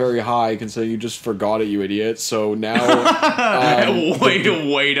not very high, considering you just forgot it, you idiot. So now...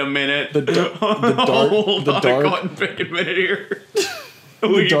 wait a minute. The dark... Hold on, I got a minute here.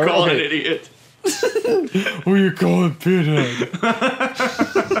 Who are you calling an idiot? Who you calling pinhead?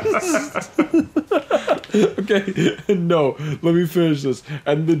 Okay, no, let me finish this.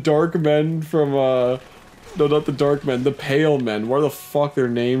 And the dark men from, no, not the dark men, the pale men, where the fuck their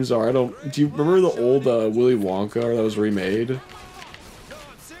names are, do you remember the old, Willy Wonka that was remade?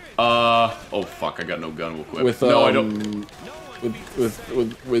 Oh fuck, I got no gun real quick. With, no, I don't.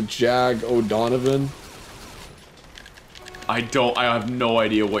 With Jag O'Donovan. I have no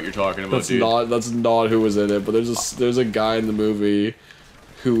idea what you're talking about, dude. That's not who was in it, but there's a guy in the movie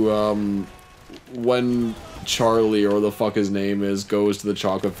who, when Charlie, or the fuck his name is, goes to the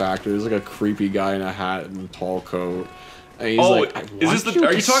chocolate factory, there's like a creepy guy in a hat and a tall coat. And he's like, is this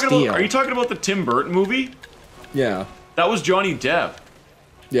are you talking about the Tim Burton movie? Yeah. That was Johnny Depp.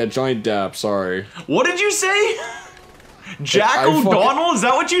 Yeah, Johnny Depp, sorry. What did you say? Jack O'Donnell? Is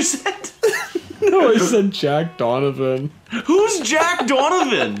that what you said? No, I said Jack Donovan. Who's Jack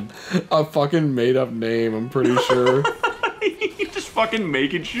Donovan? A fucking made up name, I'm pretty sure. You're just fucking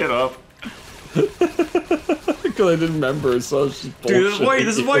making shit up. Because I didn't remember, so I was just bullshit. Dude,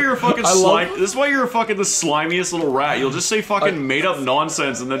 this is why you're a fucking this is why you're a fucking the slimiest little rat. You'll just say fucking made up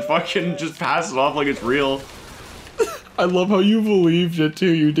nonsense and then fucking just pass it off like it's real. I love how you believed it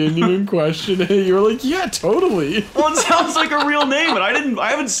too. You didn't even question it. You were like, yeah, totally. Well, it sounds like a real name, and I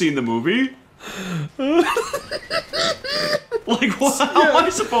haven't seen the movie. Like, what? How am I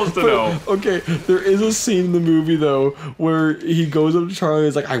supposed to know? Okay, there is a scene in the movie, though, where he goes up to Charlie and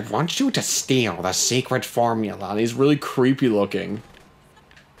he's like, I want you to steal the secret formula. And he's really creepy looking.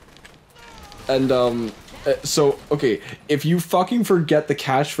 And, so, okay, if you fucking forget the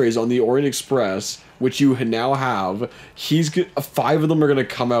catchphrase on the Orient Express, which you now have, 5 of them are gonna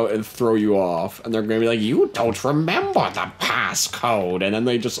come out and throw you off, and they're gonna be like, you don't remember the passcode, and then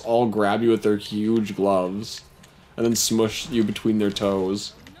they just all grab you with their huge gloves, and then smush you between their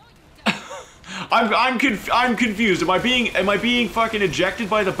toes. I'm confused. Am I being fucking ejected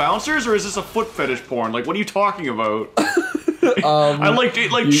by the bouncers, or is this a foot fetish porn? Like, what are you talking about? I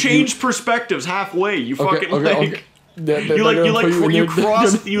like change perspectives halfway. You fucking you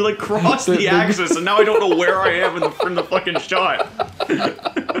cross the axis, and now I don't know where I am in the fucking shot.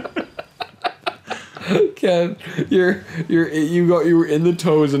 Ken, you were in the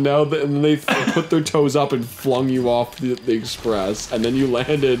toes, and now and they put their toes up and flung you off the express, and then you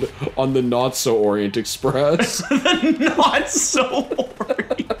landed on the not so Orient Express. The not so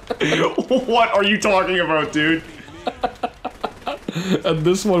Orient. What are you talking about, dude? And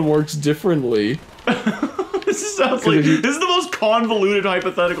this one works differently. This sounds like this is the most convoluted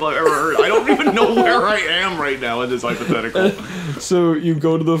hypothetical I've ever heard. I don't even know where I am right now in this hypothetical. So you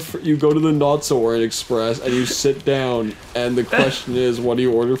go to the not so Orient Express and you sit down, and the question is, what do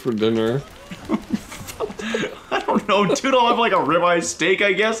you order for dinner? I don't know, dude. I'll have like a ribeye steak,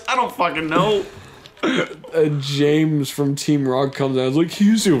 I guess. I don't fucking know. And James from Team Rock comes out and is like,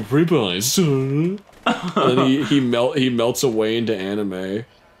 here's your ribeye, son. And then he melts away into anime.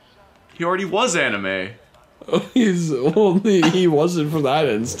 He already was anime. He wasn't for that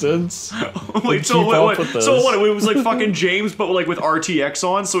instance. Wait, so what? It was like fucking James, but like with RTX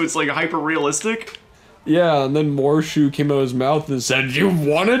on, so it's like hyper realistic. Yeah, and then Morshu came out of his mouth and said, "You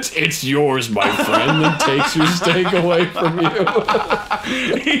want it? It's yours, my friend." And takes your steak away from you.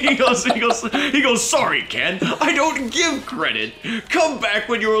 he goes. Sorry, Ken. I don't give credit. Come back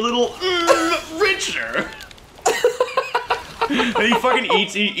when you're a little richer. And he fucking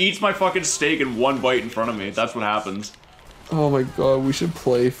eats my fucking steak in one bite in front of me. That's what happens. Oh my god, we should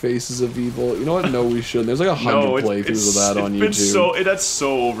play Faces of Evil. You know what? No, we shouldn't. There's like 100 playthroughs of that on YouTube. That's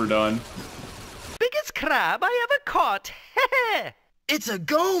so overdone. Biggest crab I ever caught. It's a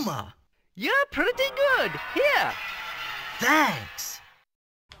Goma. You're pretty good. Here. Thanks.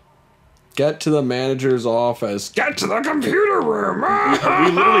 Get to the manager's office. Get to the computer room.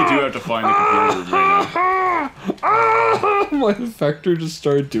 We literally do have to find the computer room right now. My Vector just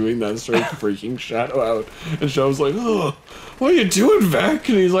started doing that and started freaking Shadow out. And Shadow's like, oh, what are you doing, Vec?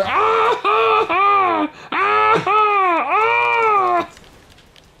 And he's like,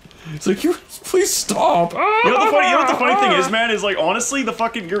 It's like, please stop. You know what the funny thing is, man, is like, honestly, the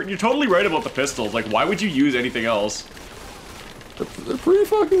fucking, you're totally right about the pistols. Like, why would you use anything else? They're pretty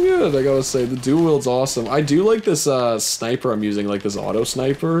fucking good, I gotta say. The dual wield's awesome. I do like this sniper I'm using, like this auto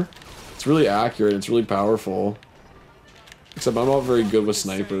sniper. It's really accurate, it's really powerful. Except I'm not very good with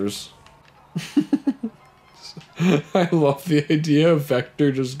snipers. I love the idea of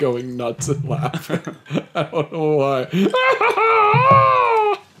Vector just going nuts and laughing. I don't know why.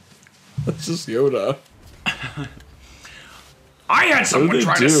 That's just Yoda. I had someone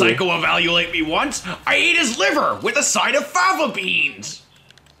try to psycho-evaluate me once. I ate his liver with a side of fava beans.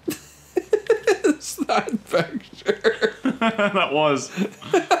 Is that Vector? That was.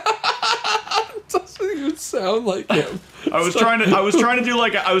 It doesn't even sound like him. I was trying to do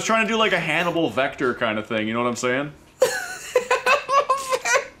like a Hannibal Vector kind of thing. You know what I'm saying?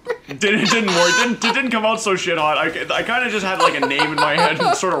 It didn't work. It didn't come out so shit hot. I kind of just had like a name in my head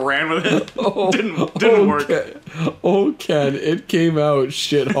and sort of ran with it. Didn't work. Oh, Ken, it came out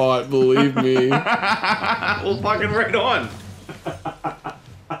shit hot. Believe me. Well, fucking right on.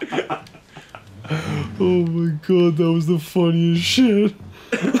 Oh my god, that was the funniest shit.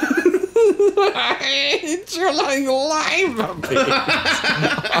 It's like lima beans.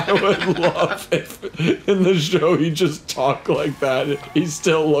 I would love if in the show he just talked like that. He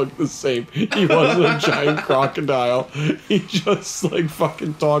still looked the same. He wasn't a giant crocodile. He just like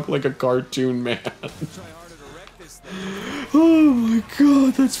fucking talked like a cartoon man. Oh my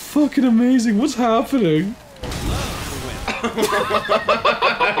god, that's fucking amazing. What's happening?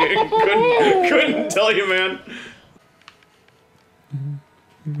 couldn't tell you, man.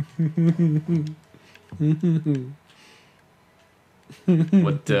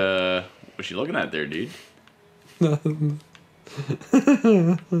 What's she looking at there, dude?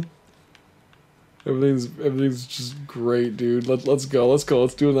 Everything's just great, dude. Let's go. Let's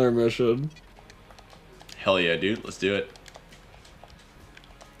do another mission. Hell yeah, dude. Let's do it.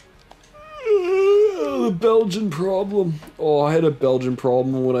 The Belgian problem. Oh, I had a Belgian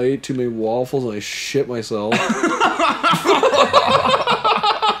problem when I ate too many waffles and I shit myself.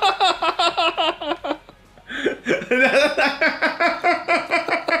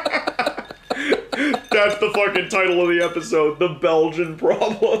 That's the fucking title of the episode, The Belgian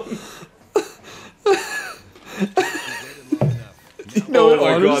Problem. No, oh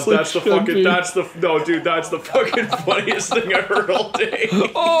my god, that's the fucking funniest thing I've heard all day.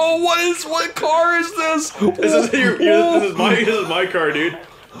 Oh, what car is this? This is my car, dude.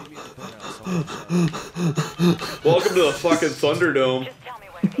 Welcome to the fucking Thunderdome.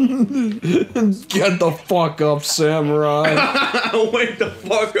 Get the fuck up, samurai. Wake the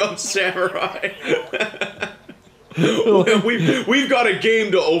fuck up, samurai. We've got a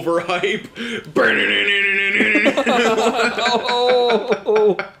game to overhype.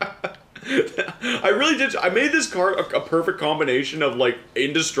 I really did. I made this car a perfect combination of like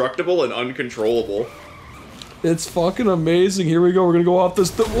indestructible and uncontrollable. It's fucking amazing. Here we go. We're gonna go off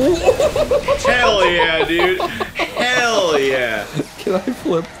this. Hell yeah, dude. Hell yeah. Can I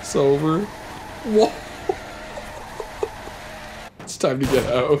flip this over? Whoa. It's time to get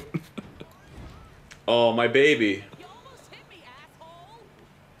out. Oh, my baby.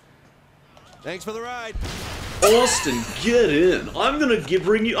 Thanks for the ride. Austin, get in. I'm gonna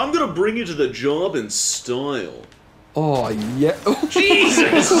bring you to the job in style. Oh yeah.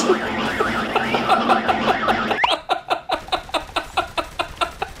 Jesus.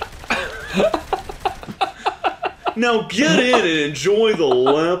 Now get in and enjoy the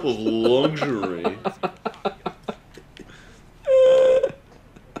lap of luxury. Wait,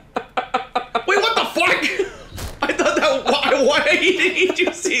 what the fuck? I thought that. Why did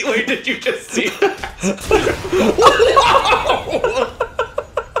you see? Wait, did you just see that?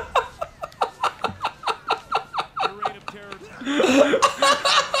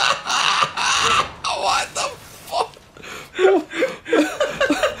 What the fuck?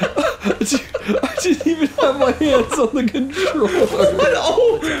 I didn't even have my hands on the controller.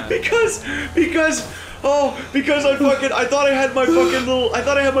 Oh, because I thought I had my fucking little, I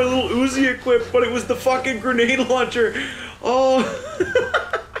thought I had my little Uzi equipped, but it was the fucking grenade launcher. Oh.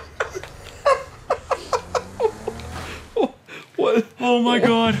 What? Oh my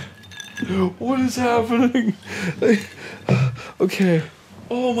god. What is happening? Okay.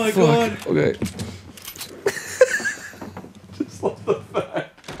 Oh my Fuck. god. Okay. Just love the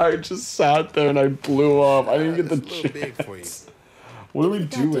fact I just sat there and I blew up. I didn't get the chance. What are we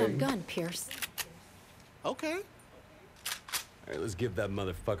doing? Gun, Pierce. Okay. All right, let's give that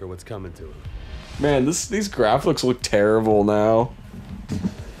motherfucker what's coming to him. Man, these graphics look terrible now.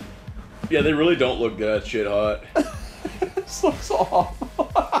 Yeah, they really don't look that shit hot. This looks awful.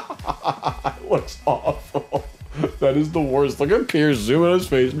 It looks awful. That is the worst. Look at Pierce zoom in his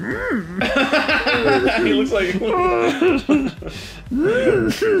face. He looks like he's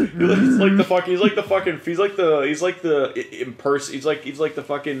the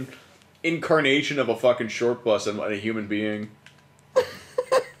fucking incarnation of a fucking short bus and a human being.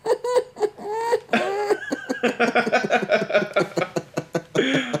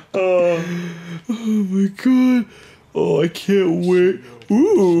 Oh my god. Oh, I can't wait.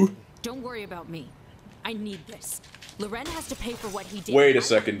 Ooh. Don't worry about me. I need this. Loren has to pay for what he did. Wait a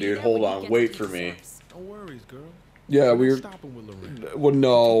second, dude. Hold on. Wait for me. No worries, girl. Yeah, we were. Well,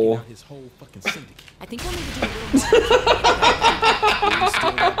 no. His whole fucking syndicate. I think we'll need to do a little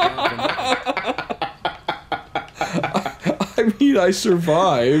more. I mean, I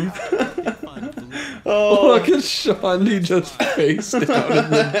survived. Oh, look at Sean. He just faced down in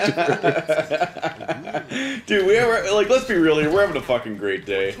the dirt. Dude, let's be real here. We're having a fucking great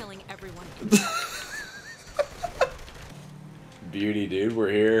day. Beauty, dude.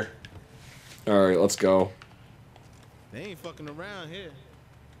 We're here. Alright, let's go. They ain't fucking around here.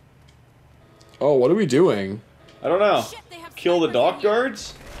 Oh, what are we doing? I don't know. Kill the dock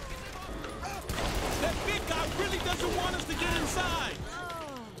guards? That big guy really doesn't want us to get inside.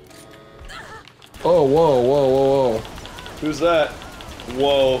 Oh, whoa, whoa, whoa, whoa. Who's that?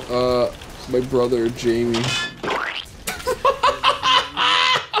 Whoa. My brother, Jamie.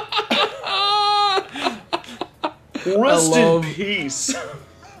 Rest in peace.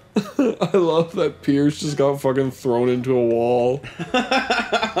 I love that Pierce just got fucking thrown into a wall.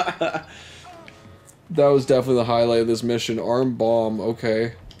 That was definitely the highlight of this mission. Armed bomb,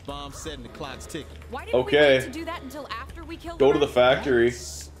 okay. Bomb setting the clock's ticking. Why didn't we wait to do that until after we killed Go to the factory.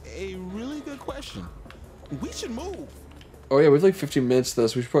 That's a really good question. We should move. Oh yeah, we have like 15 minutes to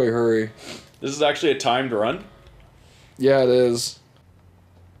this. We should probably hurry. This is actually a timed run? Yeah, it is.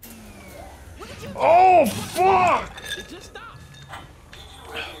 Oh, fuck!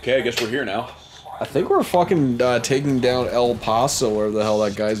 Okay, I guess we're here now. I think we're fucking taking down El Paso, whatever the hell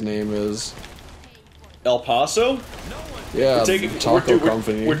that guy's name is. El Paso? Yeah, taco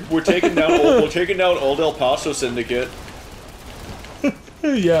company. We're taking down old El Paso Syndicate.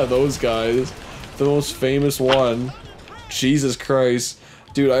 Yeah, those guys. The most famous one. Jesus Christ.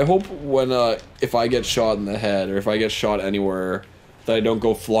 Dude, I hope when, if I get shot in the head, or if I get shot anywhere, that I don't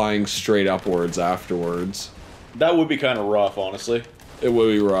go flying straight upwards afterwards. That would be kind of rough, honestly. It would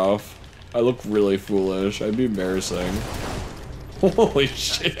be rough. I look really foolish. I'd be embarrassing. Holy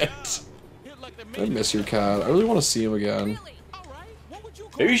shit. I miss your cat. I really want to see him again.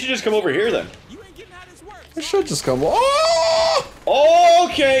 Maybe you should just come over here then. I should just come. Oh! Oh,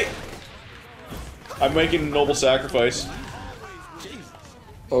 okay. I'm making a noble sacrifice.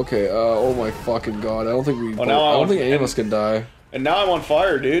 Okay, oh my fucking god. I don't think we. Oh, now I don't think any of us can die. And now I'm on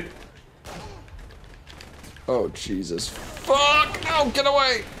fire, dude. Oh, Jesus. Fuck! No, get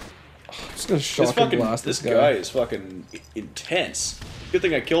away! I'm just gonna shotgun blast this guy. This guy is fucking intense. Good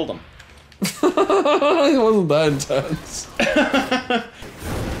thing I killed him. It wasn't that intense.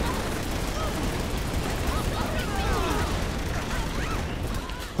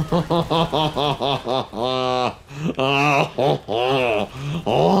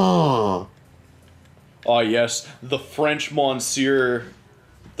 Oh yes, the French Monsieur,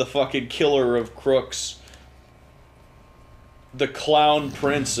 the fucking killer of crooks. The Clown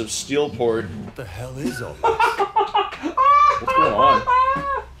Prince of Steelport. What the hell is all this? What's going on?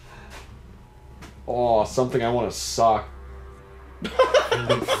 Oh, something I want to suck.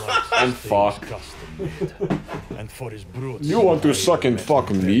 And fuck. And for his brutes, You want to suck and fuck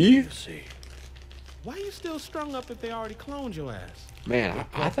me? Why are you still strung up if they already cloned your ass? Man,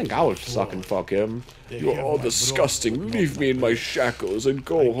 I think I would suck and fuck him. You're all disgusting. Leave me in my shackles and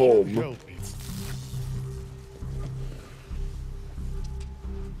go home.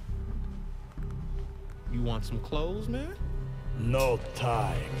 You want some clothes, man? No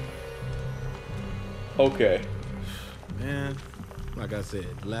time. Okay. Man, like I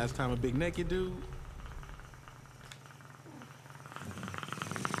said, last time a big naked dude.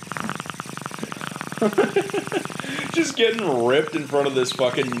 Just getting ripped in front of this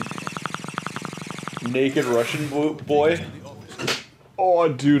fucking naked Russian boy. Oh,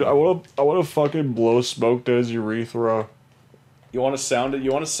 dude, I wanna fucking blow smoke to his urethra. You want to sound it?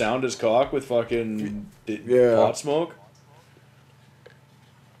 You want to sound his cock with fucking pot smoke?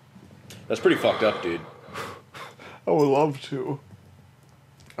 That's pretty fucked up, dude. I would love to.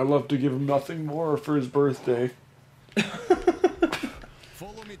 I'd love to give him nothing more for his birthday.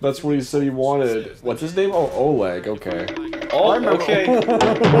 That's what he said he wanted. What's his name? Oh, Oleg. Okay. Oh, okay.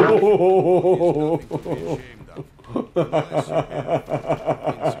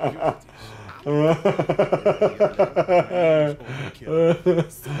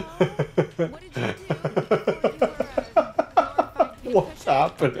 What's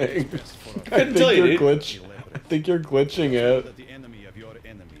happening? I think you're glitching it.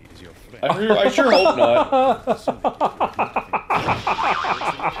 I sure hope not.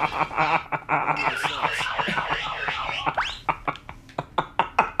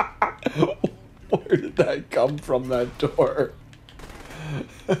 Where did that come from, that door?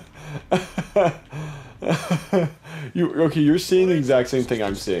 You're seeing the exact same thing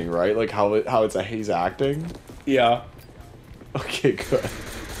I'm seeing, right? Like how he's acting? Yeah. Okay, good.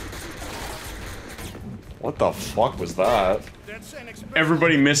 What the fuck was that?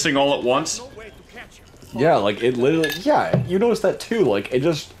 Everybody missing all at once? Yeah, like it literally, yeah, you noticed that too, like it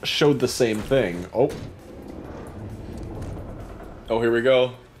just showed the same thing. Oh, here we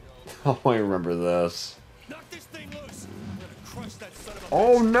go. Oh, I remember this.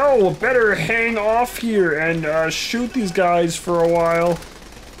 Oh no, better hang off here and shoot these guys for a while.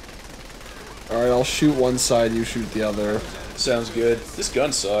 Alright, I'll shoot one side, you shoot the other. Sounds good. This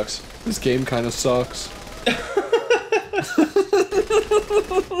gun sucks. This game kind of sucks.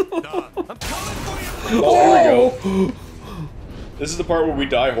 Oh, here we go. This is the part where we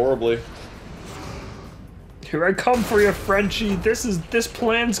die horribly. Here I come for you, Frenchie. This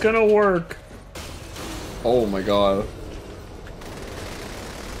plan's gonna work. Oh my god.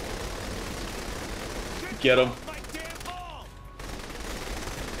 Get him.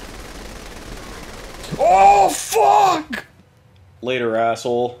 Oh fuck! Later,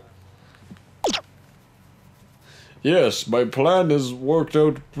 asshole. Yes, my plan has worked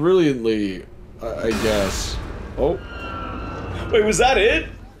out brilliantly, I guess. Oh. Wait, was that it?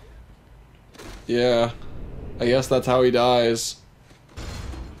 Yeah. I guess that's how he dies.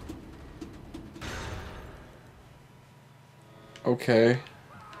 Okay.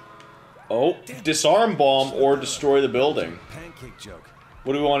 Oh, disarm bomb or destroy the building. Pancake joke.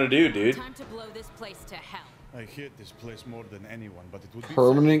 What do we want to do, dude? Time to blow this place to hell. I hate this place more than anyone, but it would be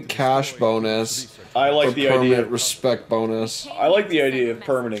Permanent cash bonus. I like the idea. Permanent respect bonus. I like the idea of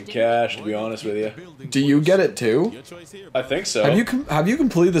permanent cash, to be honest with you. Do you get it too? I think so. Have you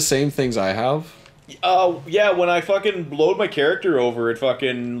completed the same things I have? Yeah, when I fucking load my character over, it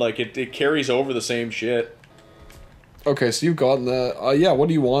fucking, like, it carries over the same shit. Okay, so you've gotten that. Yeah, what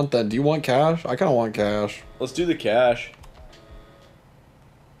do you want then? Do you want cash? I kind of want cash. Let's do the cash.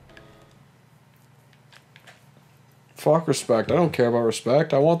 Fuck respect. I don't care about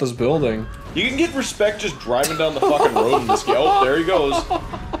respect. I want this building. You can get respect just driving down the fucking road in this game. Oh, there he goes.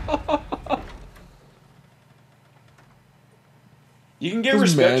 You can get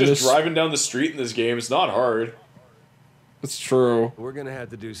respect just driving down the street in this game. It's not hard. It's true. We're gonna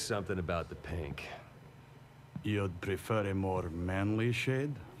have to do something about the pink. You'd prefer a more manly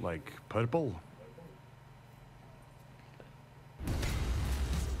shade, like purple?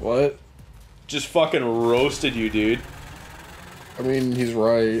 What? Just fucking roasted you, dude. I mean, he's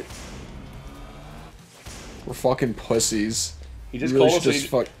right. We're fucking pussies. He just called us.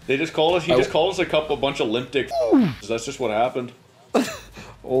 They just called us. He just called us a bunch of limp dick. That's just what happened.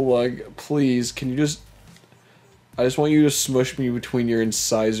 Oleg, please, can you just? I just want you to smush me between your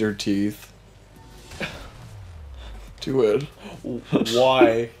incisor teeth. Do it.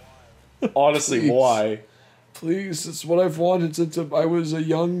 Why? Honestly, please. Why? Please, it's what I've wanted since I was a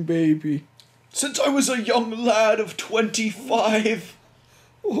young baby. Since I was a young lad of 25.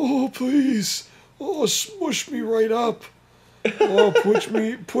 Oh, please. Oh, smush me right up. Oh,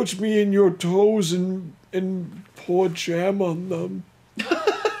 put me in your toes and pour jam on them.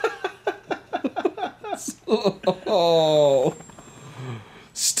 Oh.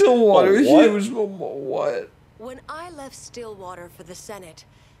 Stillwater, what? When I left Stillwater for the Senate,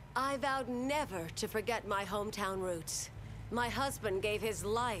 I vowed never to forget my hometown roots. My husband gave his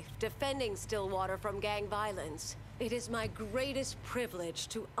life defending Stillwater from gang violence. It is my greatest privilege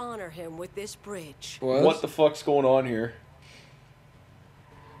to honor him with this bridge. What the fuck's going on here?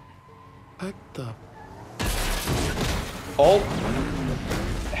 What the? Oh.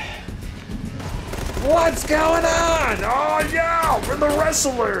 What's going on? Oh yeah, we're the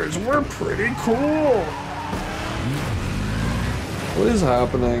wrestlers. We're pretty cool. What is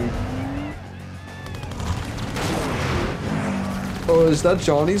happening? Oh, is that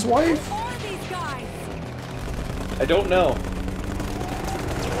Johnny's wife? I don't know.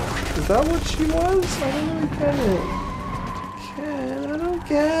 Is that what she was? I don't really get it. I don't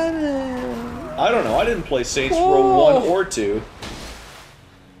get it. I don't know. I didn't play Saints Row 1 or 2.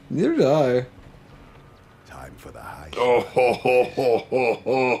 Neither did I. Time for the high. Oh, ho, ho, ho, ho,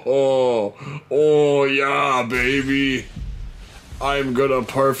 ho, ho. Oh yeah, baby. I'm gonna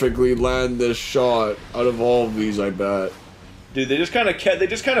perfectly land this shot out of all of these, I bet. Dude, they just kind of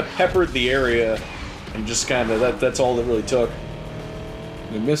peppered the area, and just kind of that's all it really took.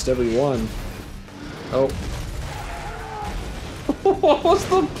 They missed every one. Oh. What was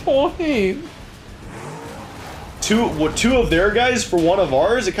the point? Two of their guys for one of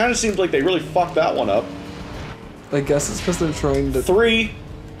ours? It kind of seems like they really fucked that one up. I guess it's because they're trying to... 3.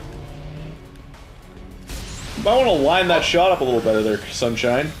 Might want to line that shot up a little better there,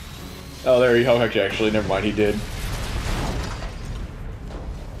 Sunshine. Oh, there you go. Actually, never mind. He did.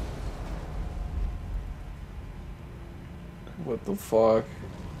 What the fuck?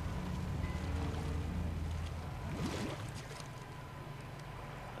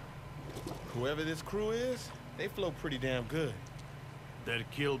 Whoever this crew is, they flow pretty damn good. They're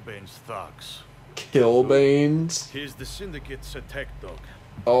Killbane's thugs. Killbanes? He's the Syndicate's attack dog.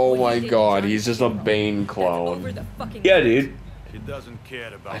 Oh my god, he's just a Bane clone. Yeah, dude. He doesn't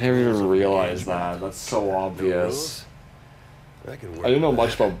care about. I never even realized that. That's so obvious. I didn't know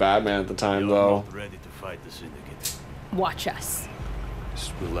much about Batman at the time, though. Ready to fight the Syndicate. Watch us.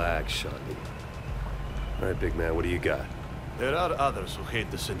 Just relax, Shawnee. All right, big man, what do you got? There are others who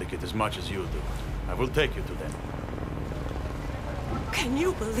hate the Syndicate as much as you do. I will take you to them. Can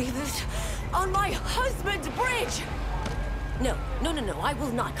you believe it? On my husband's bridge! No, I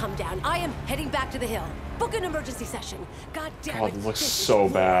will not come down. I am heading back to the hill. Book an emergency session. God damn it. God, it looks so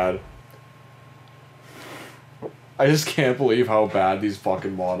bad. I just can't believe how bad these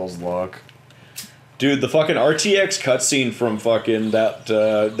fucking models look. Dude, the fucking RTX cutscene from fucking that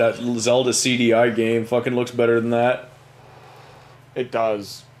Zelda CDI game fucking looks better than that. It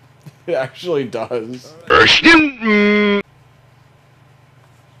does. It actually does.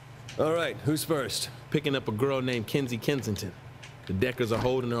 All right, who's first? Picking up a girl named Kenzie Kensington. The Deckers are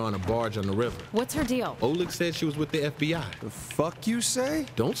holding her on a barge on the river. What's her deal? Oleg said she was with the FBI. The fuck you say?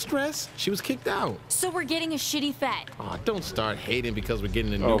 Don't stress. She was kicked out. So we're getting a shitty Fed. Oh, don't start hating because we're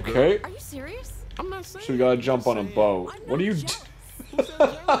getting a new girl. Okay. Are you serious? I'm not saying. So we gotta jump on a boat. What are you doing?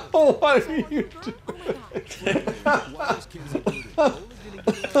 What are you doing?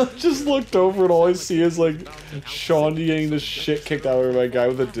 Just looked over and all I see is like Shawnee getting the shit kicked out of her by a guy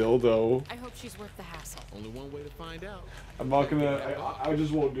with a dildo. I hope she's worth the hassle. Only one way to find out. I'm not gonna. I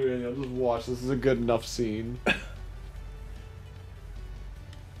just won't do anything. I'll just watch. This is a good enough scene.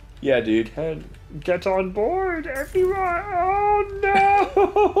 Yeah, dude. Get on board, everyone! Oh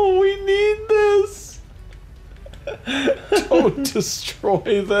no! We need this! Don't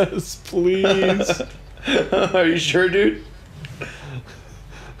destroy this, please. Are you sure, dude?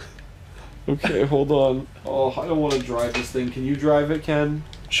 Okay, hold on. Oh, I don't want to drive this thing. Can you drive it, Ken?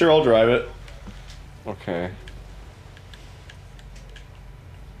 Sure, I'll drive it. Okay.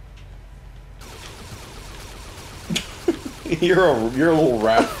 You're a little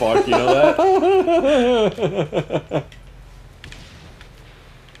rat fuck, you know that?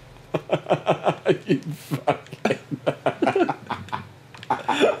 You fucking...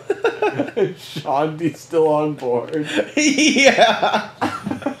 Shandy's still on board. Yeah!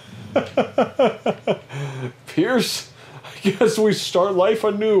 Pierce, I guess we start life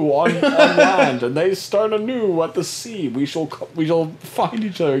anew on land, and they start anew at the sea. We shall find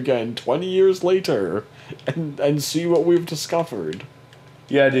each other again 20 years later, and see what we've discovered.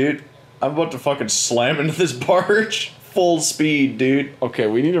 Yeah, dude. I'm about to fucking slam into this barge. Full speed, dude. Okay,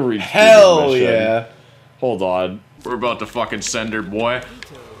 we need to reach. Hell yeah. Hold on. We're about to fucking send her, boy.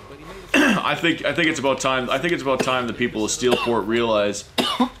 I think it's about time. I think it's about time the people of Steelport realize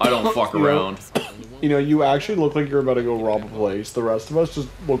I don't fuck around. You know, you actually look like you're about to go rob a place. The rest of us just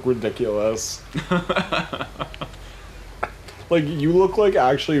look ridiculous. Like, you look like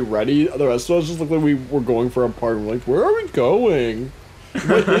actually ready. The rest of us just look like we were going for a party. We're like, where are we going?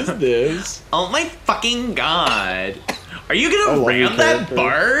 What is this? Oh my fucking god. Are you gonna ram that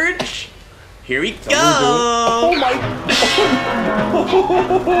barge? Here we go! Oh my...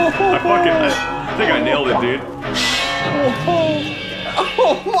 I think I nailed it, dude.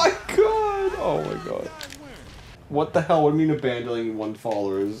 Oh my god! Oh my god. What the hell? What do you mean abandoning one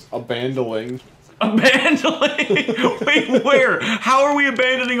followers? Abandoning? Abandoning? Wait, where? How are we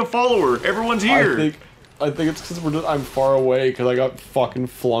abandoning a follower? Everyone's here. I think it's because I'm far away because I got fucking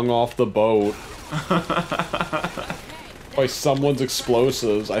flung off the boat. By someone's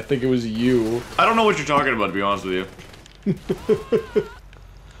explosives. I think it was you. I don't know what you're talking about, to be honest with you.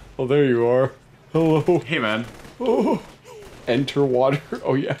 Oh, there you are. Hello. Hey, man. Oh. Enter water.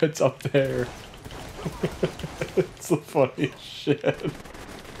 Oh, yeah, it's up there. It's the funniest shit.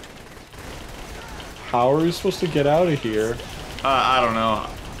 How are we supposed to get out of here? I don't know.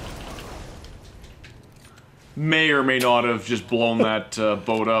 May or may not have just blown that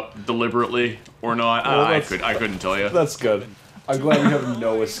boat up deliberately or not. Well, I couldn't tell you. That's good. I'm glad we have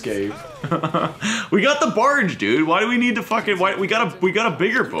no escape. We got the barge, dude. Why do we need to fucking? We got a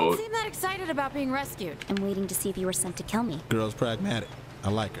bigger boat. You seem that excited about being rescued. I'm waiting to see if you were sent to kill me. Girl's pragmatic. I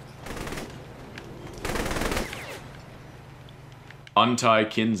like her. Untie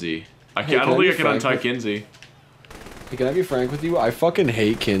Kinsey. I don't think I can untie Kinsey. Hey, can I be frank with you? I fucking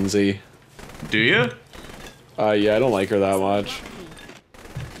hate Kinsey. Do you? Yeah, I don't like her that much.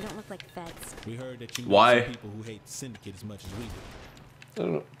 You don't look like feds. We heard that you Why? know some people who hate the Syndicate as much as we do. I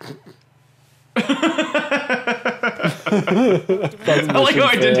don't know. I like how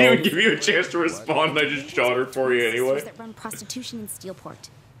I didn't even give you a chance to respond and I just shot her for you anyway. That run prostitution in Steelport.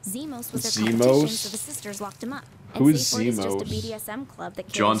 Zemos was their Zemos? competition, so the sisters locked him up. Who is Steelport is just a Zemos? BDSM club that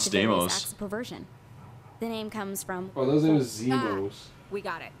John caters to various Stamos. acts of perversion. The name comes from... Oh, those names Zemos. We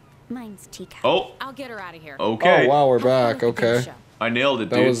got it. Mine's Teacup. Oh. I'll get her out of here. Okay. Oh, wow, we're back. Okay. I nailed it,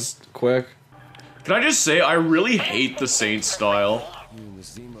 dude. That was quick. Can I just say, I really hate the Saint style.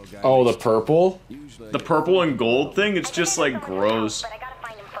 Oh, the purple? The purple and gold thing, it's just like gross.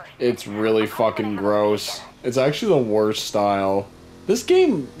 It's really fucking gross. It's actually the worst style. This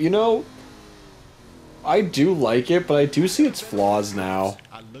game, you know, I do like it, but I do see its flaws now.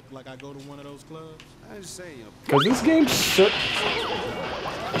 I look like I go to one of those clubs. I just say, you know. Because this game should...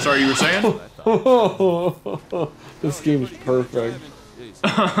 Sorry, you were saying? This game's perfect.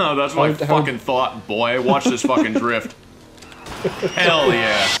 That's what I fucking thought, boy. Watch this fucking drift. Hell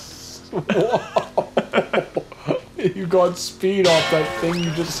yeah. You got speed off that thing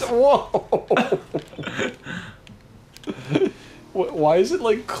you just... Whoa! Why is it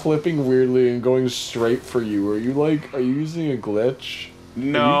like clipping weirdly and going straight for you? Are you using a glitch?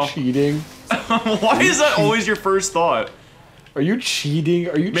 No. Are you cheating? Why is that always your first thought? Are you cheating?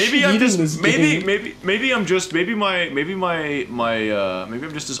 Are you cheating I'm just this maybe game? maybe I'm just really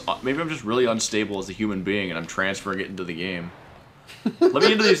unstable as a human being and I'm transferring it into the game. Let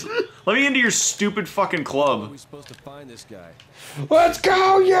me into your stupid fucking club. We're supposed to find this guy. Let's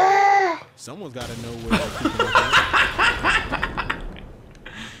go, yeah! Someone's got to know where.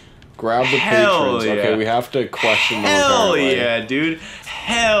 Grab the patrons. Yeah. Okay, we have to question them. Hell yeah, dude.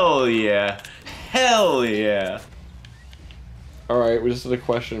 Hell yeah. Hell yeah. Alright, we just have to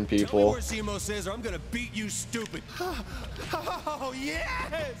question people. Tell me where Zemo says or I'm gonna beat you stupid. Oh,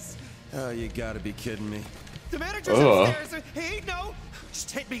 yes! Oh, you gotta be kidding me. The manager's upstairs. Hey, no!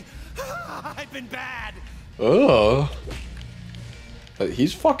 Just hit me. I've been bad. Ugh.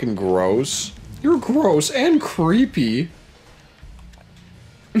 He's fucking gross. You're gross and creepy.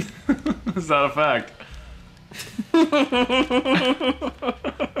 Is that a fact?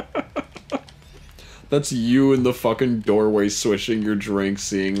 That's you in the fucking doorway swishing your drink,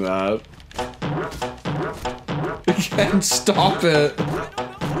 seeing that. You can't stop it.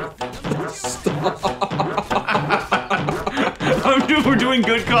 Stop. We're doing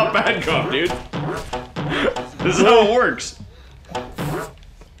good cop, bad cop, dude. This is how it works.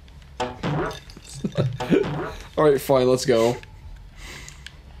 Alright, fine, let's go.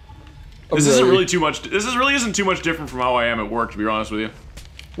 This isn't really too much. This really isn't too much different from how I am at work, to be honest with you.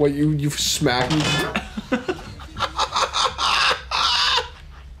 What, you smacked me?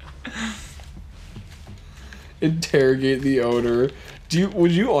 Interrogate the owner.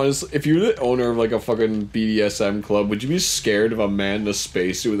 Would you honestly, if you were the owner of like a fucking BDSM club, would you be scared if a man in a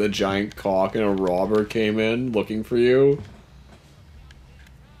spacesuit with a giant cock and a robber came in looking for you?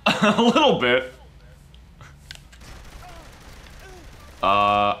 A little bit.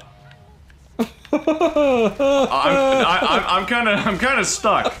 I'm kind of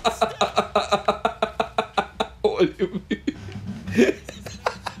stuck. What do you mean?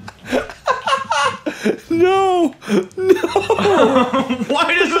 No, no.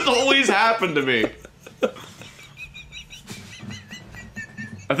 Why does this always happen to me?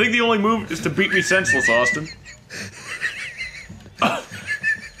 I think the only move is to beat me senseless, Austin.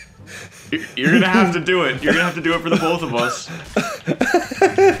 You're gonna have to do it. You're gonna have to do it for the both of us.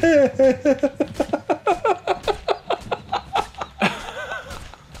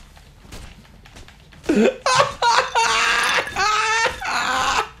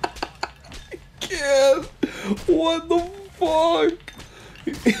 Kid, what the fuck?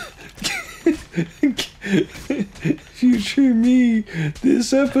 Future me,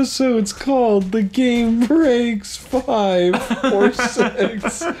 this episode's called The Game Breaks 5 or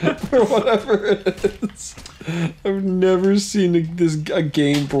 6 or whatever it is. I've never seen a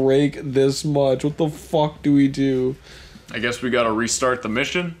game break this much. What the fuck do we do? I guess we gotta restart the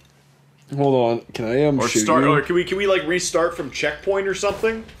mission. Hold on, can I or shoot start? you? Or can we like restart from checkpoint or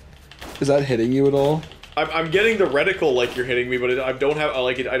something? Is that hitting you at all? I'm getting the reticle like you're hitting me, but I don't have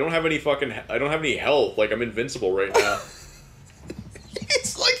I don't have any fucking health. Like I'm invincible right now.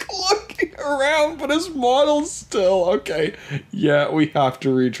 He's like looking around, but his model's still okay. Yeah, we have to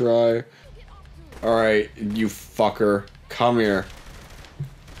retry. All right, you fucker, come here.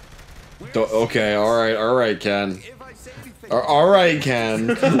 Okay, all right, Ken. All right,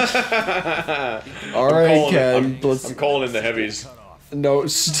 Ken. All right, Ken. I'm calling in the heavies. No,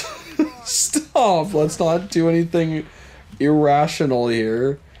 stop. Let's not do anything irrational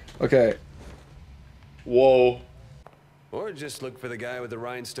here. Okay. Whoa. Or just look for the guy with the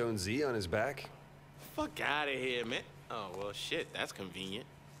rhinestone Z on his back. Fuck out of here, man. Oh, well, shit, that's convenient.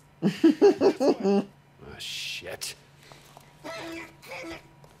 Oh, shit. You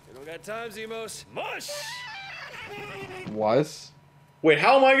don't got time, Zemos. Mush! What? Wait,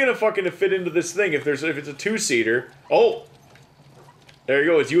 how am I gonna fucking fit into this thing if it's a two-seater? Oh! There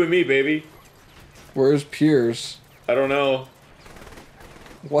you go, it's you and me, baby. Where's Pierce? I don't know.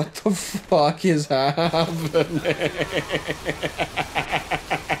 What the fuck is happening?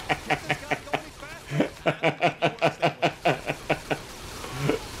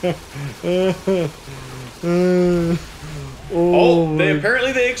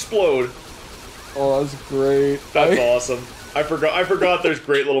 Apparently they explode. Oh, that's great. That's awesome. I forgot there's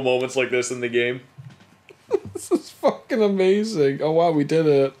great little moments like this in the game. This is fucking amazing. Oh wow, we did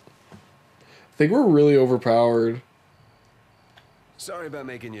it. I think we're really overpowered. Sorry about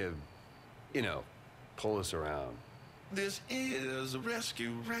making you, pull us around. This is a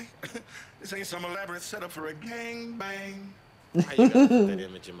rescue, right? This ain't some elaborate setup for a gangbang. How you gotta put that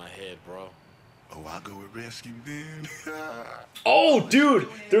image in my head, bro? Oh, I'll go with rescue then. Oh, dude,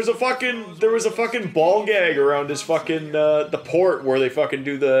 there was a fucking ball gag around his fucking the port where they fucking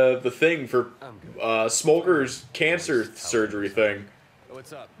do the thing for smokers cancer surgery thing.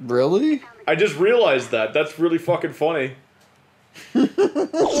 What's up? Really? I just realized that. That's really fucking funny. They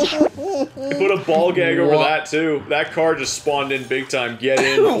put a ball gag over that too. That car just spawned in big time. Get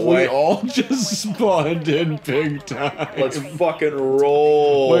in, boy. We all just spawned in big time. Let's fucking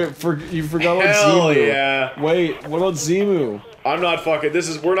roll. Wait, you forgot about Hell Zemu. Yeah. Wait, what about Zemu? I'm not fucking.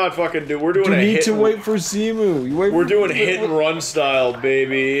 We're not fucking. We're doing You a need hit. to wait for Zemu. We're doing hit and run style,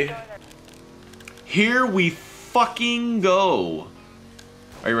 baby. Here we fucking go.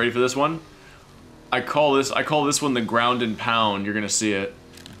 Are you ready for this one? I call this one the ground and pound. You're gonna see it.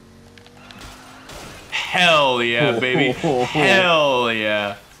 Hell yeah, baby. Hell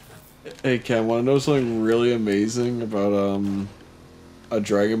yeah. Hey Ken, wanna know something really amazing about a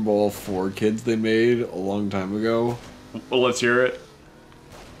Dragon Ball 4 kids they made a long time ago? Well, let's hear it.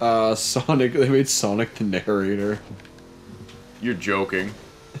 Sonic. They made Sonic the narrator. You're joking.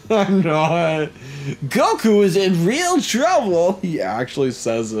 I'm not. Goku is in real trouble. He actually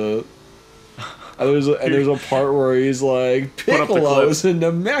says it. And there's a part where he's like, Piccolo's and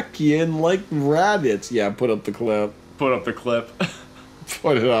Namekian like rabbits. Yeah, put up the clip. Put up the clip.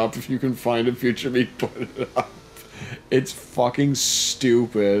 Put it up if you can find a future me. Put it up. It's fucking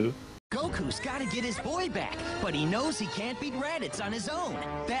stupid. Goku's gotta get his boy back, but he knows he can't beat Raditz on his own.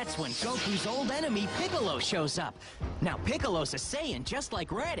 That's when Goku's old enemy Piccolo shows up. Now Piccolo's a Saiyan just like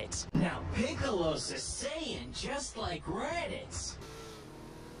Raditz.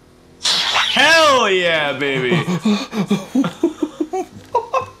 Hell yeah, baby!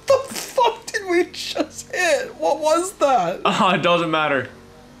 What the fuck did we just hit? What was that? It doesn't matter.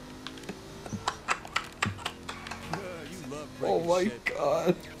 Oh my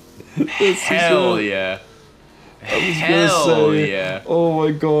god. Hell yeah. Hell yeah. Oh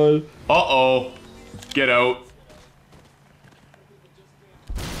my god. Uh-oh. Get out.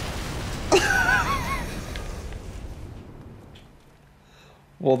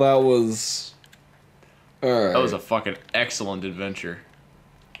 Well, that was... Alright. That was a fucking excellent adventure.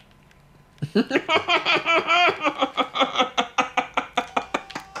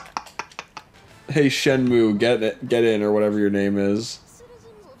 Hey Shenmue, get in, or whatever your name is.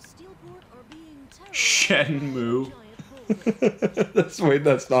 Shenmue.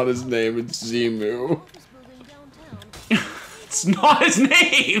 That's not his name, it's Zimu. It's not his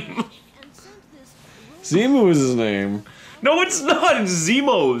name! Zimu is his name. No, it's not, it's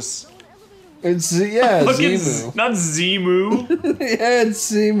Zemos. It's, yeah, Fucking Zimu. not Zimu. Yeah,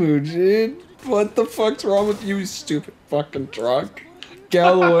 it's Zimu, dude. What the fuck's wrong with you, stupid fucking truck? Get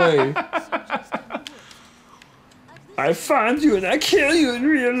out of the way. I find you and I kill you in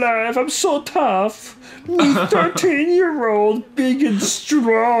real life. I'm so tough. Me, 13-year-old, big and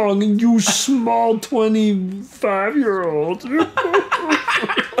strong, and you small 25-year-old. What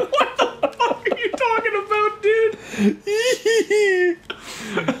the fuck are you talking about, dude?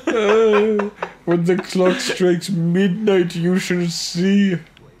 When the clock strikes midnight, you shall see.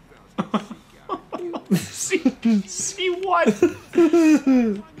 See what?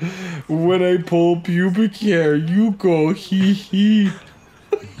 When I pull pubic hair, you go hee hee.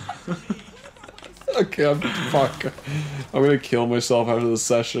 Okay, fuck. I'm gonna kill myself after this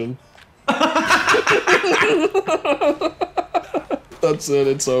session. That's it,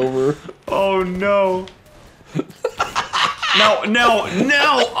 it's over. Oh no. Now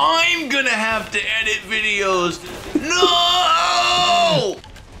I'm gonna have to edit videos. No!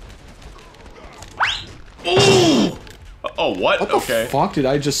 Ooh! Oh, what? What the fuck did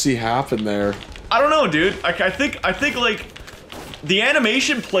I just see happen there? I don't know, dude. I think like the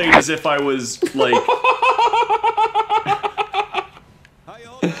animation played as if I was like.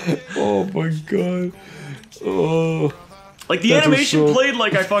 Oh my god. Oh. Like the animation played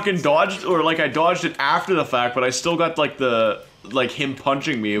like I fucking dodged, or like I dodged it after the fact, but I still got like him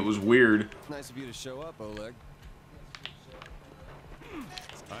punching me. It was weird. Nice of you to show up, Oleg.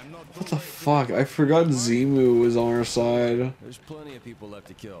 What the fuck? I forgot Zimu was on our side. There's plenty of people left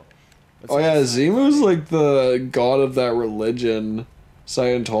to kill. Oh yeah, Zimu's like the god of that religion,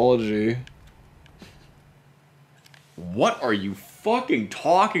 Scientology. What are you fucking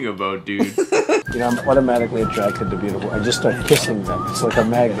talking about, dude? You know, I'm automatically attracted to beautiful. I just start kissing them. It's like a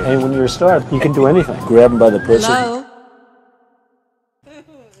magnet. And when you're a star, you can do anything. Grab them by the pussy. Hello?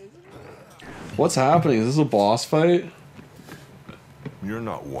 What's happening? Is this a boss fight? You're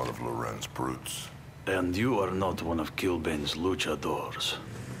not one of Loren's brutes. And you are not one of Killbane's luchadors.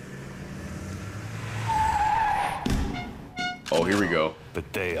 Oh, here we go.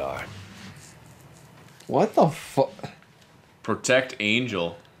 But they are. What the fuck? Protect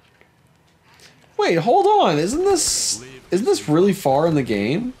Angel. Wait, hold on. Isn't this really far in the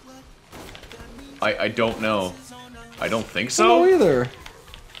game? I don't know. I don't think I so. don't know either.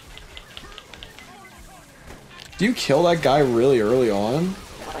 Do you kill that guy really early on?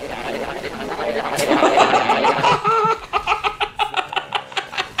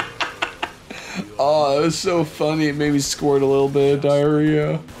 Oh, it was so funny. It made me squirt a little bit of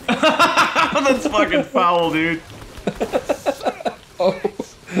diarrhea. That's fucking foul, dude. Oh,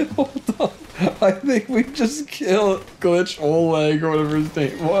 hold on. I think we just killed Glitch Oleg or whatever his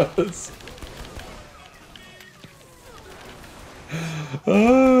name was.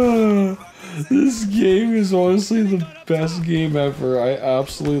 This game is honestly the best game ever. I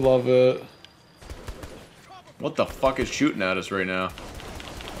absolutely love it. What the fuck is shooting at us right now?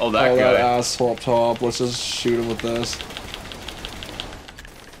 Oh, that guy. That asshole up top. Let's just shoot him with this.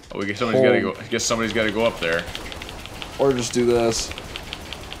 Oh, we guess somebody's gotta go. I guess somebody's gotta go up there. Or just do this.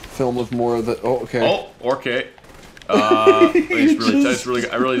 Film with more of the. Oh, okay. Oh, okay. I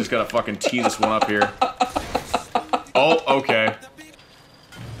really just gotta fucking tee this one up here. Oh, okay.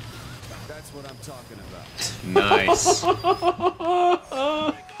 That's what I'm talking about. Nice.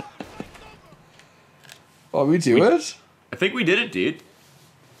 Oh, we do it? I think we did it, dude.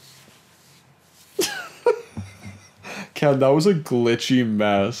 Ken, that was a glitchy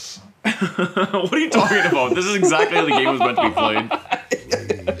mess. What are you talking about? This is exactly how the game was meant to be played.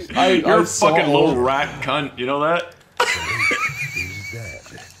 You're a fucking little rat cunt, you know that?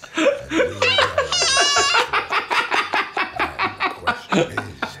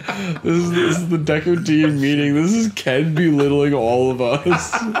 This is the Decker team meeting. This is Ken belittling all of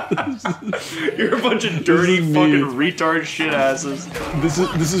us. You're a bunch of dirty fucking retard shit asses.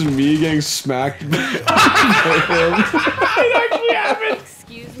 This is me getting smacked by him. It actually happened.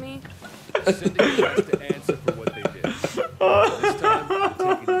 Excuse me? Syndicate has to answer for what they did. This time, we're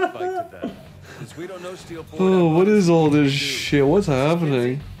taking the fight to them. Since we don't know Steel Ford, Oh, what is all this shit? What's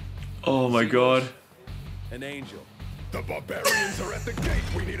happening? Oh my god. an angel. The barbarians are at the gate.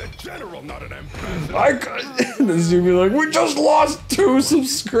 We need a general, not an ambassador. I got this dude be like, we just lost 2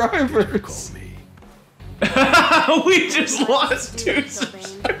 subscribers. We just lost 2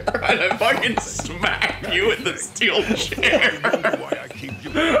 subscribers. And I fucking smack you with the steel chair. Why I keep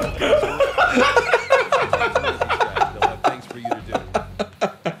you. Things for you to do.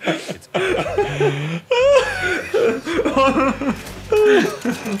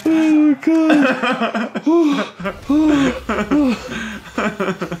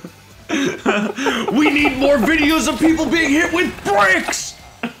 We need more videos of people being hit with bricks.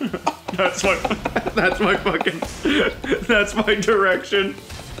 That's my direction.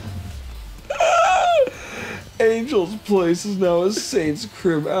 Angel's place is now a saint's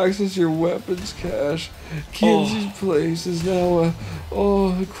crib. Access your weapons cache. Kinsey's place is now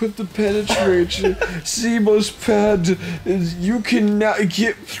a equip the penetration. Seamo's pad is you can now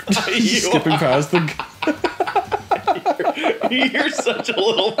get skipping past the. You're such a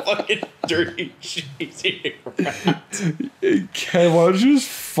little fucking dirty cheesy rat. Ken, why don't you just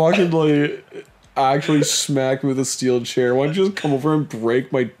fucking like actually smack me with a steel chair? Why don't you just come over and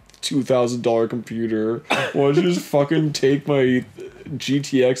break my $2,000 computer? Why don't you just fucking take my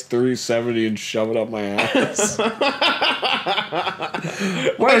GTX 3070 and shove it up my ass?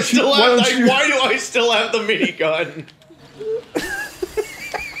 Why do I still have the minigun?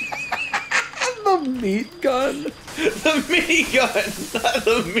 The meat gun? The minigun, not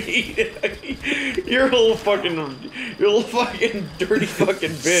the meat. You're a little fucking dirty fucking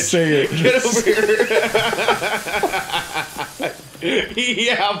bitch. Say it. Get over here.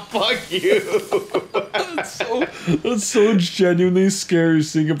 Yeah, fuck you. That's so genuinely scary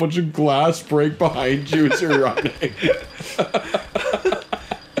seeing a bunch of glass break behind you as you're running.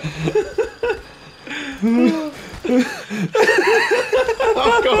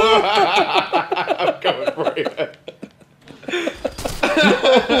 I'm coming for you.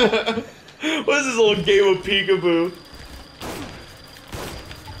 What is this little game of peekaboo?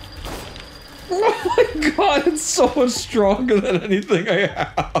 Oh my god, it's so much stronger than anything I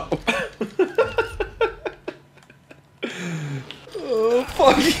have. Oh,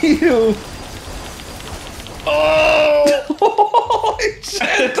 fuck you. Oh!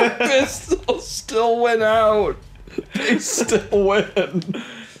 Shit, the pistol still went out. They still win.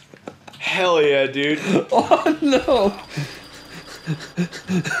 Hell yeah, dude. Oh no.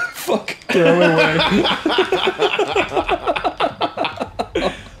 Fuck. Throw it away.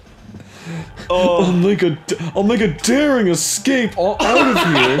 I'll make a daring escape out of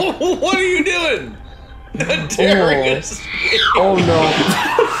here. What are you doing? A daring escape. Oh no.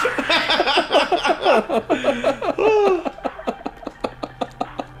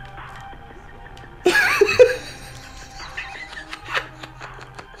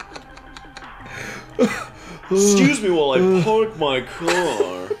 Excuse me while I park my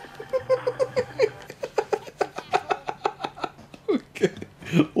car. Okay.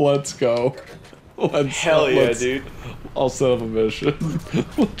 Let's go. Hell yeah, dude. I'll set up a mission.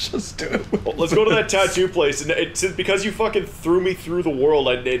 We'll just do it. Let's go to that tattoo place, and it's because you fucking threw me through the world,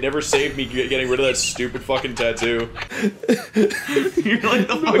 it never saved me getting rid of that stupid fucking tattoo. You're like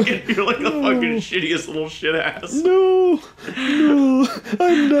the fucking shittiest little shit ass. No,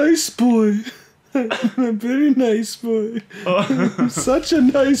 I'm nice boy. I'm a very nice boy. I'm such a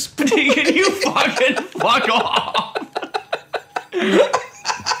nice boy. Can you fucking fuck off?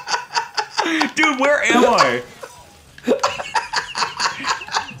 Dude, where am I?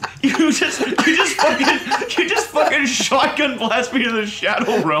 You just fucking shotgun blast me to the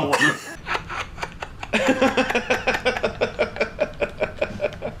Shadow Realm.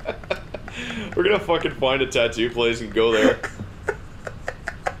 We're gonna fucking find a tattoo place and go there.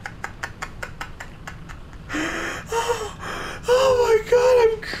 Oh my god,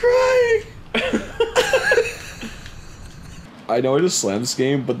 I'm crying. I know I just slammed this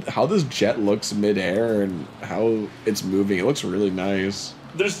game, but how this jet looks midair and how it's moving, it looks really nice.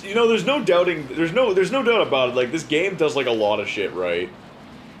 There's no doubting, there's no doubt about it. Like, this game does like a lot of shit right.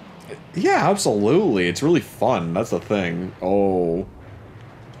 Yeah, absolutely. It's really fun. That's the thing. Oh.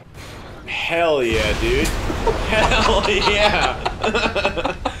 Hell yeah, dude. Hell yeah.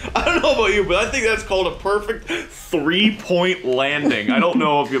 I don't know about you, but I think that's called a perfect 3-point landing. I don't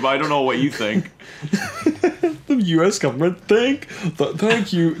know what you think. The U.S. government, thank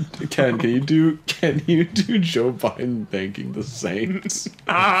you, Ken. Can you do Joe Biden thanking the Saints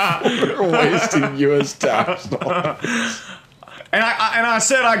for wasting U.S. tax dollars? And I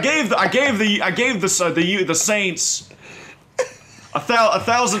said I gave the Saints a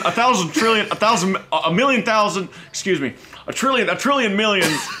trillion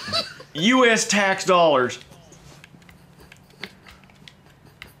million U.S. tax dollars.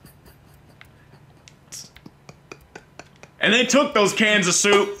 And they took those cans of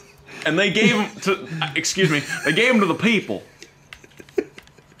soup and they gave them to, they gave them to the people.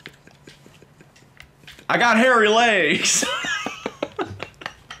 I got hairy legs.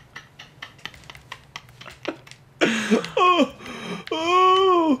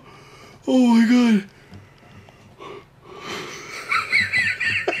 Oh my god.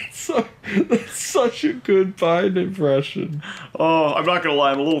 That's such a good Biden impression. Oh, I'm not gonna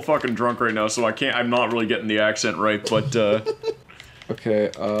lie, I'm a little fucking drunk right now, so I'm not really getting the accent right, but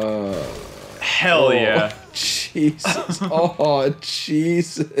okay, hell yeah. Jesus. Oh,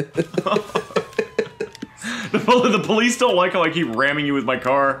 Jesus. The police don't like how I keep ramming you with my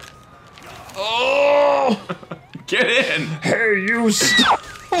car. Oh! Get in! Hey, you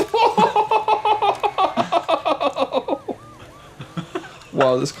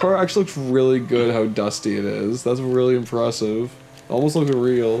Wow, this car actually looks really good how dusty it is. That's really impressive. Almost looks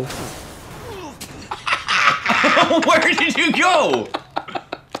real. Where did you go?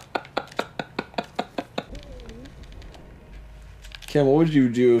 Cam, what would you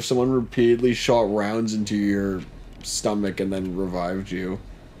do if someone repeatedly shot rounds into your stomach and then revived you?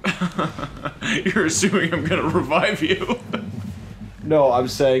 You're assuming I'm gonna revive you. No, I'm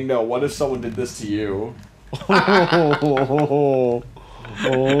saying no. What if someone did this to you? Oh,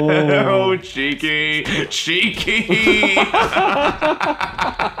 oh cheeky. Cheeky.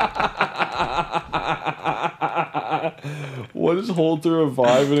 What is hold to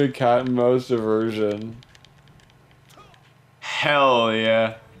revive in a cat and mouse diversion? Hell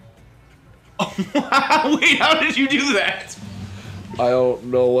yeah. Oh, wait, how did you do that? I don't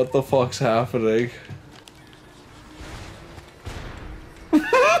know what the fuck's happening.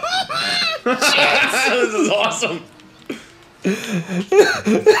 This is awesome.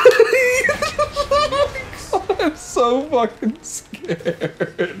 I'm so fucking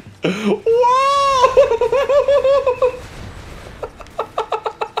scared. Whoa!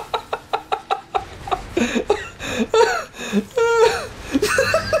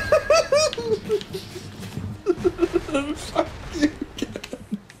 Fuck you again.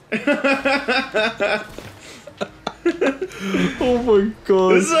 Oh my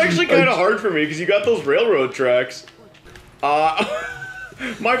god. This is actually kind of hard for me because you got those railroad tracks.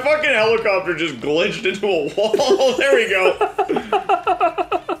 My fucking helicopter just glitched into a wall. There we go.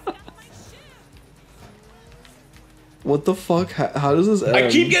 What the fuck? How does this end? I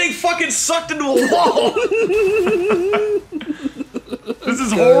keep getting fucking sucked into a wall. This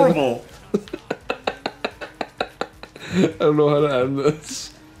is horrible. I don't know how to end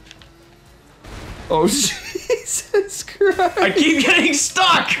this. Oh, Jesus Christ. I keep getting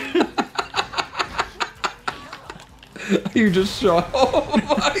stuck. You just shot. Oh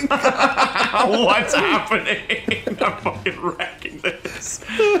my god. What's happening? I'm fucking wrecking this.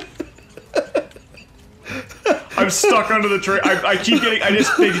 I'm stuck under the train. I keep getting.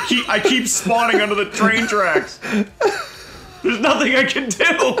 I keep spawning under the train tracks. There's nothing I can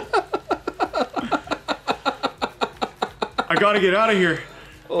do. I gotta get out of here.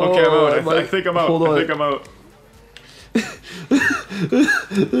 Okay, I'm out. I think I'm out. I think I'm out.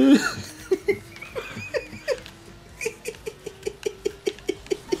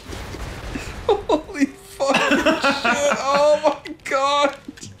 Holy fucking shit. Oh my god.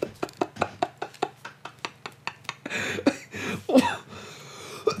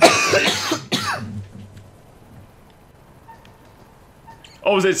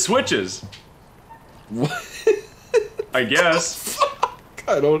 Oh, it switches. What? I guess.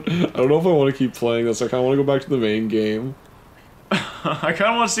 I don't know if I want to keep playing this. I kind of want to go back to the main game. I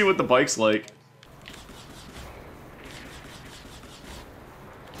kind of want to see what the bike's like.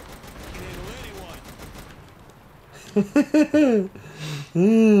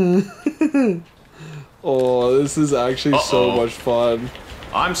 Oh, this is actually so much fun.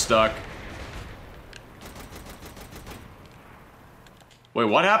 I'm stuck. Wait,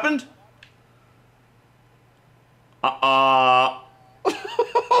 what happened? What?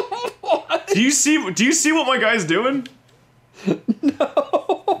 Do you see what my guy's doing?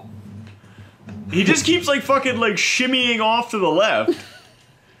 No. He just keeps like fucking like shimmying off to the left.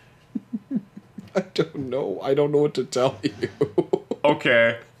 I don't know. I don't know what to tell you.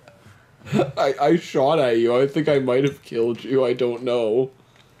 Okay. I shot at you. I think I might have killed you. I don't know.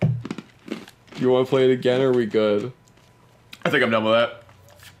 You want to play it again, or are we good? I think I'm done with that.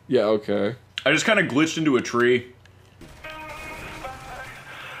 Yeah, okay. I just kind of glitched into a tree.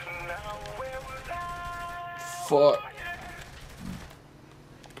 fuck?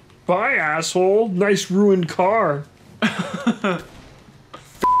 Bye, asshole. Nice ruined car.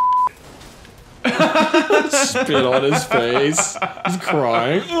 Spit on his face. He's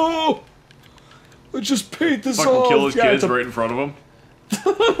crying. Oh, I just paid this Fucking off. kill his kids it's a right in front of him.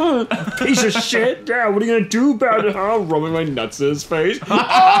 Piece of shit. Yeah, what are you gonna do about it, huh? Rubbing my nuts in his face.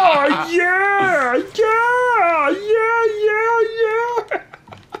 Oh, yeah! Yeah!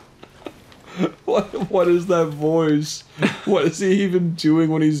 What is that voice? What is he even doing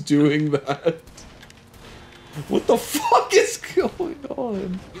when he's doing that? What the fuck is going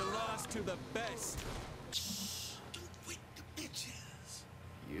on? You lost to the best.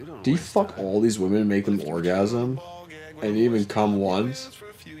 Do you fuck all these women and make them orgasm? And even come once?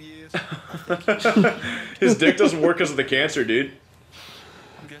 His dick doesn't work because of the cancer, dude.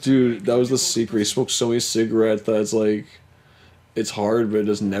 Dude, that was the secret. He smoked so many cigarettes that it's like, it's hard, but it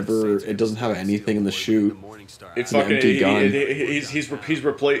doesn't have anything in the chute. It's an fucking. empty gun. He's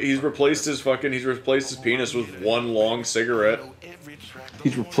replaced his penis with one long cigarette.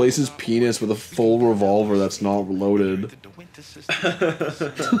 He's replaced his penis with a full revolver that's not loaded.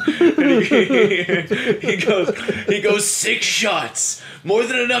 he goes 6 shots, more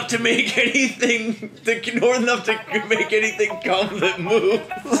than enough to make anything. More than enough to make anything come that moves.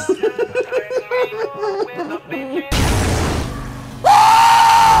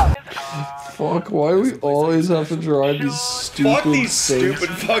 Fuck, why do we always have to drive these stupid Fuck these stupid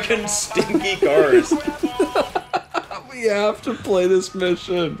fucking stinky cars. We have to play this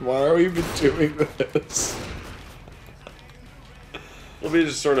mission. Why are we even doing this? Let me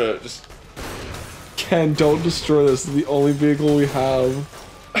just sort of just. Ken, don't destroy this. It's the only vehicle we have.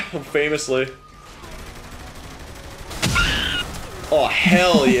 Famously. Oh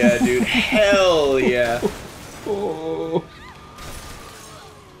hell yeah, dude! Hell yeah! Oh.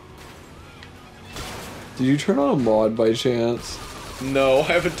 Did you turn on a mod by chance? No, I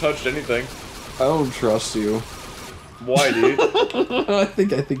haven't touched anything. I don't trust you. Why, dude? I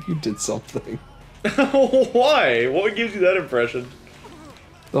think you did something. Why? What gives you that impression?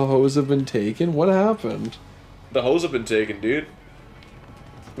 The hose have been taken? What happened? The hose have been taken, dude.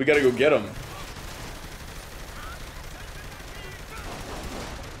 We gotta go get them.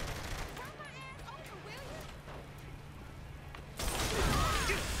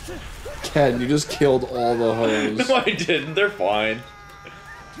 Ken, you just killed all the hose. No, I didn't. They're fine.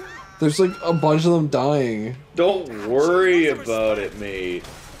 There's like a bunch of them dying. Don't worry about it, mate.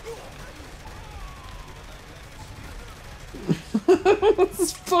 This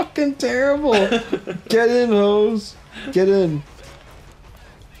is fucking terrible. Get in, hose. Get in.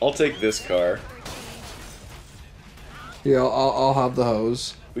 I'll take this car. Yeah, I'll have the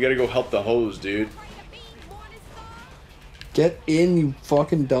hose. We gotta go help the hose, dude. Get in, you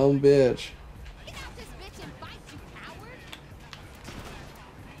fucking dumb bitch.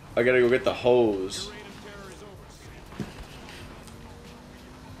 I gotta go get the hose.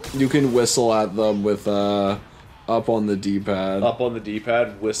 You can whistle at them with up on the D-pad. Up on the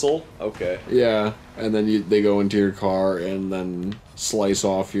D-pad, whistle? Okay. Yeah, and then they go into your car and then slice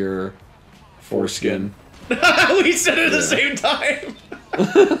off your foreskin. We said it at the same time!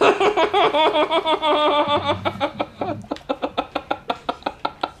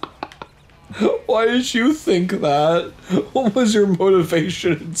 Why did you think that? What was your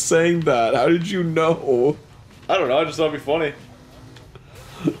motivation in saying that? How did you know? I don't know, I just thought it'd be funny.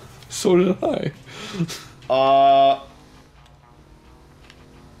 So did I.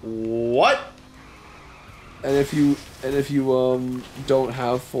 What? And if you don't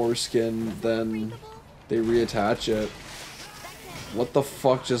have foreskin, then they reattach it. What the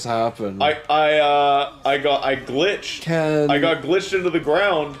fuck just happened? I glitched. Ken. I got glitched into the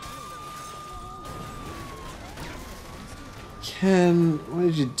ground. Ken, what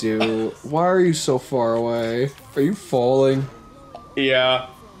did you do? Why are you so far away? Are you falling? Yeah.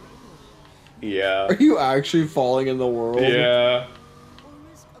 Yeah. Are you actually falling in the world? Yeah.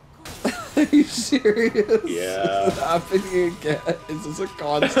 Are you serious? Yeah. Is this happening again? Is this a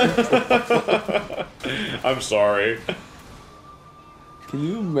constant? I'm sorry. Can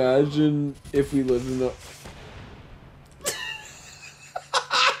you imagine if we lived in a...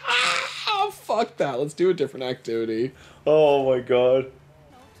 Oh, fuck that. Let's do a different activity. Oh my god.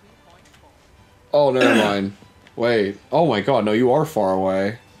 Oh, never mind. Wait. Oh my god, no, you are far away.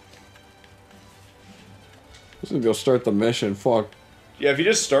 I'm just gonna go start the mission. Fuck. Yeah, if you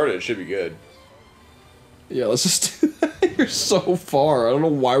just start it, it should be good. Yeah, let's just do that. You're so far. I don't know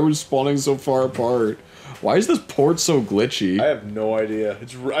why we're spawning so far apart. Why is this port so glitchy? I have no idea.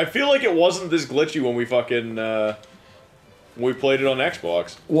 I feel like it wasn't this glitchy when we fucking when we played it on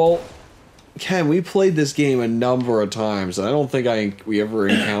Xbox. Well, Ken, we played this game a number of times, and I don't think we ever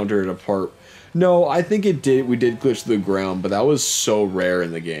encountered a part. No, I think it did. We did glitch to the ground, but that was so rare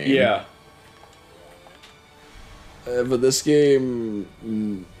in the game. Yeah. But this game,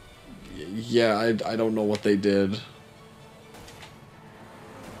 yeah, I don't know what they did.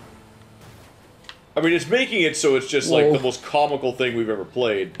 I mean, it's making it so it's just like the most comical thing we've ever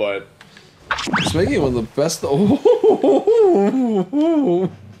played, but it's making it one of the best. Ooh.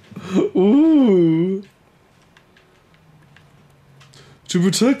 To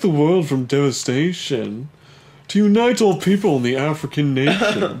protect the world from devastation, to unite all people in the African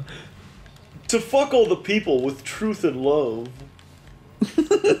nation. To fuck all the people with truth and love.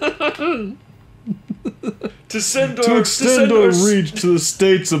 To extend our reach to the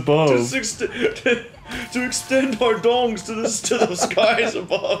states above. To extend our dongs to the skies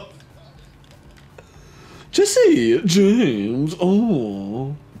above. Jesse, James,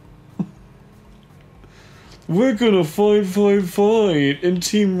 oh. We're gonna fight, and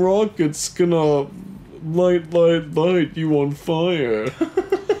Team Rocket's gonna light you on fire.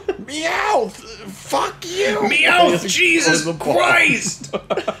 Meowth! Fuck you! Meowth! Jesus Christ!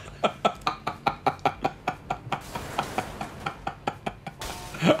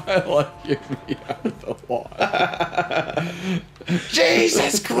 I like your Meowth a lot.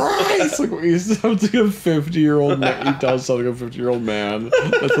 Jesus Christ! Like, he sounds like a 50-year-old man. He does sound like a 50-year-old man.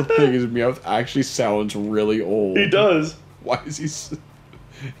 That's the thing, is Meowth actually sounds really old. He does. Why is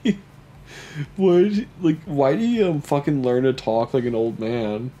he... why did he fucking learn to talk like an old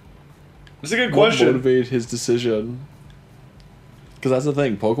man? That's a good question. What motivated his decision? Because that's the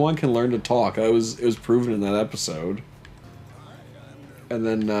thing, Pokemon can learn to talk. It was proven in that episode. And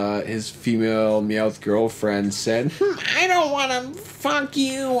then his female Meowth girlfriend said, I don't want to fuck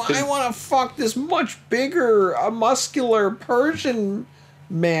you. I want to fuck this much bigger, muscular Persian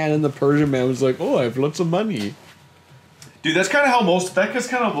man. And the Persian man was like, oh, I have lots of money. Dude, that's kind of how most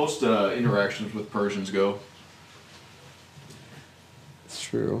interactions with Persians go. It's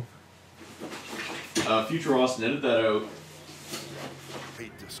true. Future Austin, edit that out.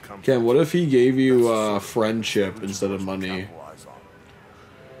 Ken, what if he gave you friendship instead of money?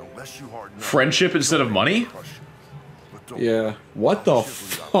 Friendship instead of money? Yeah. What the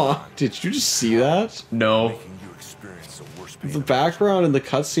fuck? Did you just see that? No. The background in the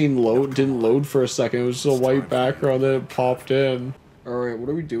cutscene didn't load for a second. It was just a white background that popped in. Alright, what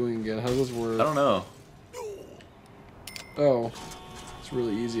are we doing again? How does this work? I don't know. Oh. It's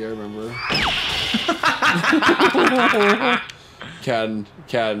really easy, I remember. Ken,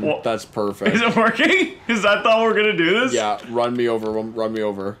 well, that's perfect. Is it working? Is that thought we're gonna do this? Yeah, run me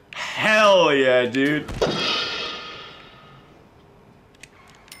over. Hell yeah, dude.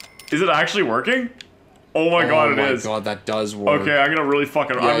 Is it actually working? Oh my god, it is. Oh my god, that does work. Okay, I'm gonna really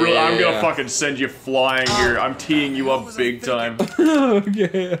fucking... I'm gonna fucking send you flying here. I'm teeing you up big time.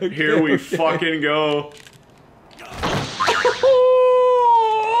 Okay. Here we fucking go.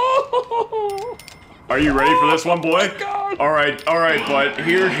 Are you ready for this one, boy? Oh all right, bud.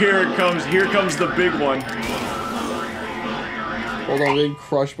 Here it comes. Here comes the big one. Hold on, I'm getting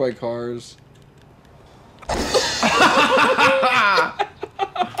crushed by cars.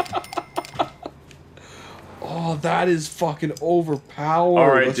 Oh, that is fucking overpowered. All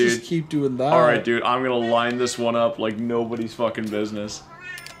right, Let's dude. just keep doing that. All right, dude. I'm gonna line this one up like nobody's fucking business.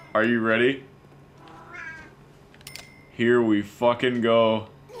 Are you ready? Here we fucking go.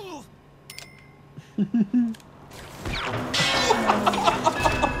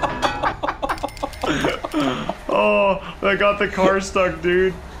 Oh, I got the car stuck,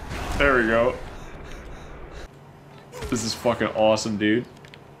 dude. There we go. This is fucking awesome, dude.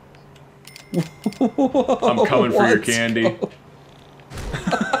 I'm coming for your candy.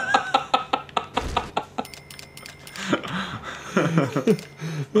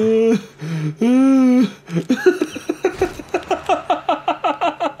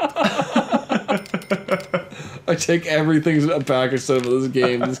 I take everything back instead of this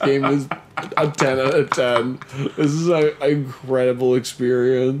game. This game is a 10 out of 10. This is an incredible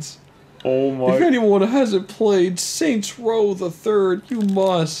experience. Oh my... If anyone hasn't played Saints Row the Third, you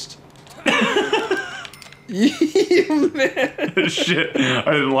must. You man. Shit,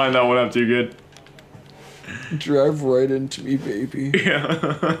 I didn't line that one up too good. Drive right into me, baby. Yeah.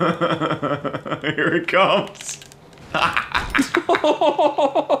 Here it comes.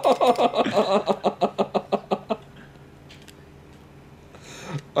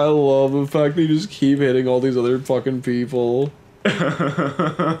 I love the fact they just keep hitting all these other fucking people.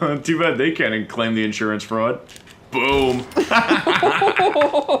 Too bad they can't claim the insurance fraud. Boom.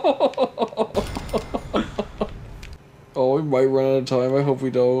 Oh, we might run out of time. I hope we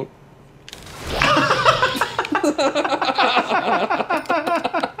don't.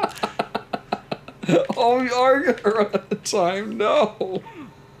 Oh, we are gonna run out of time. No.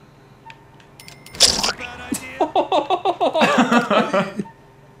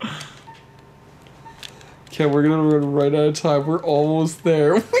 Okay, we're gonna run right out of time. We're almost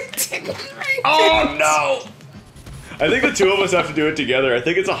there. Oh no! I think the two of us have to do it together. I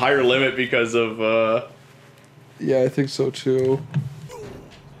think it's a higher limit because of. Yeah, I think so too.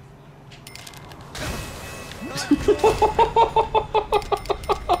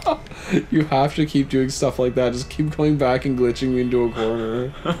 You have to keep doing stuff like that. Just keep coming back and glitching me into a corner.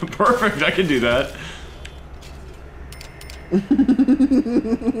 Perfect, I can do that.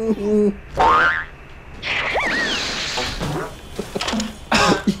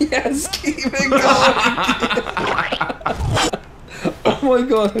 Yes, keep it going. Oh my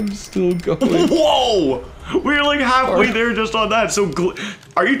god, I'm still going. Whoa! We're like halfway there just on that. So,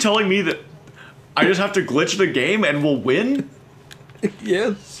 are you telling me that I just have to glitch the game and we'll win?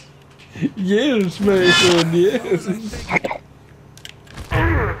 Yes. Yes, Mason, yes.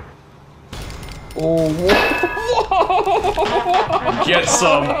 Oh, get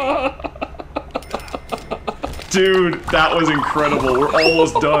some. Dude, that was incredible. We're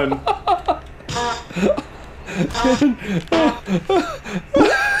almost done.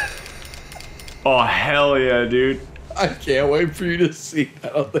 Oh, hell yeah, dude. I can't wait for you to see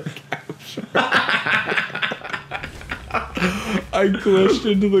that on the couch. I glitched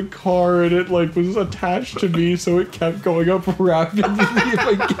into the car and it like was attached to me, so it kept going up rapidly.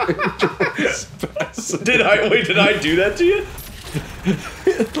 My character was fast. Did I do that to you?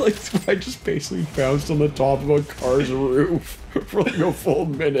 Like I just basically bounced on the top of a car's roof for like a full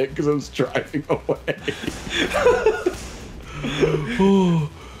minute because I was driving away.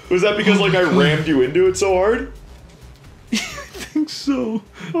 Was that because like I rammed you into it so hard? I think so.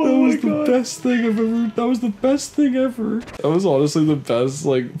 That was the best thing I've ever. That was the best thing ever. That was honestly the best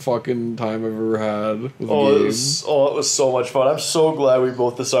like fucking time I've ever had with a game. It was so much fun. I'm so glad we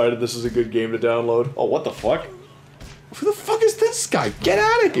both decided this was a good game to download. Oh, what the fuck? Who the fuck is this guy? Get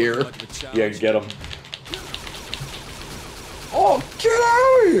out of here! Yeah, get him. Oh, get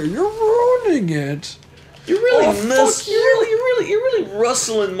out of here! You're ruining it. You're really you're really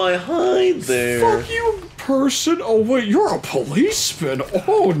rustling my hide there. Fuck you, person! Oh wait, you're a policeman.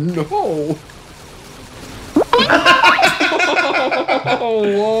 Oh no! Oh,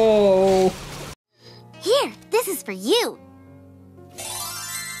 whoa! Here, this is for you.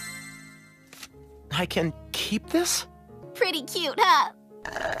 I can keep this? Pretty cute, huh?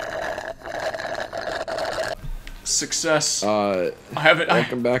 Success.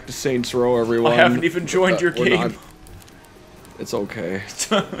 Welcome back to Saints Row, everyone. I haven't even joined your game. It's okay.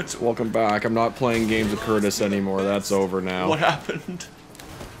 Welcome back. I'm not playing games with Curtis anymore. That's over now. What happened?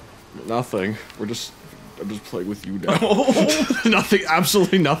 Nothing. I'm just playing with you now. Nothing.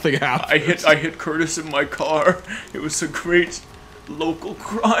 Absolutely nothing happened. I hit Curtis in my car. It was a great local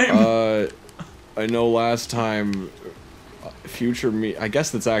crime. I know last time, Future Me. I guess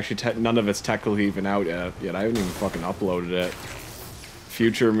that's actually none of it's technically even out yet. I haven't even fucking uploaded it.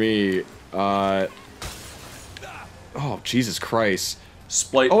 Future Me. Oh Jesus Christ.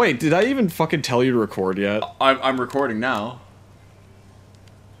 Splice. Oh wait, did I even fucking tell you to record yet? I'm recording now.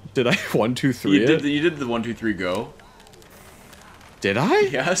 Did I 1, 2, 3? You did the 1, 2, 3 go. Did I?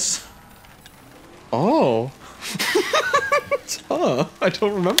 Yes. Oh. Huh, I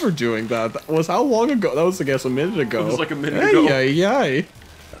don't remember doing that. That was how long ago? That was, I guess, a minute ago. It was like a minute ago. Yay.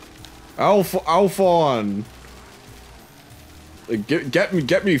 Alphon. Like,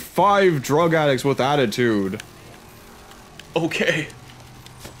 get me 5 drug addicts with attitude. Okay.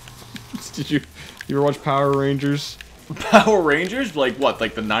 Did you ever watch Power Rangers? Power Rangers? Like what?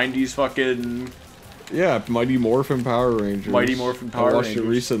 Like the 90s fucking... Yeah, Mighty Morphin Power Rangers. Mighty Morphin Power Rangers. I watched it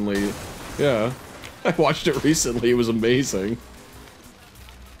recently. Yeah. I watched it recently. It was amazing.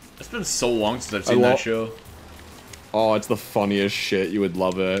 It's been so long since I've seen that show. Oh, it's the funniest shit. You would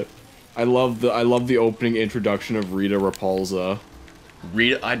love it. I love the opening introduction of Rita Repulsa.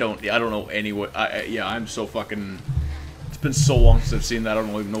 Rita, I don't know anyone. Yeah, I'm so fucking. It's been so long since I've seen that. I don't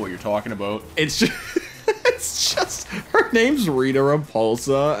even know what you're talking about. It's just her name's Rita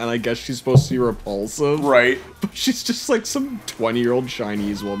Repulsa, and I guess she's supposed to be repulsive, right? But she's just like some 20-year-old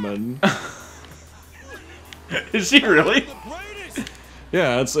Chinese woman. Is she really?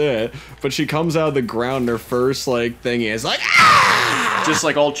 Yeah, that's it. But she comes out of the ground, and her first like thing is like, ah! Just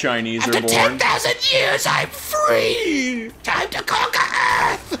like all Chinese are born. 10,000 years, I'm free. Time to conquer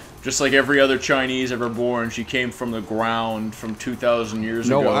Earth. Just like every other Chinese ever born, she came from the ground from 2,000 years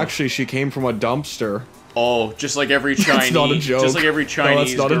ago. No, actually, she came from a dumpster. Oh, just like every Chinese. That's not a joke. Just like every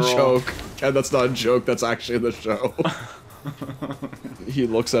Chinese. No, that's not girl. a joke. And that's not a joke. That's actually the show. He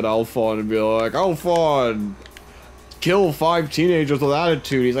looks at Alphon and be like, Alphon, kill 5 teenagers with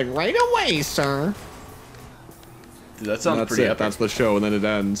attitude. He's like, right away, sir. Dude, that sounds pretty epic. That's the show, and then it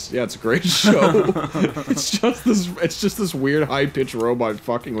ends. Yeah, it's a great show. It's just this weird high-pitched robot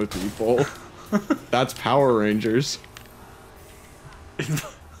fucking with people. That's Power Rangers.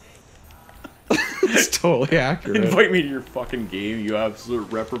 It's totally accurate. Invite me to your fucking game, you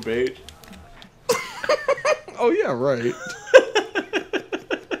absolute reprobate. Oh yeah, right.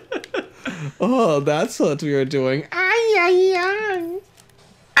 Oh, that's what we were doing.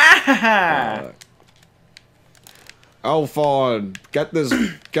 Alphon, get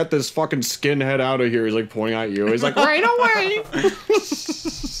this fucking skinhead out of here. He's like pointing at you. He's like, right away.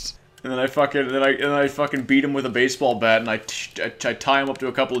 And then I fucking beat him with a baseball bat, and I tie him up to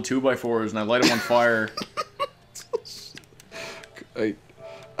a couple of 2x4s, and I light him on fire. I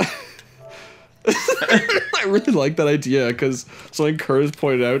really like that idea, because something Curtis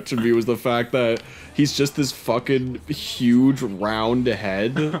pointed out to me was the fact that he's just this fucking huge round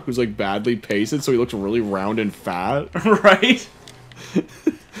head who's like badly pasted, so he looks really round and fat. Right?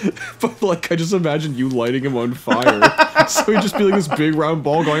 But like, I just imagine you lighting him on fire. So he'd just be like this big round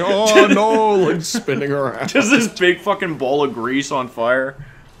ball going, oh no, like spinning around. Just this big fucking ball of grease on fire.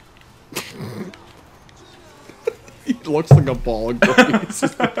 He looks like a ball of grease.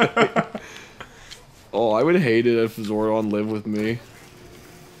 Oh, I would hate it if Zordon lived with me.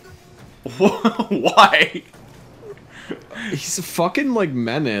 Why? He's a fucking like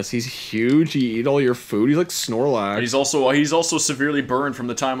menace. He's huge. He eat all your food. He's like Snorlax. He's also severely burned from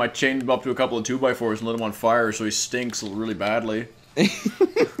the time I chained him up to a couple of 2x4s and lit him on fire, so he stinks really badly.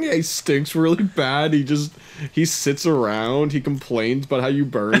 Yeah, he stinks really bad. He sits around. He complains about how you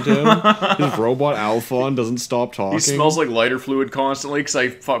burned him. His robot Alphon doesn't stop talking. He smells like lighter fluid constantly because I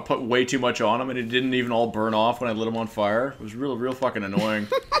put way too much on him, and it didn't even all burn off when I lit him on fire. It was real fucking annoying.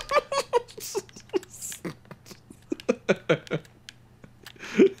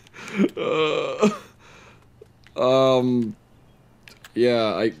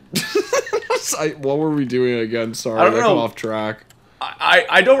 Yeah, what were we doing again? Sorry, I don't know. Off track.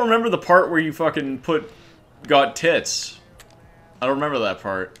 I don't remember the part where you fucking got tits. I don't remember that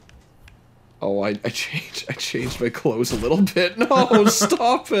part. Oh, I changed my clothes a little bit. No,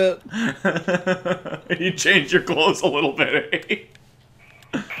 stop it. You changed your clothes a little bit, eh?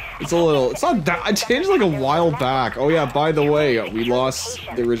 It's not that, I changed like a while back. Oh yeah, by the way, we lost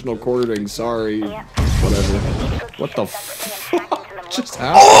the original quartering, sorry. Whatever. What the fuck just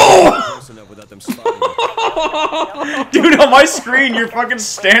happened? Oh! Dude, on my screen, you're fucking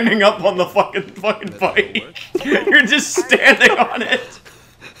standing up on the fucking bike. You're just standing on it.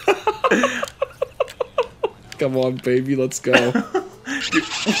 Come on, baby, let's go.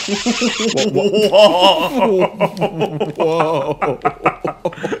 Whoa.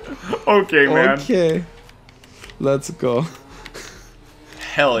 Okay, man. Okay. Let's go.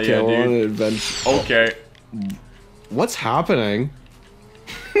 Hell yeah, dude. On an adventure. Okay. What's happening?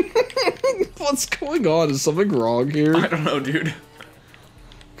 What's going on? Is something wrong here? I don't know, dude.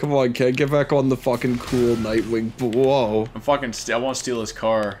 Come on, Ken, get back on the fucking cool Nightwing. Whoa. I want to steal his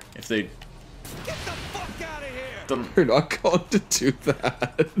car. If they... Get the fuck out of here! You're not going to do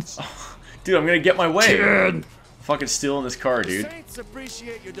that. Dude, I'm gonna get my way. Dude. Fucking stealing this car, dude.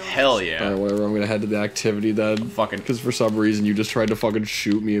 Hell yeah. Alright, whatever, I'm gonna head to the activity then. Fucking... Because for some reason you just tried to fucking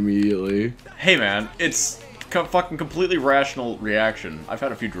shoot me immediately. Hey man, it's fucking completely rational reaction. I've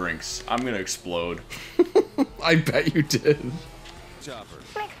had a few drinks. I'm gonna explode. I bet you did.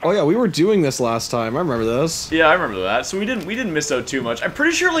 Oh yeah, we were doing this last time. I remember this. Yeah, I remember that. So we didn't miss out too much. I'm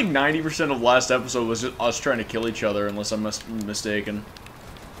pretty sure like 90% of last episode was just us trying to kill each other, unless I'm mistaken.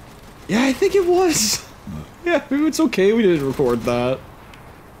 Yeah, I think it was. Yeah, maybe it's okay we didn't record that.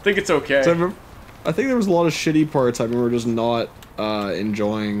 I think it's okay. I think there was a lot of shitty parts I remember just not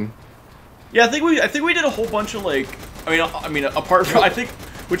enjoying. Yeah, I think we did a whole bunch of like, I mean, apart from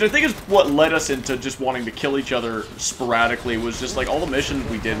which I think is what led us into just wanting to kill each other sporadically, was just like all the missions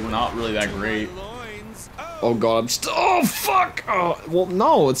we did were not really that great. Oh god, oh fuck! Oh, well,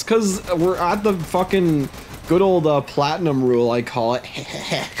 no, it's because we're at the fucking good old platinum rule, I call it,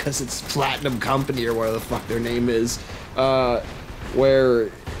 because it's Platinum Company or whatever the fuck their name is,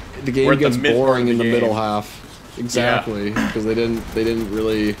 where the game gets boring in the middle half. Exactly, because they didn't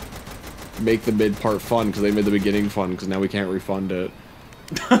really make the mid part fun, because they made the beginning fun, because now we can't refund it.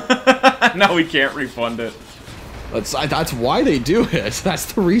 Now we can't refund it. That's why they do it.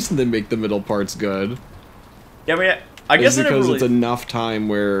 That's the reason they make the middle parts good. Yeah, I mean, I guess because it's enough time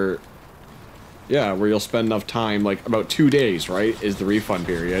where, yeah, where you'll spend enough time, like about 2 days, right? Is the refund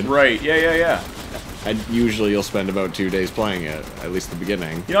period? Right. Yeah. And usually you'll spend about 2 days playing it, at least the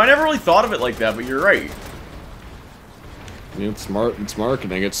beginning. You know, I never really thought of it like that, but you're right. I mean, it's smart. It's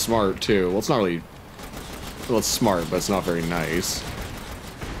marketing. It's smart too. Well, it's not really. Well, it's smart, but it's not very nice.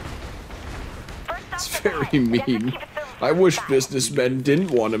 It's very mean. I wish businessmen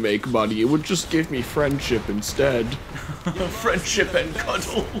didn't want to make money. It would just give me friendship instead. Friendship and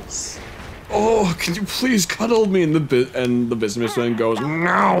cuddles. Oh, can you please cuddle me? And the businessman goes,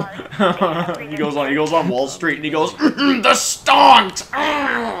 no. he goes on Wall Street and he goes, the stonks.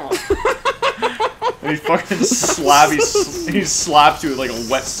 And he fucking he slaps you with like a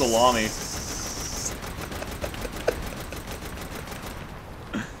wet salami.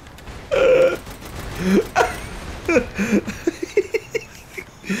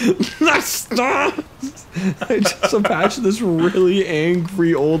 Stop! I just imagine this really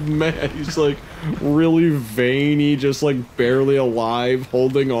angry old man. He's like really veiny, just like barely alive,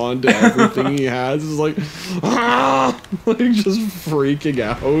 holding on to everything he has. He's like, ah! Like just freaking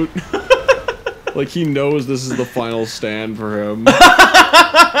out. Like he knows this is the final stand for him. The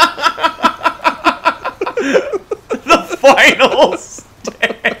final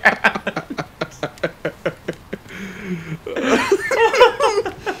stand.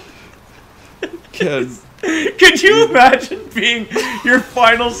 Could you imagine being your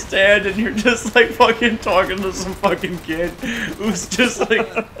final stand and you're just like fucking talking to some fucking kid who's just like,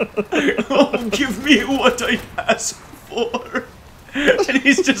 oh, give me what I asked for. And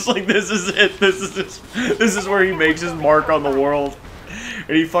he's just like, this is it. This is where he makes his mark on the world.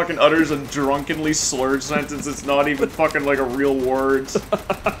 And he fucking utters a drunkenly slurred sentence. It's not even fucking like a real word.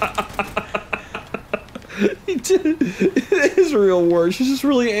 It is real words. He's just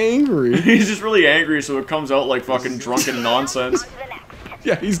really angry. He's just really angry, so it comes out like fucking drunken nonsense.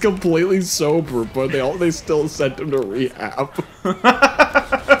 Yeah, he's completely sober, but they still sent him to rehab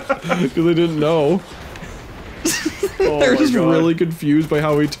because they didn't know. They're just really confused by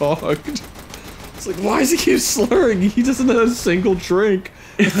how he talked. It's like, why does he keep slurring? He doesn't have a single drink.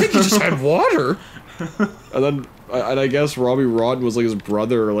 I think he just had water. And I guess Robbie Rotten was like his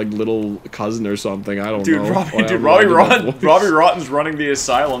brother or like little cousin or something. I don't know. Robbie Rotten's running the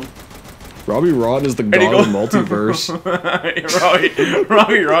asylum. Robbie Rotten is the god of the multiverse.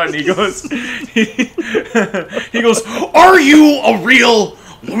 Robbie Rotten, he goes, are you a real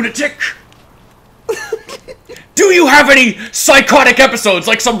lunatic? Do you have any psychotic episodes,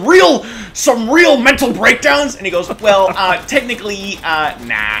 like some real mental breakdowns? And he goes, well, technically,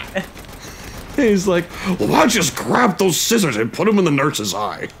 nah. He's like, well, I just grabbed those scissors and put them in the nurse's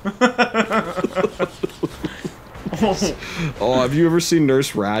eye. Oh, have you ever seen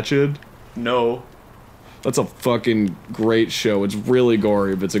Nurse Ratched? No. That's a fucking great show. It's really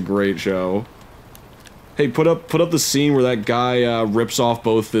gory, but it's a great show. Hey, put up the scene where that guy rips off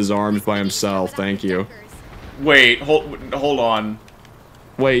both his arms by himself. Thank you. Wait, hold on.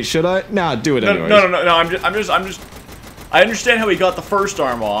 Wait, should I? Nah, do it anyways. No. I'm just. I understand how he got the first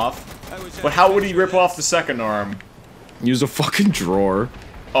arm off, but how would he rip off the second arm? Use a fucking drawer.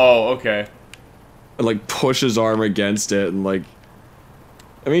 Oh, okay. And like push his arm against it, and like,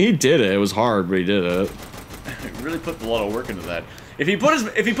 I mean, he did it. It was hard, but he did it. He really put a lot of work into that. If he put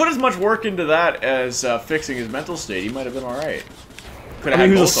as much work into that as fixing his mental state, he might have been all right. I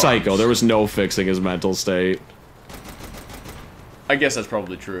mean, he was a psycho. There was no fixing his mental state. I guess that's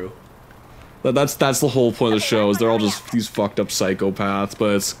probably true. That's the whole point of the show, is they're all just these fucked up psychopaths,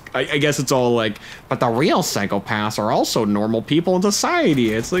 but it's, I guess it's all like, but the real psychopaths are also normal people in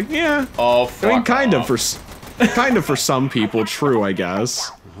society. It's like, yeah. Oh, fuck I mean, kind of for some people, true, I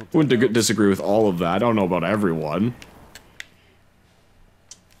guess. Wouldn't disagree with all of that. I don't know about everyone.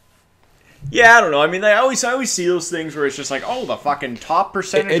 Yeah, I don't know. I mean, I always see those things where it's just like, oh, the fucking top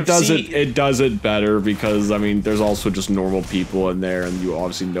percentage it does it better because, I mean, there's also just normal people in there, and you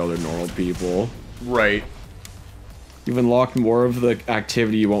obviously know they're normal people. Right. You've unlocked more of the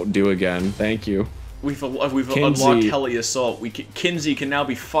activity you won't do again. Thank you. We've unlocked Heli Assault. Kinsey can now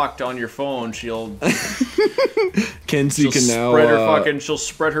be fucked on your phone. She'll Kinsey can now she'll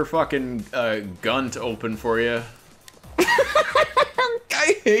spread her fucking gunt open for you.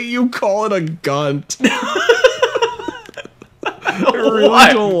 I hate you call it a gunt. I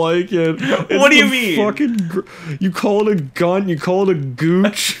really don't like it. What do you mean? Fucking you call it a gunt, you call it a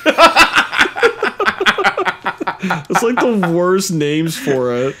gooch. It's like the worst names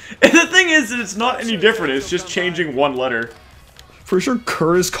for it. And the thing is that it's not any different, it's just changing one letter. For sure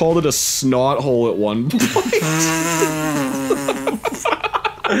Curtis called it a snot hole at one point.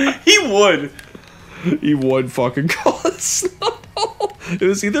 He would. He would fucking call it snot hole. It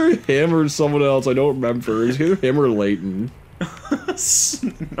was either him or someone else, I don't remember. It was either him or Leighton.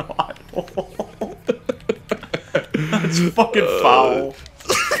 Snot hole. That's fucking foul.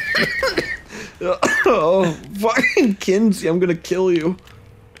 Oh, fucking Kinsey, I'm gonna kill you.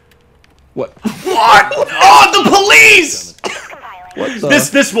 What? What? Oh, the police! What the?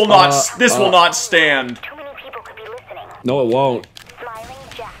 This will not stand. No, it won't.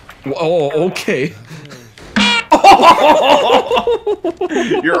 Oh, okay.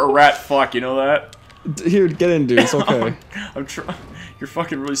 You're a rat fuck, you know that? Here, get in, dude. It's okay. I'm trying. You're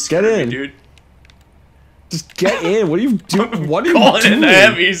fucking really scared Get of in, me, dude. Just get in. What are you doing? What are you Calling doing? in the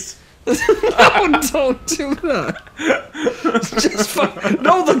heavies. No, don't do that. Just fuck.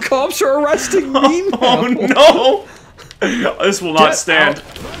 No, the cops are arresting me now. Oh no! This will not stand.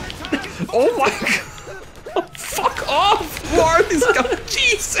 Oh my god! Oh, fuck off! Who are these guys?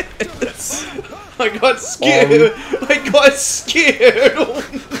 Jesus! I got scared. I got scared. Oh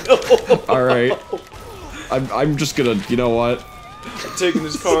no! All right. I'm just gonna. You know what? I'm taking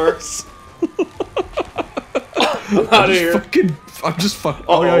this car. I'm out of here. I'm just fucking.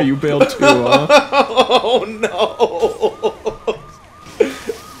 Oh yeah, you bailed too, huh? Oh no!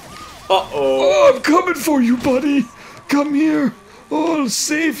 Oh, I'm coming for you, buddy. Come here. Oh, I'll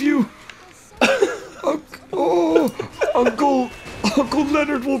save you. Uncle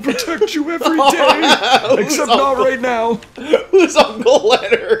Leonard will protect you every day. Except not right now. Who's Uncle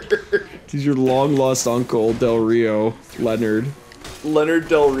Leonard? He's your long lost uncle, Del Rio. Leonard. Leonard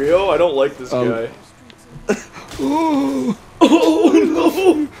Del Rio? I don't like this guy. Oh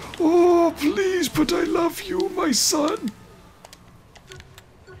no! Oh, please, but I love you, my son.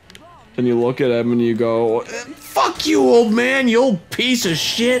 And you look at him and you go, "Fuck you, old man, you old piece of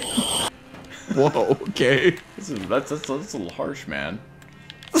shit." Whoa, okay. That's a little harsh, man.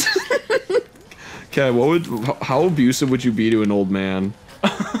 Okay, how abusive would you be to an old man?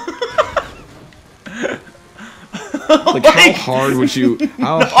 Like, how hard would you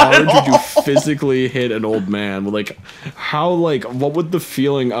physically hit an old man? Like, what would the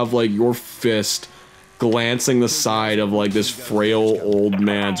feeling of, like, your fist glancing the side of, like, this frail old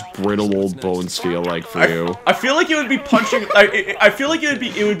man's brittle old bones feel like for you? I feel like it would be punching, I feel like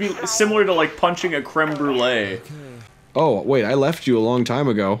it would be similar to, like, punching a creme brulee. Oh, wait, I left you a long time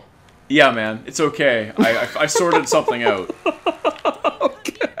ago. Yeah, man, it's okay. I sorted something out.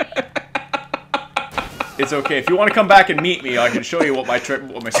 It's okay. If you want to come back and meet me, I can show you what my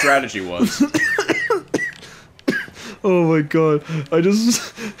strategy was. Oh my god. I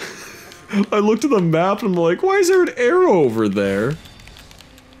looked at the map and I'm like, why is there an arrow over there?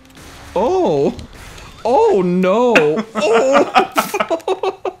 Oh. Oh no. Oh.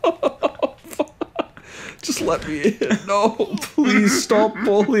 Just let me in. No, please stop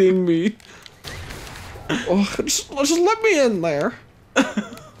bullying me. Oh, just let me in there.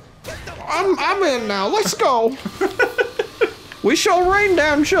 I'm in now. Let's go. We shall rain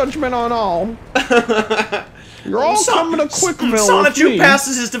down judgment on all. You're all coming to Quickville. Sonichu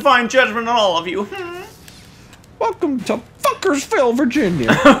passes his divine judgment on all of you. Welcome to Fuckersville, Virginia.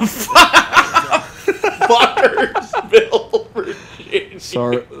 Fuckersville, Virginia.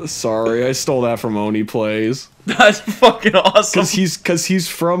 Sorry, I stole that from Oni Plays. That's fucking awesome. Cause he's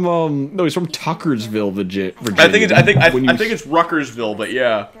from no, he's from Tuckersville, Virginia. I think it's Ruckersville, but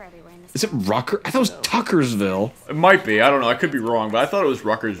yeah. Is it Rucker? I thought it was Tuckersville. It might be. I don't know. I could be wrong, but I thought it was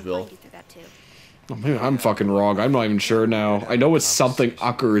Ruckersville. Oh, maybe I'm fucking wrong. I'm not even sure now. I know it's something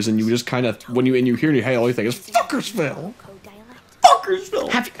Uckers, and you just kind of when you hear it, all you think is Fuckersville. Fuckersville.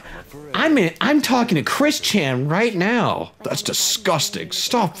 I'm talking to Chris Chan right now. That's disgusting.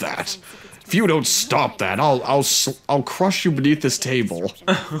 Stop that. If you don't stop that, I'll crush you beneath this table.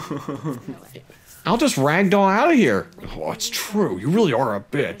 I'll just ragdoll out of here. Oh, it's true. You really are a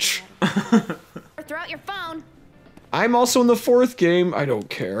bitch. Throw out your phone. I'm also in the 4th game. I don't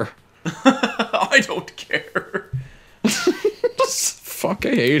care. I don't care. Fuck, I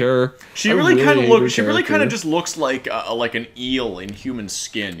hate her. She really kind of looks. She really kind of just looks like an eel in human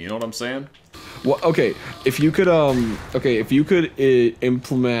skin. You know what I'm saying? Well, okay. If you could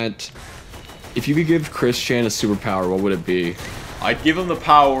implement, if you could give Chris Chan a superpower, what would it be? I'd give him the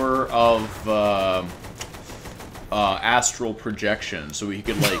power of astral projection, so he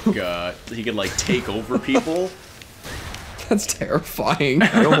could like take over people. That's terrifying.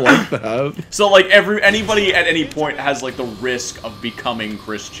 I don't like that. So like anybody at any point has like the risk of becoming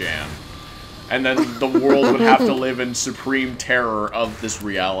Chris Chan, and then the world would have to live in supreme terror of this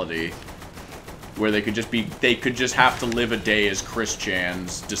reality, where they could just have to live a day as Chris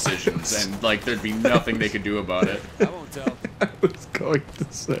Chan's decisions, and like there'd be nothing they could do about it. I won't tell. I was going to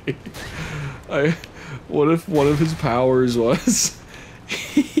say, what if one of his powers was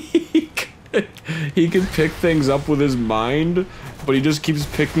he could pick things up with his mind but he just keeps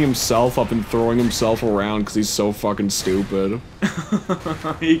picking himself up and throwing himself around because he's so fucking stupid.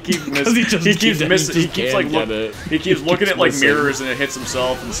 He keeps missing. He keeps looking at like mirrors and it hits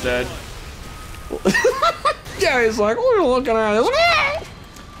himself instead. Yeah, he's like, what are you looking at?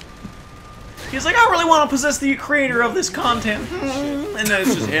 He's like, I really want to possess the creator of this content, and then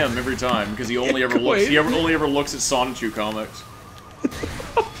it's just him every time because he only ever looks. He only ever looks at Sonichu comics.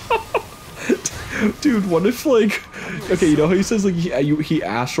 Dude, what if like, okay, you know how he says like he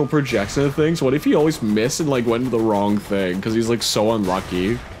astral projects into things? What if he always missed and like went to the wrong thing because he's like so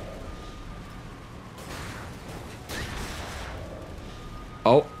unlucky?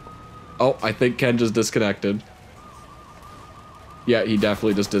 Oh, I think Ken just disconnected. Yeah, he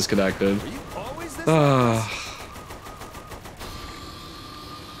definitely just disconnected. I'm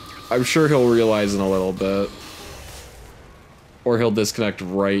sure he'll realize in a little bit. Or he'll disconnect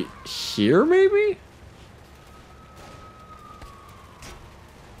right here, maybe?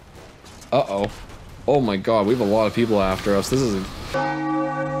 Uh-oh. Oh my god, we have a lot of people after us. This is...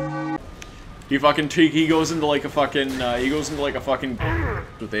 He goes into like a fucking,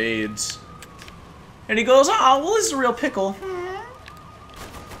 with AIDS. And he goes, oh, well, this is a real pickle.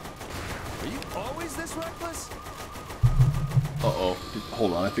 Are you always this reckless? Uh-oh.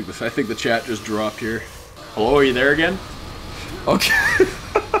 Hold on, I think the chat just dropped here. Hello, are you there again? Okay.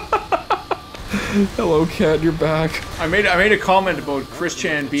 Hello, Cat, you're back. I made a comment about Chris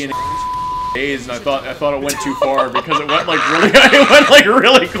Chan being AIDS, and I thought it went too far because it went like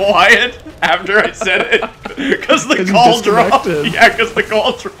really quiet after I said it because the call dropped. Yeah, because the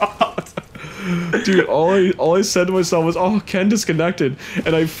call dropped. Dude, all I said to myself was, "Oh, Ken disconnected,"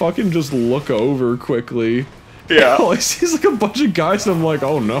 and I fucking just look over quickly. Yeah. All I see is like a bunch of guys, and I'm like,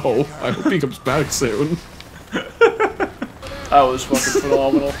 "Oh no, I hope he comes back soon." That was fucking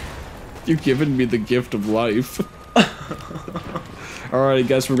phenomenal. You've given me the gift of life. Alright, I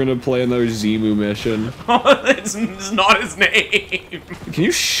guess we're gonna play another Zimu mission. It's not his name. Can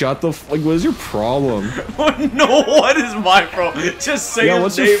you shut the like, what is your problem? No, what is my problem? Just say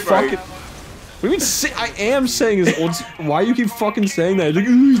his name right. What do you mean I am saying his why you keep fucking saying that? It's like,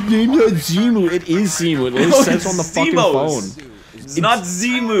 his name's not Zimu. It is Zimu. It literally says on the fucking phone. It's not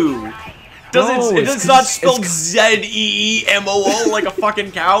Zimu. It's not spelled Z-E-E-M-O-O like a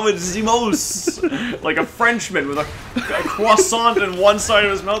fucking cow. It's Zimos. Like a Frenchman with a croissant in one side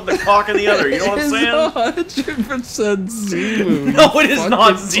of his mouth and the cock in the other. You know what I'm saying? It's 100% Zimu. No, it is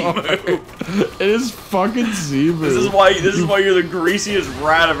not Zimu. It is fucking Zimu. This is why you're the greasiest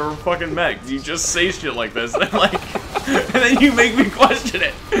rat I've ever fucking met. You just say shit like this and then you make me question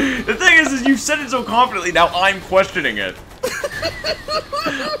it. The thing is you said it so confidently. Now I'm questioning it.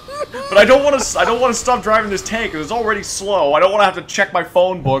 But I don't want to stop driving this tank because it's already slow. I don't want to have to check my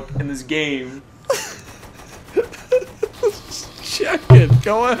phone book in this game. Check it.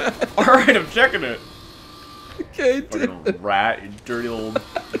 Go ahead. All right, I'm checking it. Okay, fucking rat, you dirty little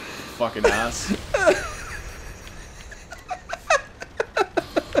fucking ass.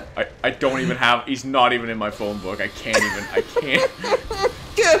 I don't even have. He's not even in my phone book. I can't.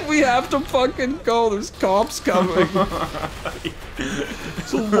 We have to fucking go. There's cops coming.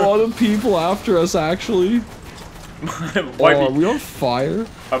 There's a lot of people after us, actually. Are we on fire?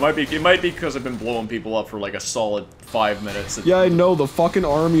 It might be because I've been blowing people up for like a solid 5 minutes. Yeah, I know. The fucking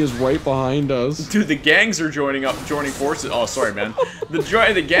army is right behind us. Dude, the gangs are joining forces. Oh, sorry, man.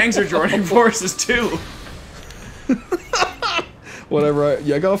 The gangs are joining forces too. Whatever,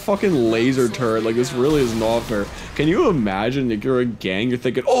 I got a fucking laser turret, like this really is not fair. Can you imagine if you're a gang, you're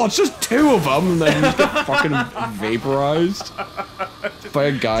thinking, oh, it's just 2 of them, and then you just get fucking vaporized by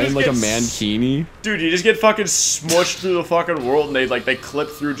a guy in like a mankini? Dude, you just get fucking smushed through the fucking world, and they clip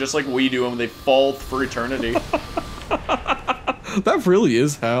through just like we do, and they fall for eternity. That really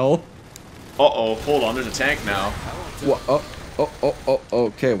is hell. Uh-oh, hold on, there's a tank now. What? Oh,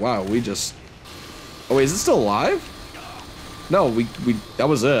 okay, wow, we just... Oh, wait, is it still alive? No, we that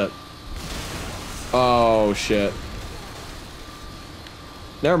was it. Oh, shit.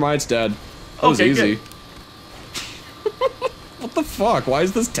 Never mind, it's dead. That was easy. What the fuck? Why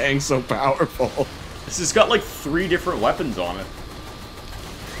is this tank so powerful? This has got like 3 different weapons on it.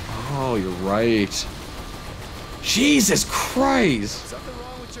 Oh, you're right. Jesus Christ!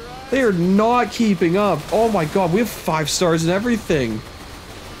 They are not keeping up. Oh my god, we have 5 stars and everything.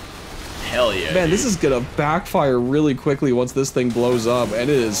 Hell yeah, man, dude. This is gonna backfire really quickly once this thing blows up, and it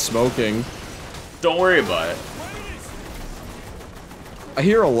is smoking. Don't worry about it. I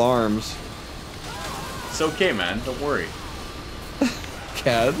hear alarms. It's okay, man. Don't worry.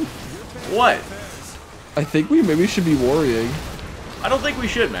 Ken? What? I think we maybe should be worrying. I don't think we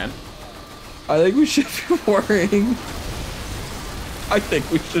should, man. I think we should be worrying. I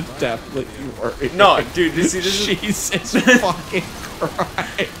think we should definitely be worried. No, dude, this is Jesus fucking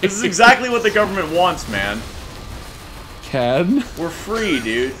Christ. This is exactly what the government wants, man. Ken? We're free,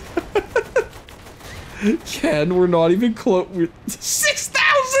 dude. Ken, we're not even close.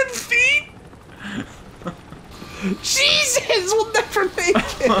 6,000 feet? Jesus, we'll never make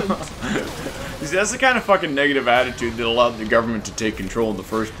it. See, that's the kind of fucking negative attitude that allowed the government to take control in the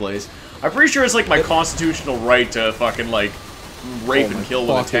first place. I'm pretty sure it's like my constitutional right to fucking like rape and kill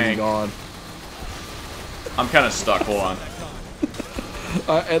with a tank. God. I'm kind of stuck. Hold on.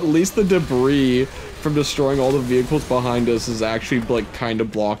 At least the debris from destroying all the vehicles behind us is actually like kind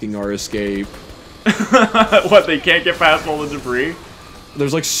of blocking our escape. What? They can't get past all the debris?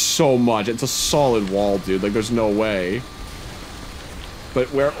 There's like so much. It's a solid wall, dude. Like there's no way.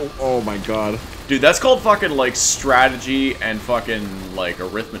 But where? Oh my god. Dude, that's called fucking like strategy and fucking like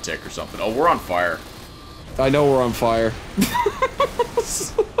arithmetic or something. Oh, we're on fire. I know we're on fire.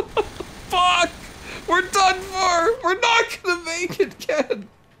 Fuck! We're done for! We're not gonna make it, Ken!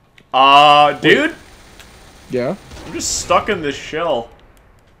 Dude? Yeah? I'm just stuck in this shell.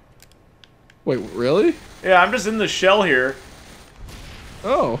 Wait, really? Yeah, I'm just in the shell here.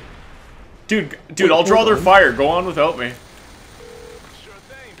 Oh. Dude, I'll draw their fire. Go on without me.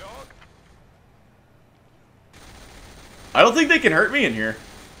 I don't think they can hurt me in here.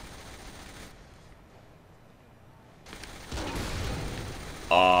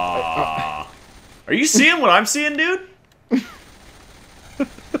 Are you seeing what I'm seeing, dude?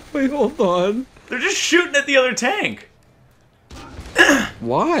 Wait, hold on. They're just shooting at the other tank.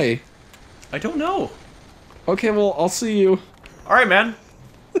 Why? I don't know. Okay, well, I'll see you. Alright, man.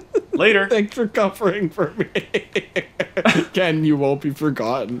 Later. Thanks for covering for me. Ken, you won't be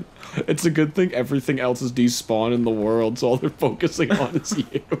forgotten. It's a good thing everything else is despawned in the world, so all they're focusing on is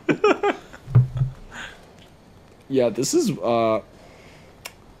you. Yeah, this is, Uh-oh.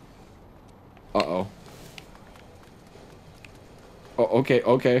 Oh, okay,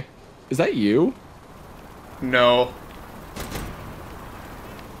 okay. Is that you? No.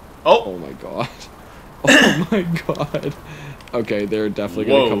 Oh! Oh my god. Oh my god. Okay, they're definitely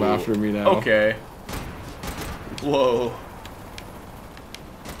gonna come after me now. Okay. Whoa.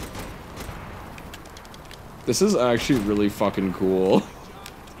 This is actually really fucking cool.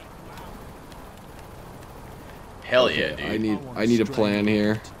 Hell yeah, dude. I need a plan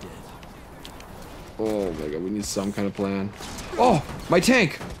here. Oh my god, we need some kind of plan. Oh, my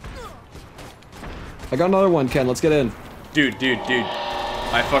tank! I got another one, Ken. Let's get in. Dude.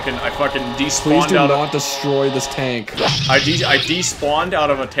 I fucking despawned. Please do not destroy this tank. I despawned out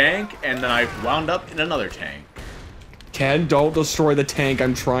of a tank, and then I wound up in another tank. Ken, don't destroy the tank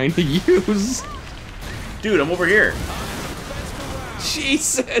I'm trying to use. Dude, I'm over here.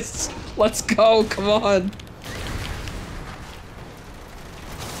 Jesus! Let's go, come on.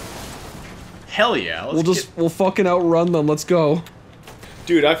 Hell yeah. We'll fucking outrun them. Let's go.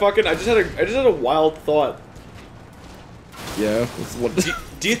 Dude, I just had a wild thought. Yeah.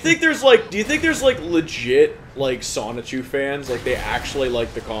 Do you think there's like legit like Sonichu fans, like they actually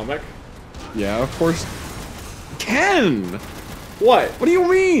like the comic? Yeah, of course. Ken! What? What do you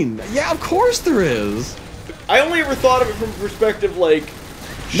mean? Yeah, of course there is. I only ever thought of it from a perspective like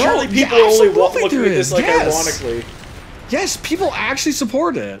surely No, people yeah, only absolutely look at there this is. like Yes. ironically. Yes, people actually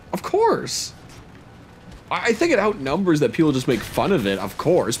support it. Of course. I think it outnumbers that people just make fun of it, of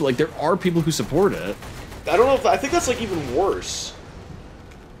course, but like there are people who support it. I don't know if I think that's like even worse.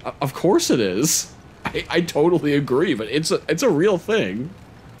 Of course it is. I totally agree, but it's a real thing.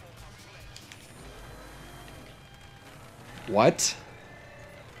 What?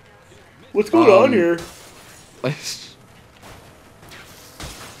 What's going on here?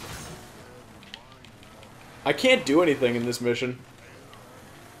 I can't do anything in this mission.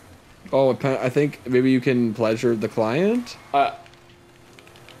 Oh, I think maybe you can pleasure the client?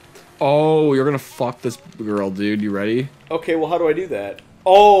 Oh, you're gonna fuck this girl, dude. You ready? Okay, well how do I do that?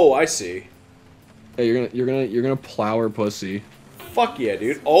 Oh, I see. Hey, you're gonna plow her pussy. Fuck yeah,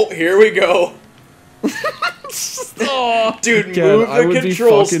 dude. Oh, here we go. Oh, dude, Ken, move the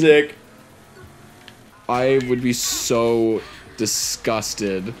control stick. I would be so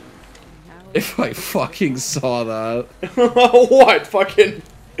disgusted if I fucking saw that. What? Fucking...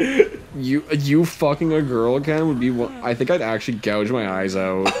 You fucking a girl, Ken, would be one... I think I'd actually gouge my eyes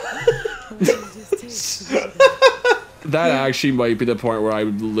out. That actually might be the point where I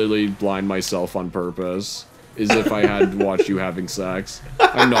would literally blind myself on purpose. Is if I had watched you having sex.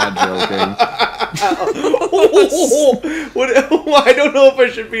 I'm not joking. I don't know if I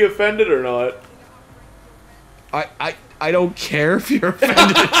should be offended or not. I don't care if you're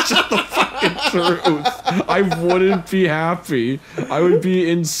offended. It's just the fucking truth. I wouldn't be happy. I would be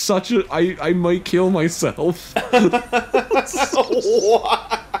in such a... I might kill myself. The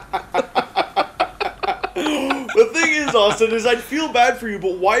thing is, Austin, is I'd feel bad for you,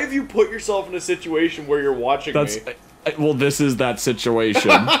 but why have you put yourself in a situation where you're watching me? Well, this is that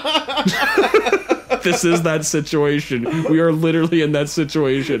situation. This is that situation. We are literally in that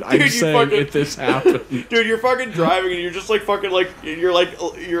situation. I'm saying if this happened. Dude, you're fucking driving and you're just like fucking like you're like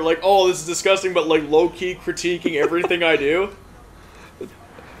oh, this is disgusting, but like low key critiquing everything I do.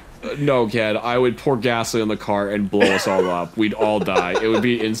 No, Ken, I would pour gasoline in the car and blow us all up. We'd all die. It would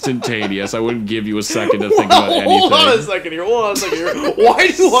be instantaneous. I wouldn't give you a second to think about anything. Hold on a second here.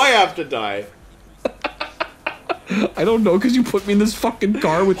 Why do I have to die? I don't know, because you put me in this fucking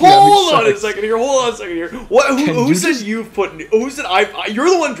car with you. Hold on a second here. What? Who said you've put? Who said you're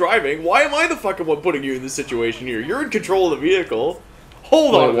the one driving? Why am I the fucking one putting you in this situation here? You're in control of the vehicle.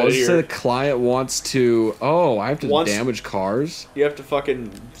 Hold on a minute here. The client wants to... Oh, I have to damage cars? You have to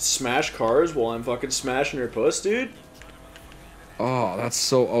fucking smash cars while I'm fucking smashing her puss, dude? Oh, that's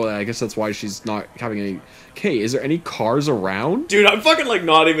so... Oh, I guess that's why she's not having any... Okay, is there any cars around? Dude, I'm fucking, like,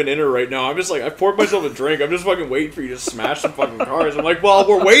 not even in her right now. I'm just, like, I poured myself a drink. I'm just fucking waiting for you to smash some fucking cars. I'm like, well,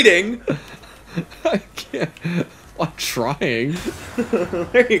 we're waiting. I can't... I'm trying.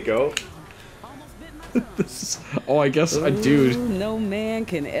 There you go. This is, oh, I guess I do. No man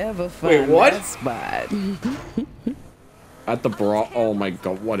can ever find that spot. At the bra. Oh my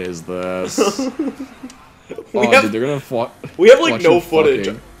god, what is this? Dude, they're gonna. We have like no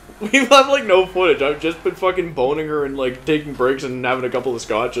footage. We have like no footage. I've just been fucking boning her and like taking breaks and having a couple of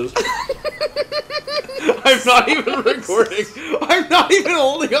scotches. I'm not even recording. I'm not even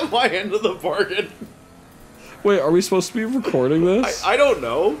holding up my end of the bargain. Wait, are we supposed to be recording this? I don't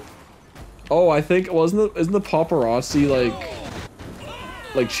know. Oh, I think isn't the paparazzi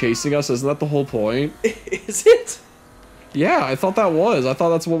like chasing us? Isn't that the whole point? Is it? Yeah, I thought that was. I thought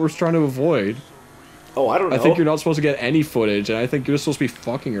that's what we're trying to avoid. Oh, I don't know. I think you're not supposed to get any footage, and I think you're supposed to be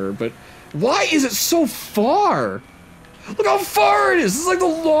fucking her. But why is it so far? Look how far it is. This is like the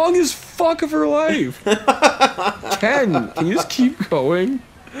longest fuck of her life. Ken, can you just keep going?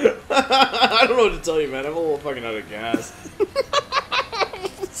 I don't know what to tell you, man. I'm a little fucking out of gas.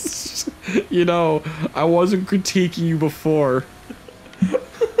 You know, I wasn't critiquing you before.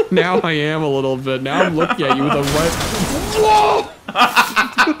 Now I am a little bit. Now I'm looking at you with a right. Whoa!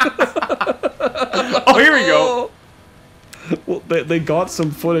 Oh, here we go. Well, they got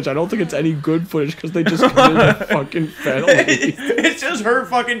some footage. I don't think it's any good footage because they just committed a fucking penalty. It's just her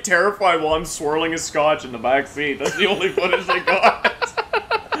fucking terrified while I'm swirling a scotch in the back seat. That's the only footage they got.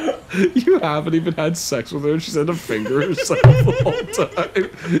 You haven't even had sex with her. She's had to finger herself the whole time.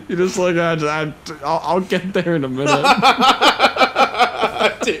 You're just like, I'll get there in a minute.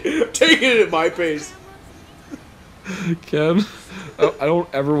 Take it at my pace. Ken, I don't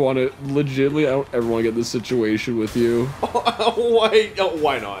ever want to, legitimately, I don't ever want to get in this situation with you.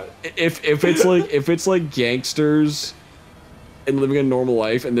 Why not? If it's like gangsters and living a normal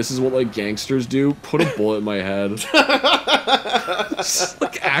life, and this is what like gangsters do, put a bullet in my head.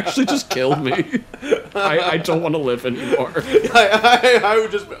 Like, actually just kill me. I don't want to live anymore. I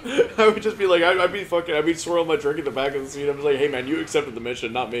would just be like, I'd be swirling my drink in the back of the seat. I'm just like, hey man, you accepted the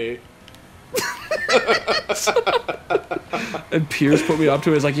mission, not me. And Pierce put me up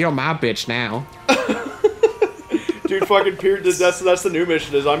to it. He's like, you're my bitch now. Dude, fucking Pierce, that's the new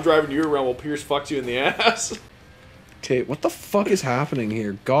mission, is I'm driving you around while Pierce fucks you in the ass. Okay, what the fuck is happening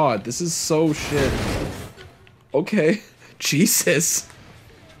here? God, this is so shit. Okay. Jesus.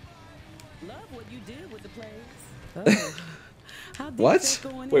 Love what you did with the place. What?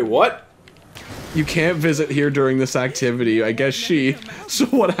 Wait, what? You can't visit here during this activity. I guess So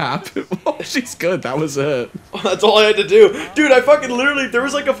what happened? Oh, she's good. That was it. That's all I had to do. Dude, I fucking literally, there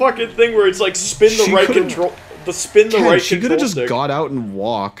was like a fucking thing where it's like spin the right control. She could have just got out and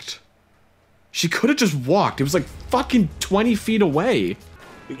walked. She could have just walked. It was like fucking 20 feet away.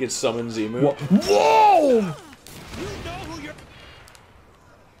 You could summon Zimu. Whoa!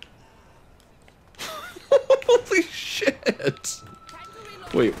 Holy shit!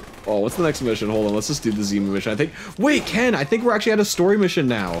 Wait, oh, what's the next mission? Hold on, let's just do the Zimu mission. I think. Wait, Ken, I think we're actually at a story mission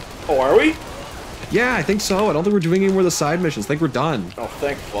now. Oh, are we? Yeah, I think so. I don't think we're doing any more of the side missions. I think we're done. Oh,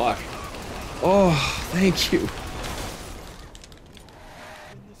 thank fuck. Oh, thank you.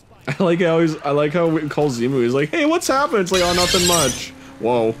 I like how we call Zimu. He's like, hey, what's happening? It's like, oh, nothing much.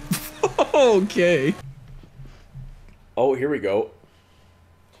 Whoa. Okay. Oh, here we go.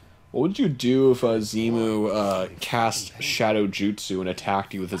 What would you do if Zimu cast Shadow Jutsu and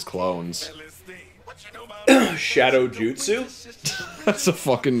attacked you with his clones? Shadow Jutsu? That's a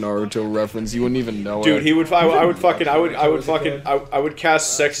fucking Naruto reference. You wouldn't even know Dude, it. he would. I would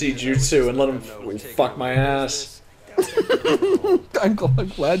cast sexy jutsu and let him fuck my ass. I'm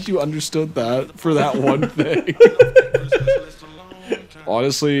glad you understood that for that one thing.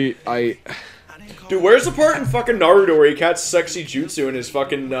 Honestly, Dude, where's the part in fucking Naruto where he casts sexy jutsu and his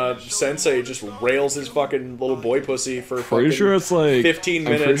fucking sensei just rails his fucking little boy pussy for pretty sure it's like 15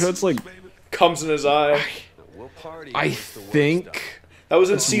 minutes? I'm pretty sure it's like comes in his eye. I think that was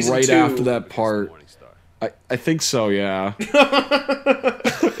in season right 2. after that part. I think so, yeah.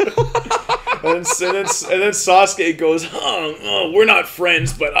 and then Sasuke goes, we're not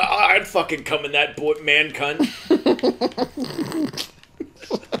friends, but I'd fucking come in that man cunt.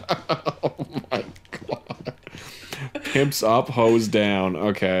 Oh my god. Pimps up, hoes down.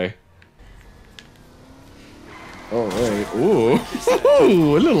 Okay. Alright. Ooh.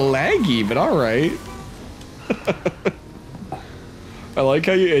 Ooh, a little laggy, but alright. I like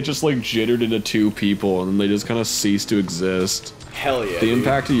how it just like jittered into 2 people and then they just kind of ceased to exist. Hell yeah. The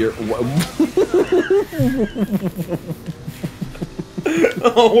impact of your.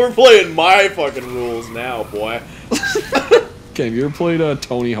 Oh, we're playing my fucking rules now, boy. Okay, have you ever played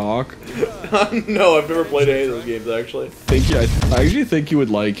Tony Hawk? No, I've never played any of those games actually. I actually think you would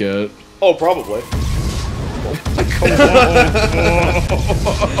like it. Oh, probably.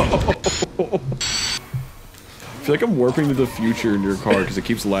 I feel like I'm warping to the future in your car because it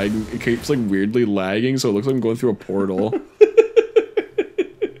keeps lagging. It keeps like weirdly lagging, so it looks like I'm going through a portal.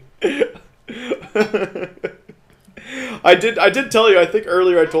 I did tell you. I think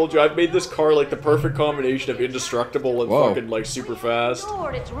earlier I told you I've made this car like the perfect combination of indestructible and fucking like super fast.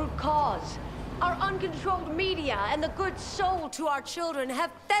 Ignored its root cause. Our uncontrolled media and the good soul to our children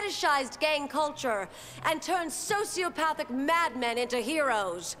have fetishized gang culture and turned sociopathic madmen into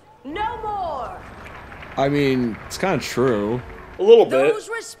heroes. No more! I mean, it's kind of true. A little bit. Those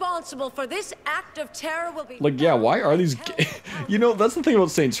responsible for this act of terror will be... Like, yeah, why are these... You know, that's the thing about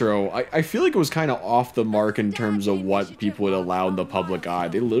Saints Row. I feel like it was kind of off the mark in terms of what people would allow in the public eye.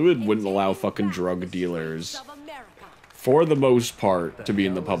 They literally wouldn't allow fucking drug dealers, for the most part, to be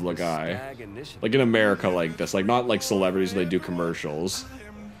in the public eye. Like, in America like this. Like, not like celebrities when they do commercials.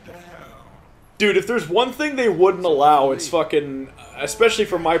 Dude, if there's one thing they wouldn't allow, it's fucking... Especially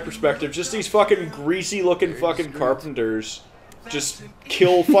from my perspective, just these fucking greasy-looking fucking carpenters just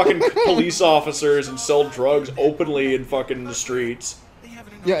kill fucking police officers and sell drugs openly in fucking the streets.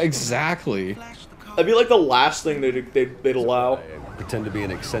 Yeah, exactly. That'd be like the last thing they'd allow. Pretend to be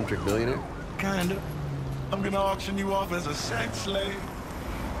an eccentric billionaire? Kinda. I'm gonna auction you off as a sex slave.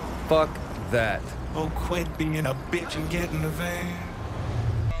 Fuck that. Oh, quit being a bitch and get in the van.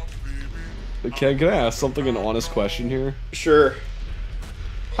 Can I ask something, an honest question here? Sure.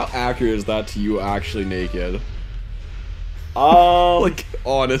 How accurate is that to you actually naked? Like,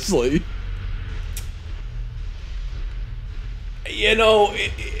 honestly. You know,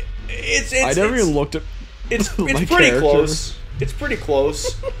 it's I never even looked at it's my pretty character. close. It's pretty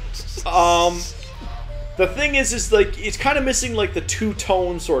close. The thing is like, it's kind of missing, like, the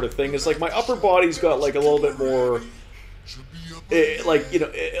two-tone sort of thing. It's like, my upper body's got, like, a little bit more... like, you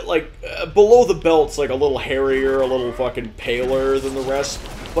know, below the belt's like a little hairier, a little fucking paler than the rest.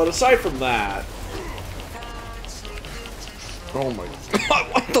 But aside from that... Oh my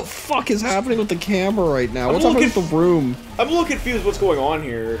god, what the fuck is happening with the camera right now? What's happening with the room? I'm a little confused what's going on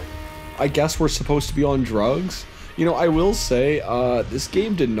here. I guess we're supposed to be on drugs? You know, I will say, this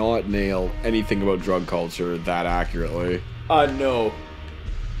game did not nail anything about drug culture that accurately. No.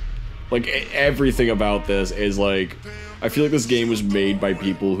 Like, everything about this is like... I feel like this game was made by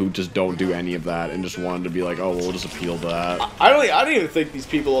people who just don't do any of that and just wanted to be like, oh, well, we'll just appeal to that. I don't even think these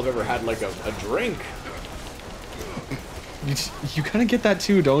people have ever had, like, a drink. You kind of get that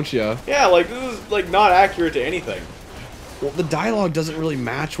too, don't you? Yeah, like, this is, like, not accurate to anything. Well, the dialogue doesn't really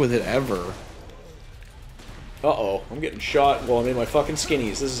match with it ever. Uh-oh, I'm getting shot while I'm in my fucking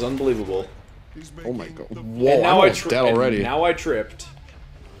skinnies. This is unbelievable. Oh my god. Whoa, and now I'm dead already. Now I tripped.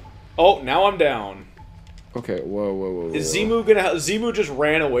 Oh, now I'm down. Okay, whoa. Is Zimu gonna... Zimu just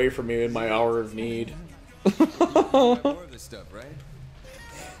ran away from me in my hour of need.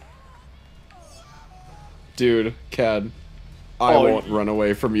 Dude, Cad, I won't run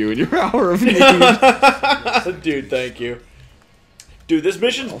away from you in your hour of need. Dude, thank you. Dude, this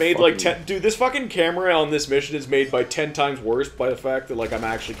mission's made like 10... Dude, this fucking camera on this mission is made by 10 times worse by the fact that, like, I'm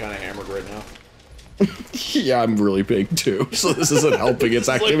actually kind of hammered right now. Yeah, I'm really big too, so this isn't helping. It's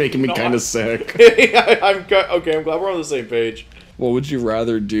actually like making me kind of sick. Okay, I'm glad we're on the same page. What would you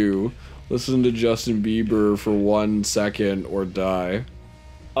rather do? Listen to Justin Bieber for 1 second or die?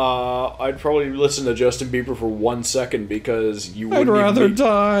 I'd probably listen to Justin Bieber for 1 second because you I'd wouldn't rather even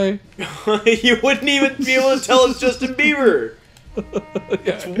die. you wouldn't even be able to tell it's Justin Bieber.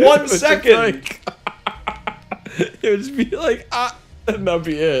 It's 1 It would second. like- it would just be like, and that'd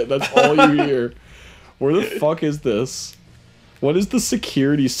be it. That's all you hear. Where the fuck is this? What is the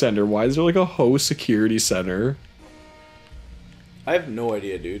security center? Why is there like a Ho security center? I have no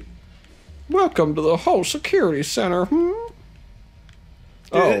idea, dude. Welcome to the Ho security center. Dude,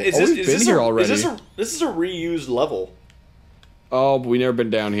 we've been here already. This is a reused level. Oh, but we never been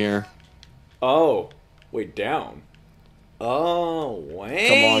down here. Oh, wait, down. Oh, wow.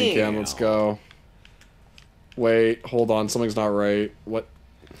 Come on, Ken, let's go. Wait, hold on, something's not right. What?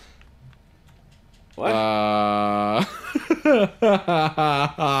 What? Oh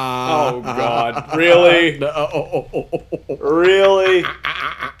God! Really? No. Really?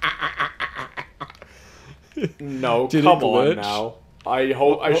 No, Did it come on glitch? now.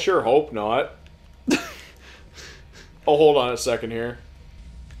 I sure hope not. Oh, hold on a second here.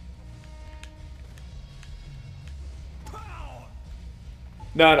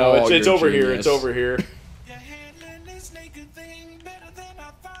 No, Oh, it's you're over here. genius. It's over here.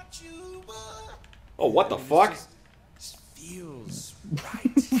 Oh, what the fuck?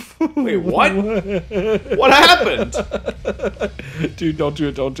 Wait, what? What happened? Dude, don't do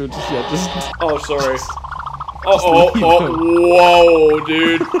it. Don't do it just yet. Just. Oh, sorry. Oh, whoa,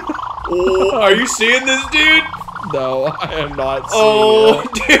 dude. Oh, are you seeing this, dude? No, I am not seeing Oh,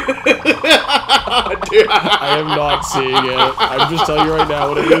 it. dude. I am not seeing it. I'm just telling you right now,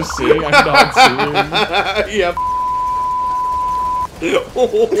 what are you seeing? I'm not seeing. Yep.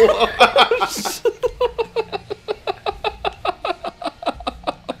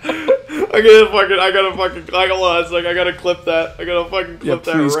 I gotta fucking, hold on a second, I gotta clip that. I gotta fucking clip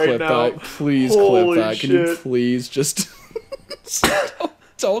that please right clip now. that. Please Holy clip that. Can you shit. please just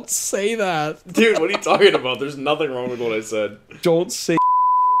don't say that, Dude, what are you talking about? There's nothing wrong with what I said. Don't say.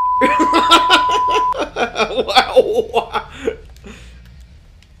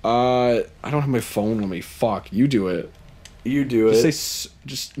 Wow. I don't have my phone on me. Fuck, you do it. You do it.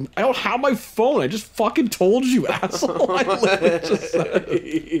 Just I don't have my phone. I just fucking told you, asshole. I literally just said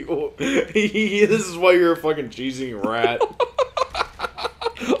it. This is why you're a fucking cheesing rat.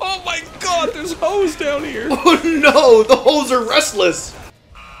 Oh my god, there's hoes down here. Oh no, the hoes are restless.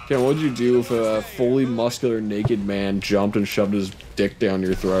 Okay, what would you do if a fully muscular naked man jumped and shoved his dick down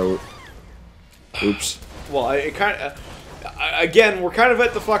your throat? Oops. Well, again, we're kind of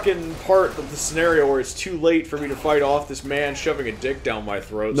at the fucking part of the scenario where it's too late for me to fight off this man shoving a dick down my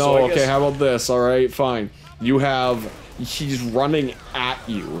throat. No, so I okay, guess, how about this? Alright, fine. He's running at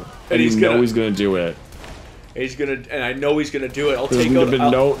you, and he's you know he's gonna do it. and I know he's gonna do it.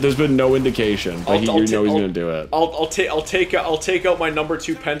 There's been no indication, but you know he's gonna do it. I'll take out my number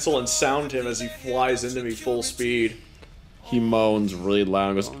 2 pencil and sound him as he flies into me full speed. He moans really loud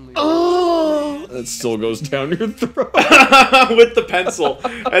and goes, "Oh!" and it still goes down your throat with the pencil,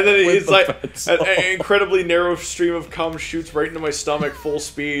 and then With it's the like pencil. an incredibly narrow stream of cum shoots right into my stomach full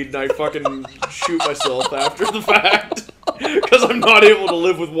speed, and I fucking shoot myself after the fact because I'm not able to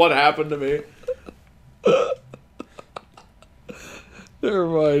live with what happened to me. Never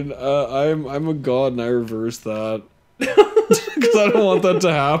mind. I'm a god and I reverse that. Because I don't want that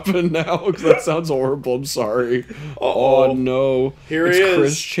to happen now. Because that sounds horrible. I'm sorry. Oh no! Here it's he is.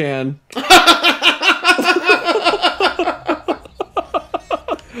 Chris Chan.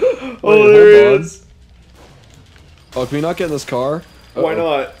 Oh, there he is. Oh, can we not get in this car? Why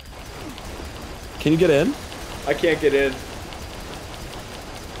not? Can you get in? I can't get in.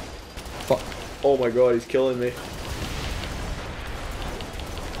 Fuck. Oh my god, he's killing me.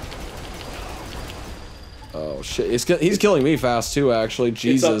 Oh shit! He's killing me fast too. Actually,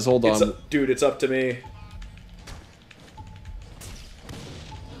 Jesus, hold on. Dude, it's up to me.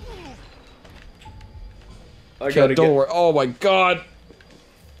 Don't worry. Oh my god.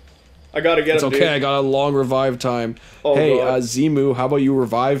 I gotta get It's him, okay, dude. I got a long revive time. Oh, hey, God. Zimu, how about you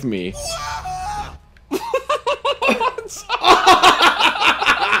revive me?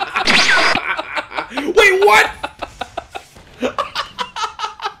 Wait, what?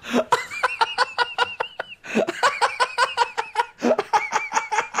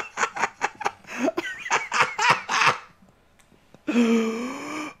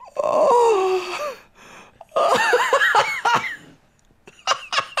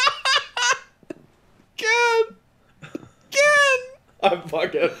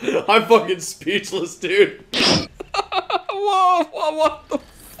 I'm fucking speechless, dude. Whoa, what the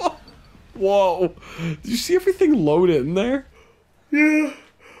fuck? Whoa. Did you see everything loaded in there? Yeah.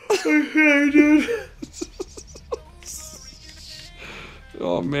 Okay, dude.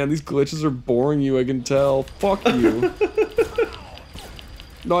 Oh man, these glitches are boring you, I can tell. Fuck you.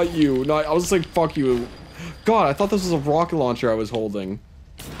 Not you. Not. I was just like, fuck you. God, I thought this was a rocket launcher I was holding.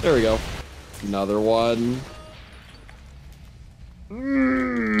 There we go. Another one.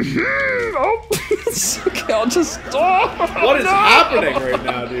 Oh, okay, I'll just stop. What is happening right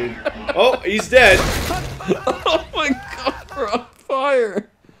now, dude? Oh, he's dead. Oh my god, we're on fire.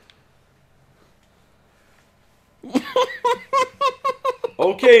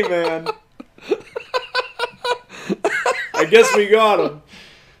 Okay, man. I guess we got him.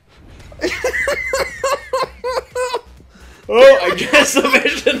 Oh, I guess the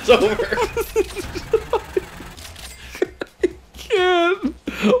mission's over. Can't.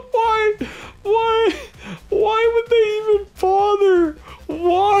 Why would they even bother?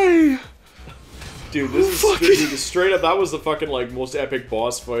 Why? Dude, this is straight up. That was the fucking like most epic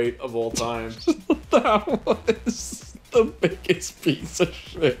boss fight of all time. That was the biggest piece of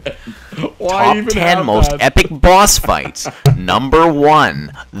shit. Why Top even 10 have most that? epic boss fights. Number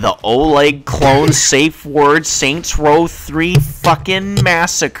 1, the Oleg clone safe word Saints Row 3 fucking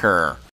massacre.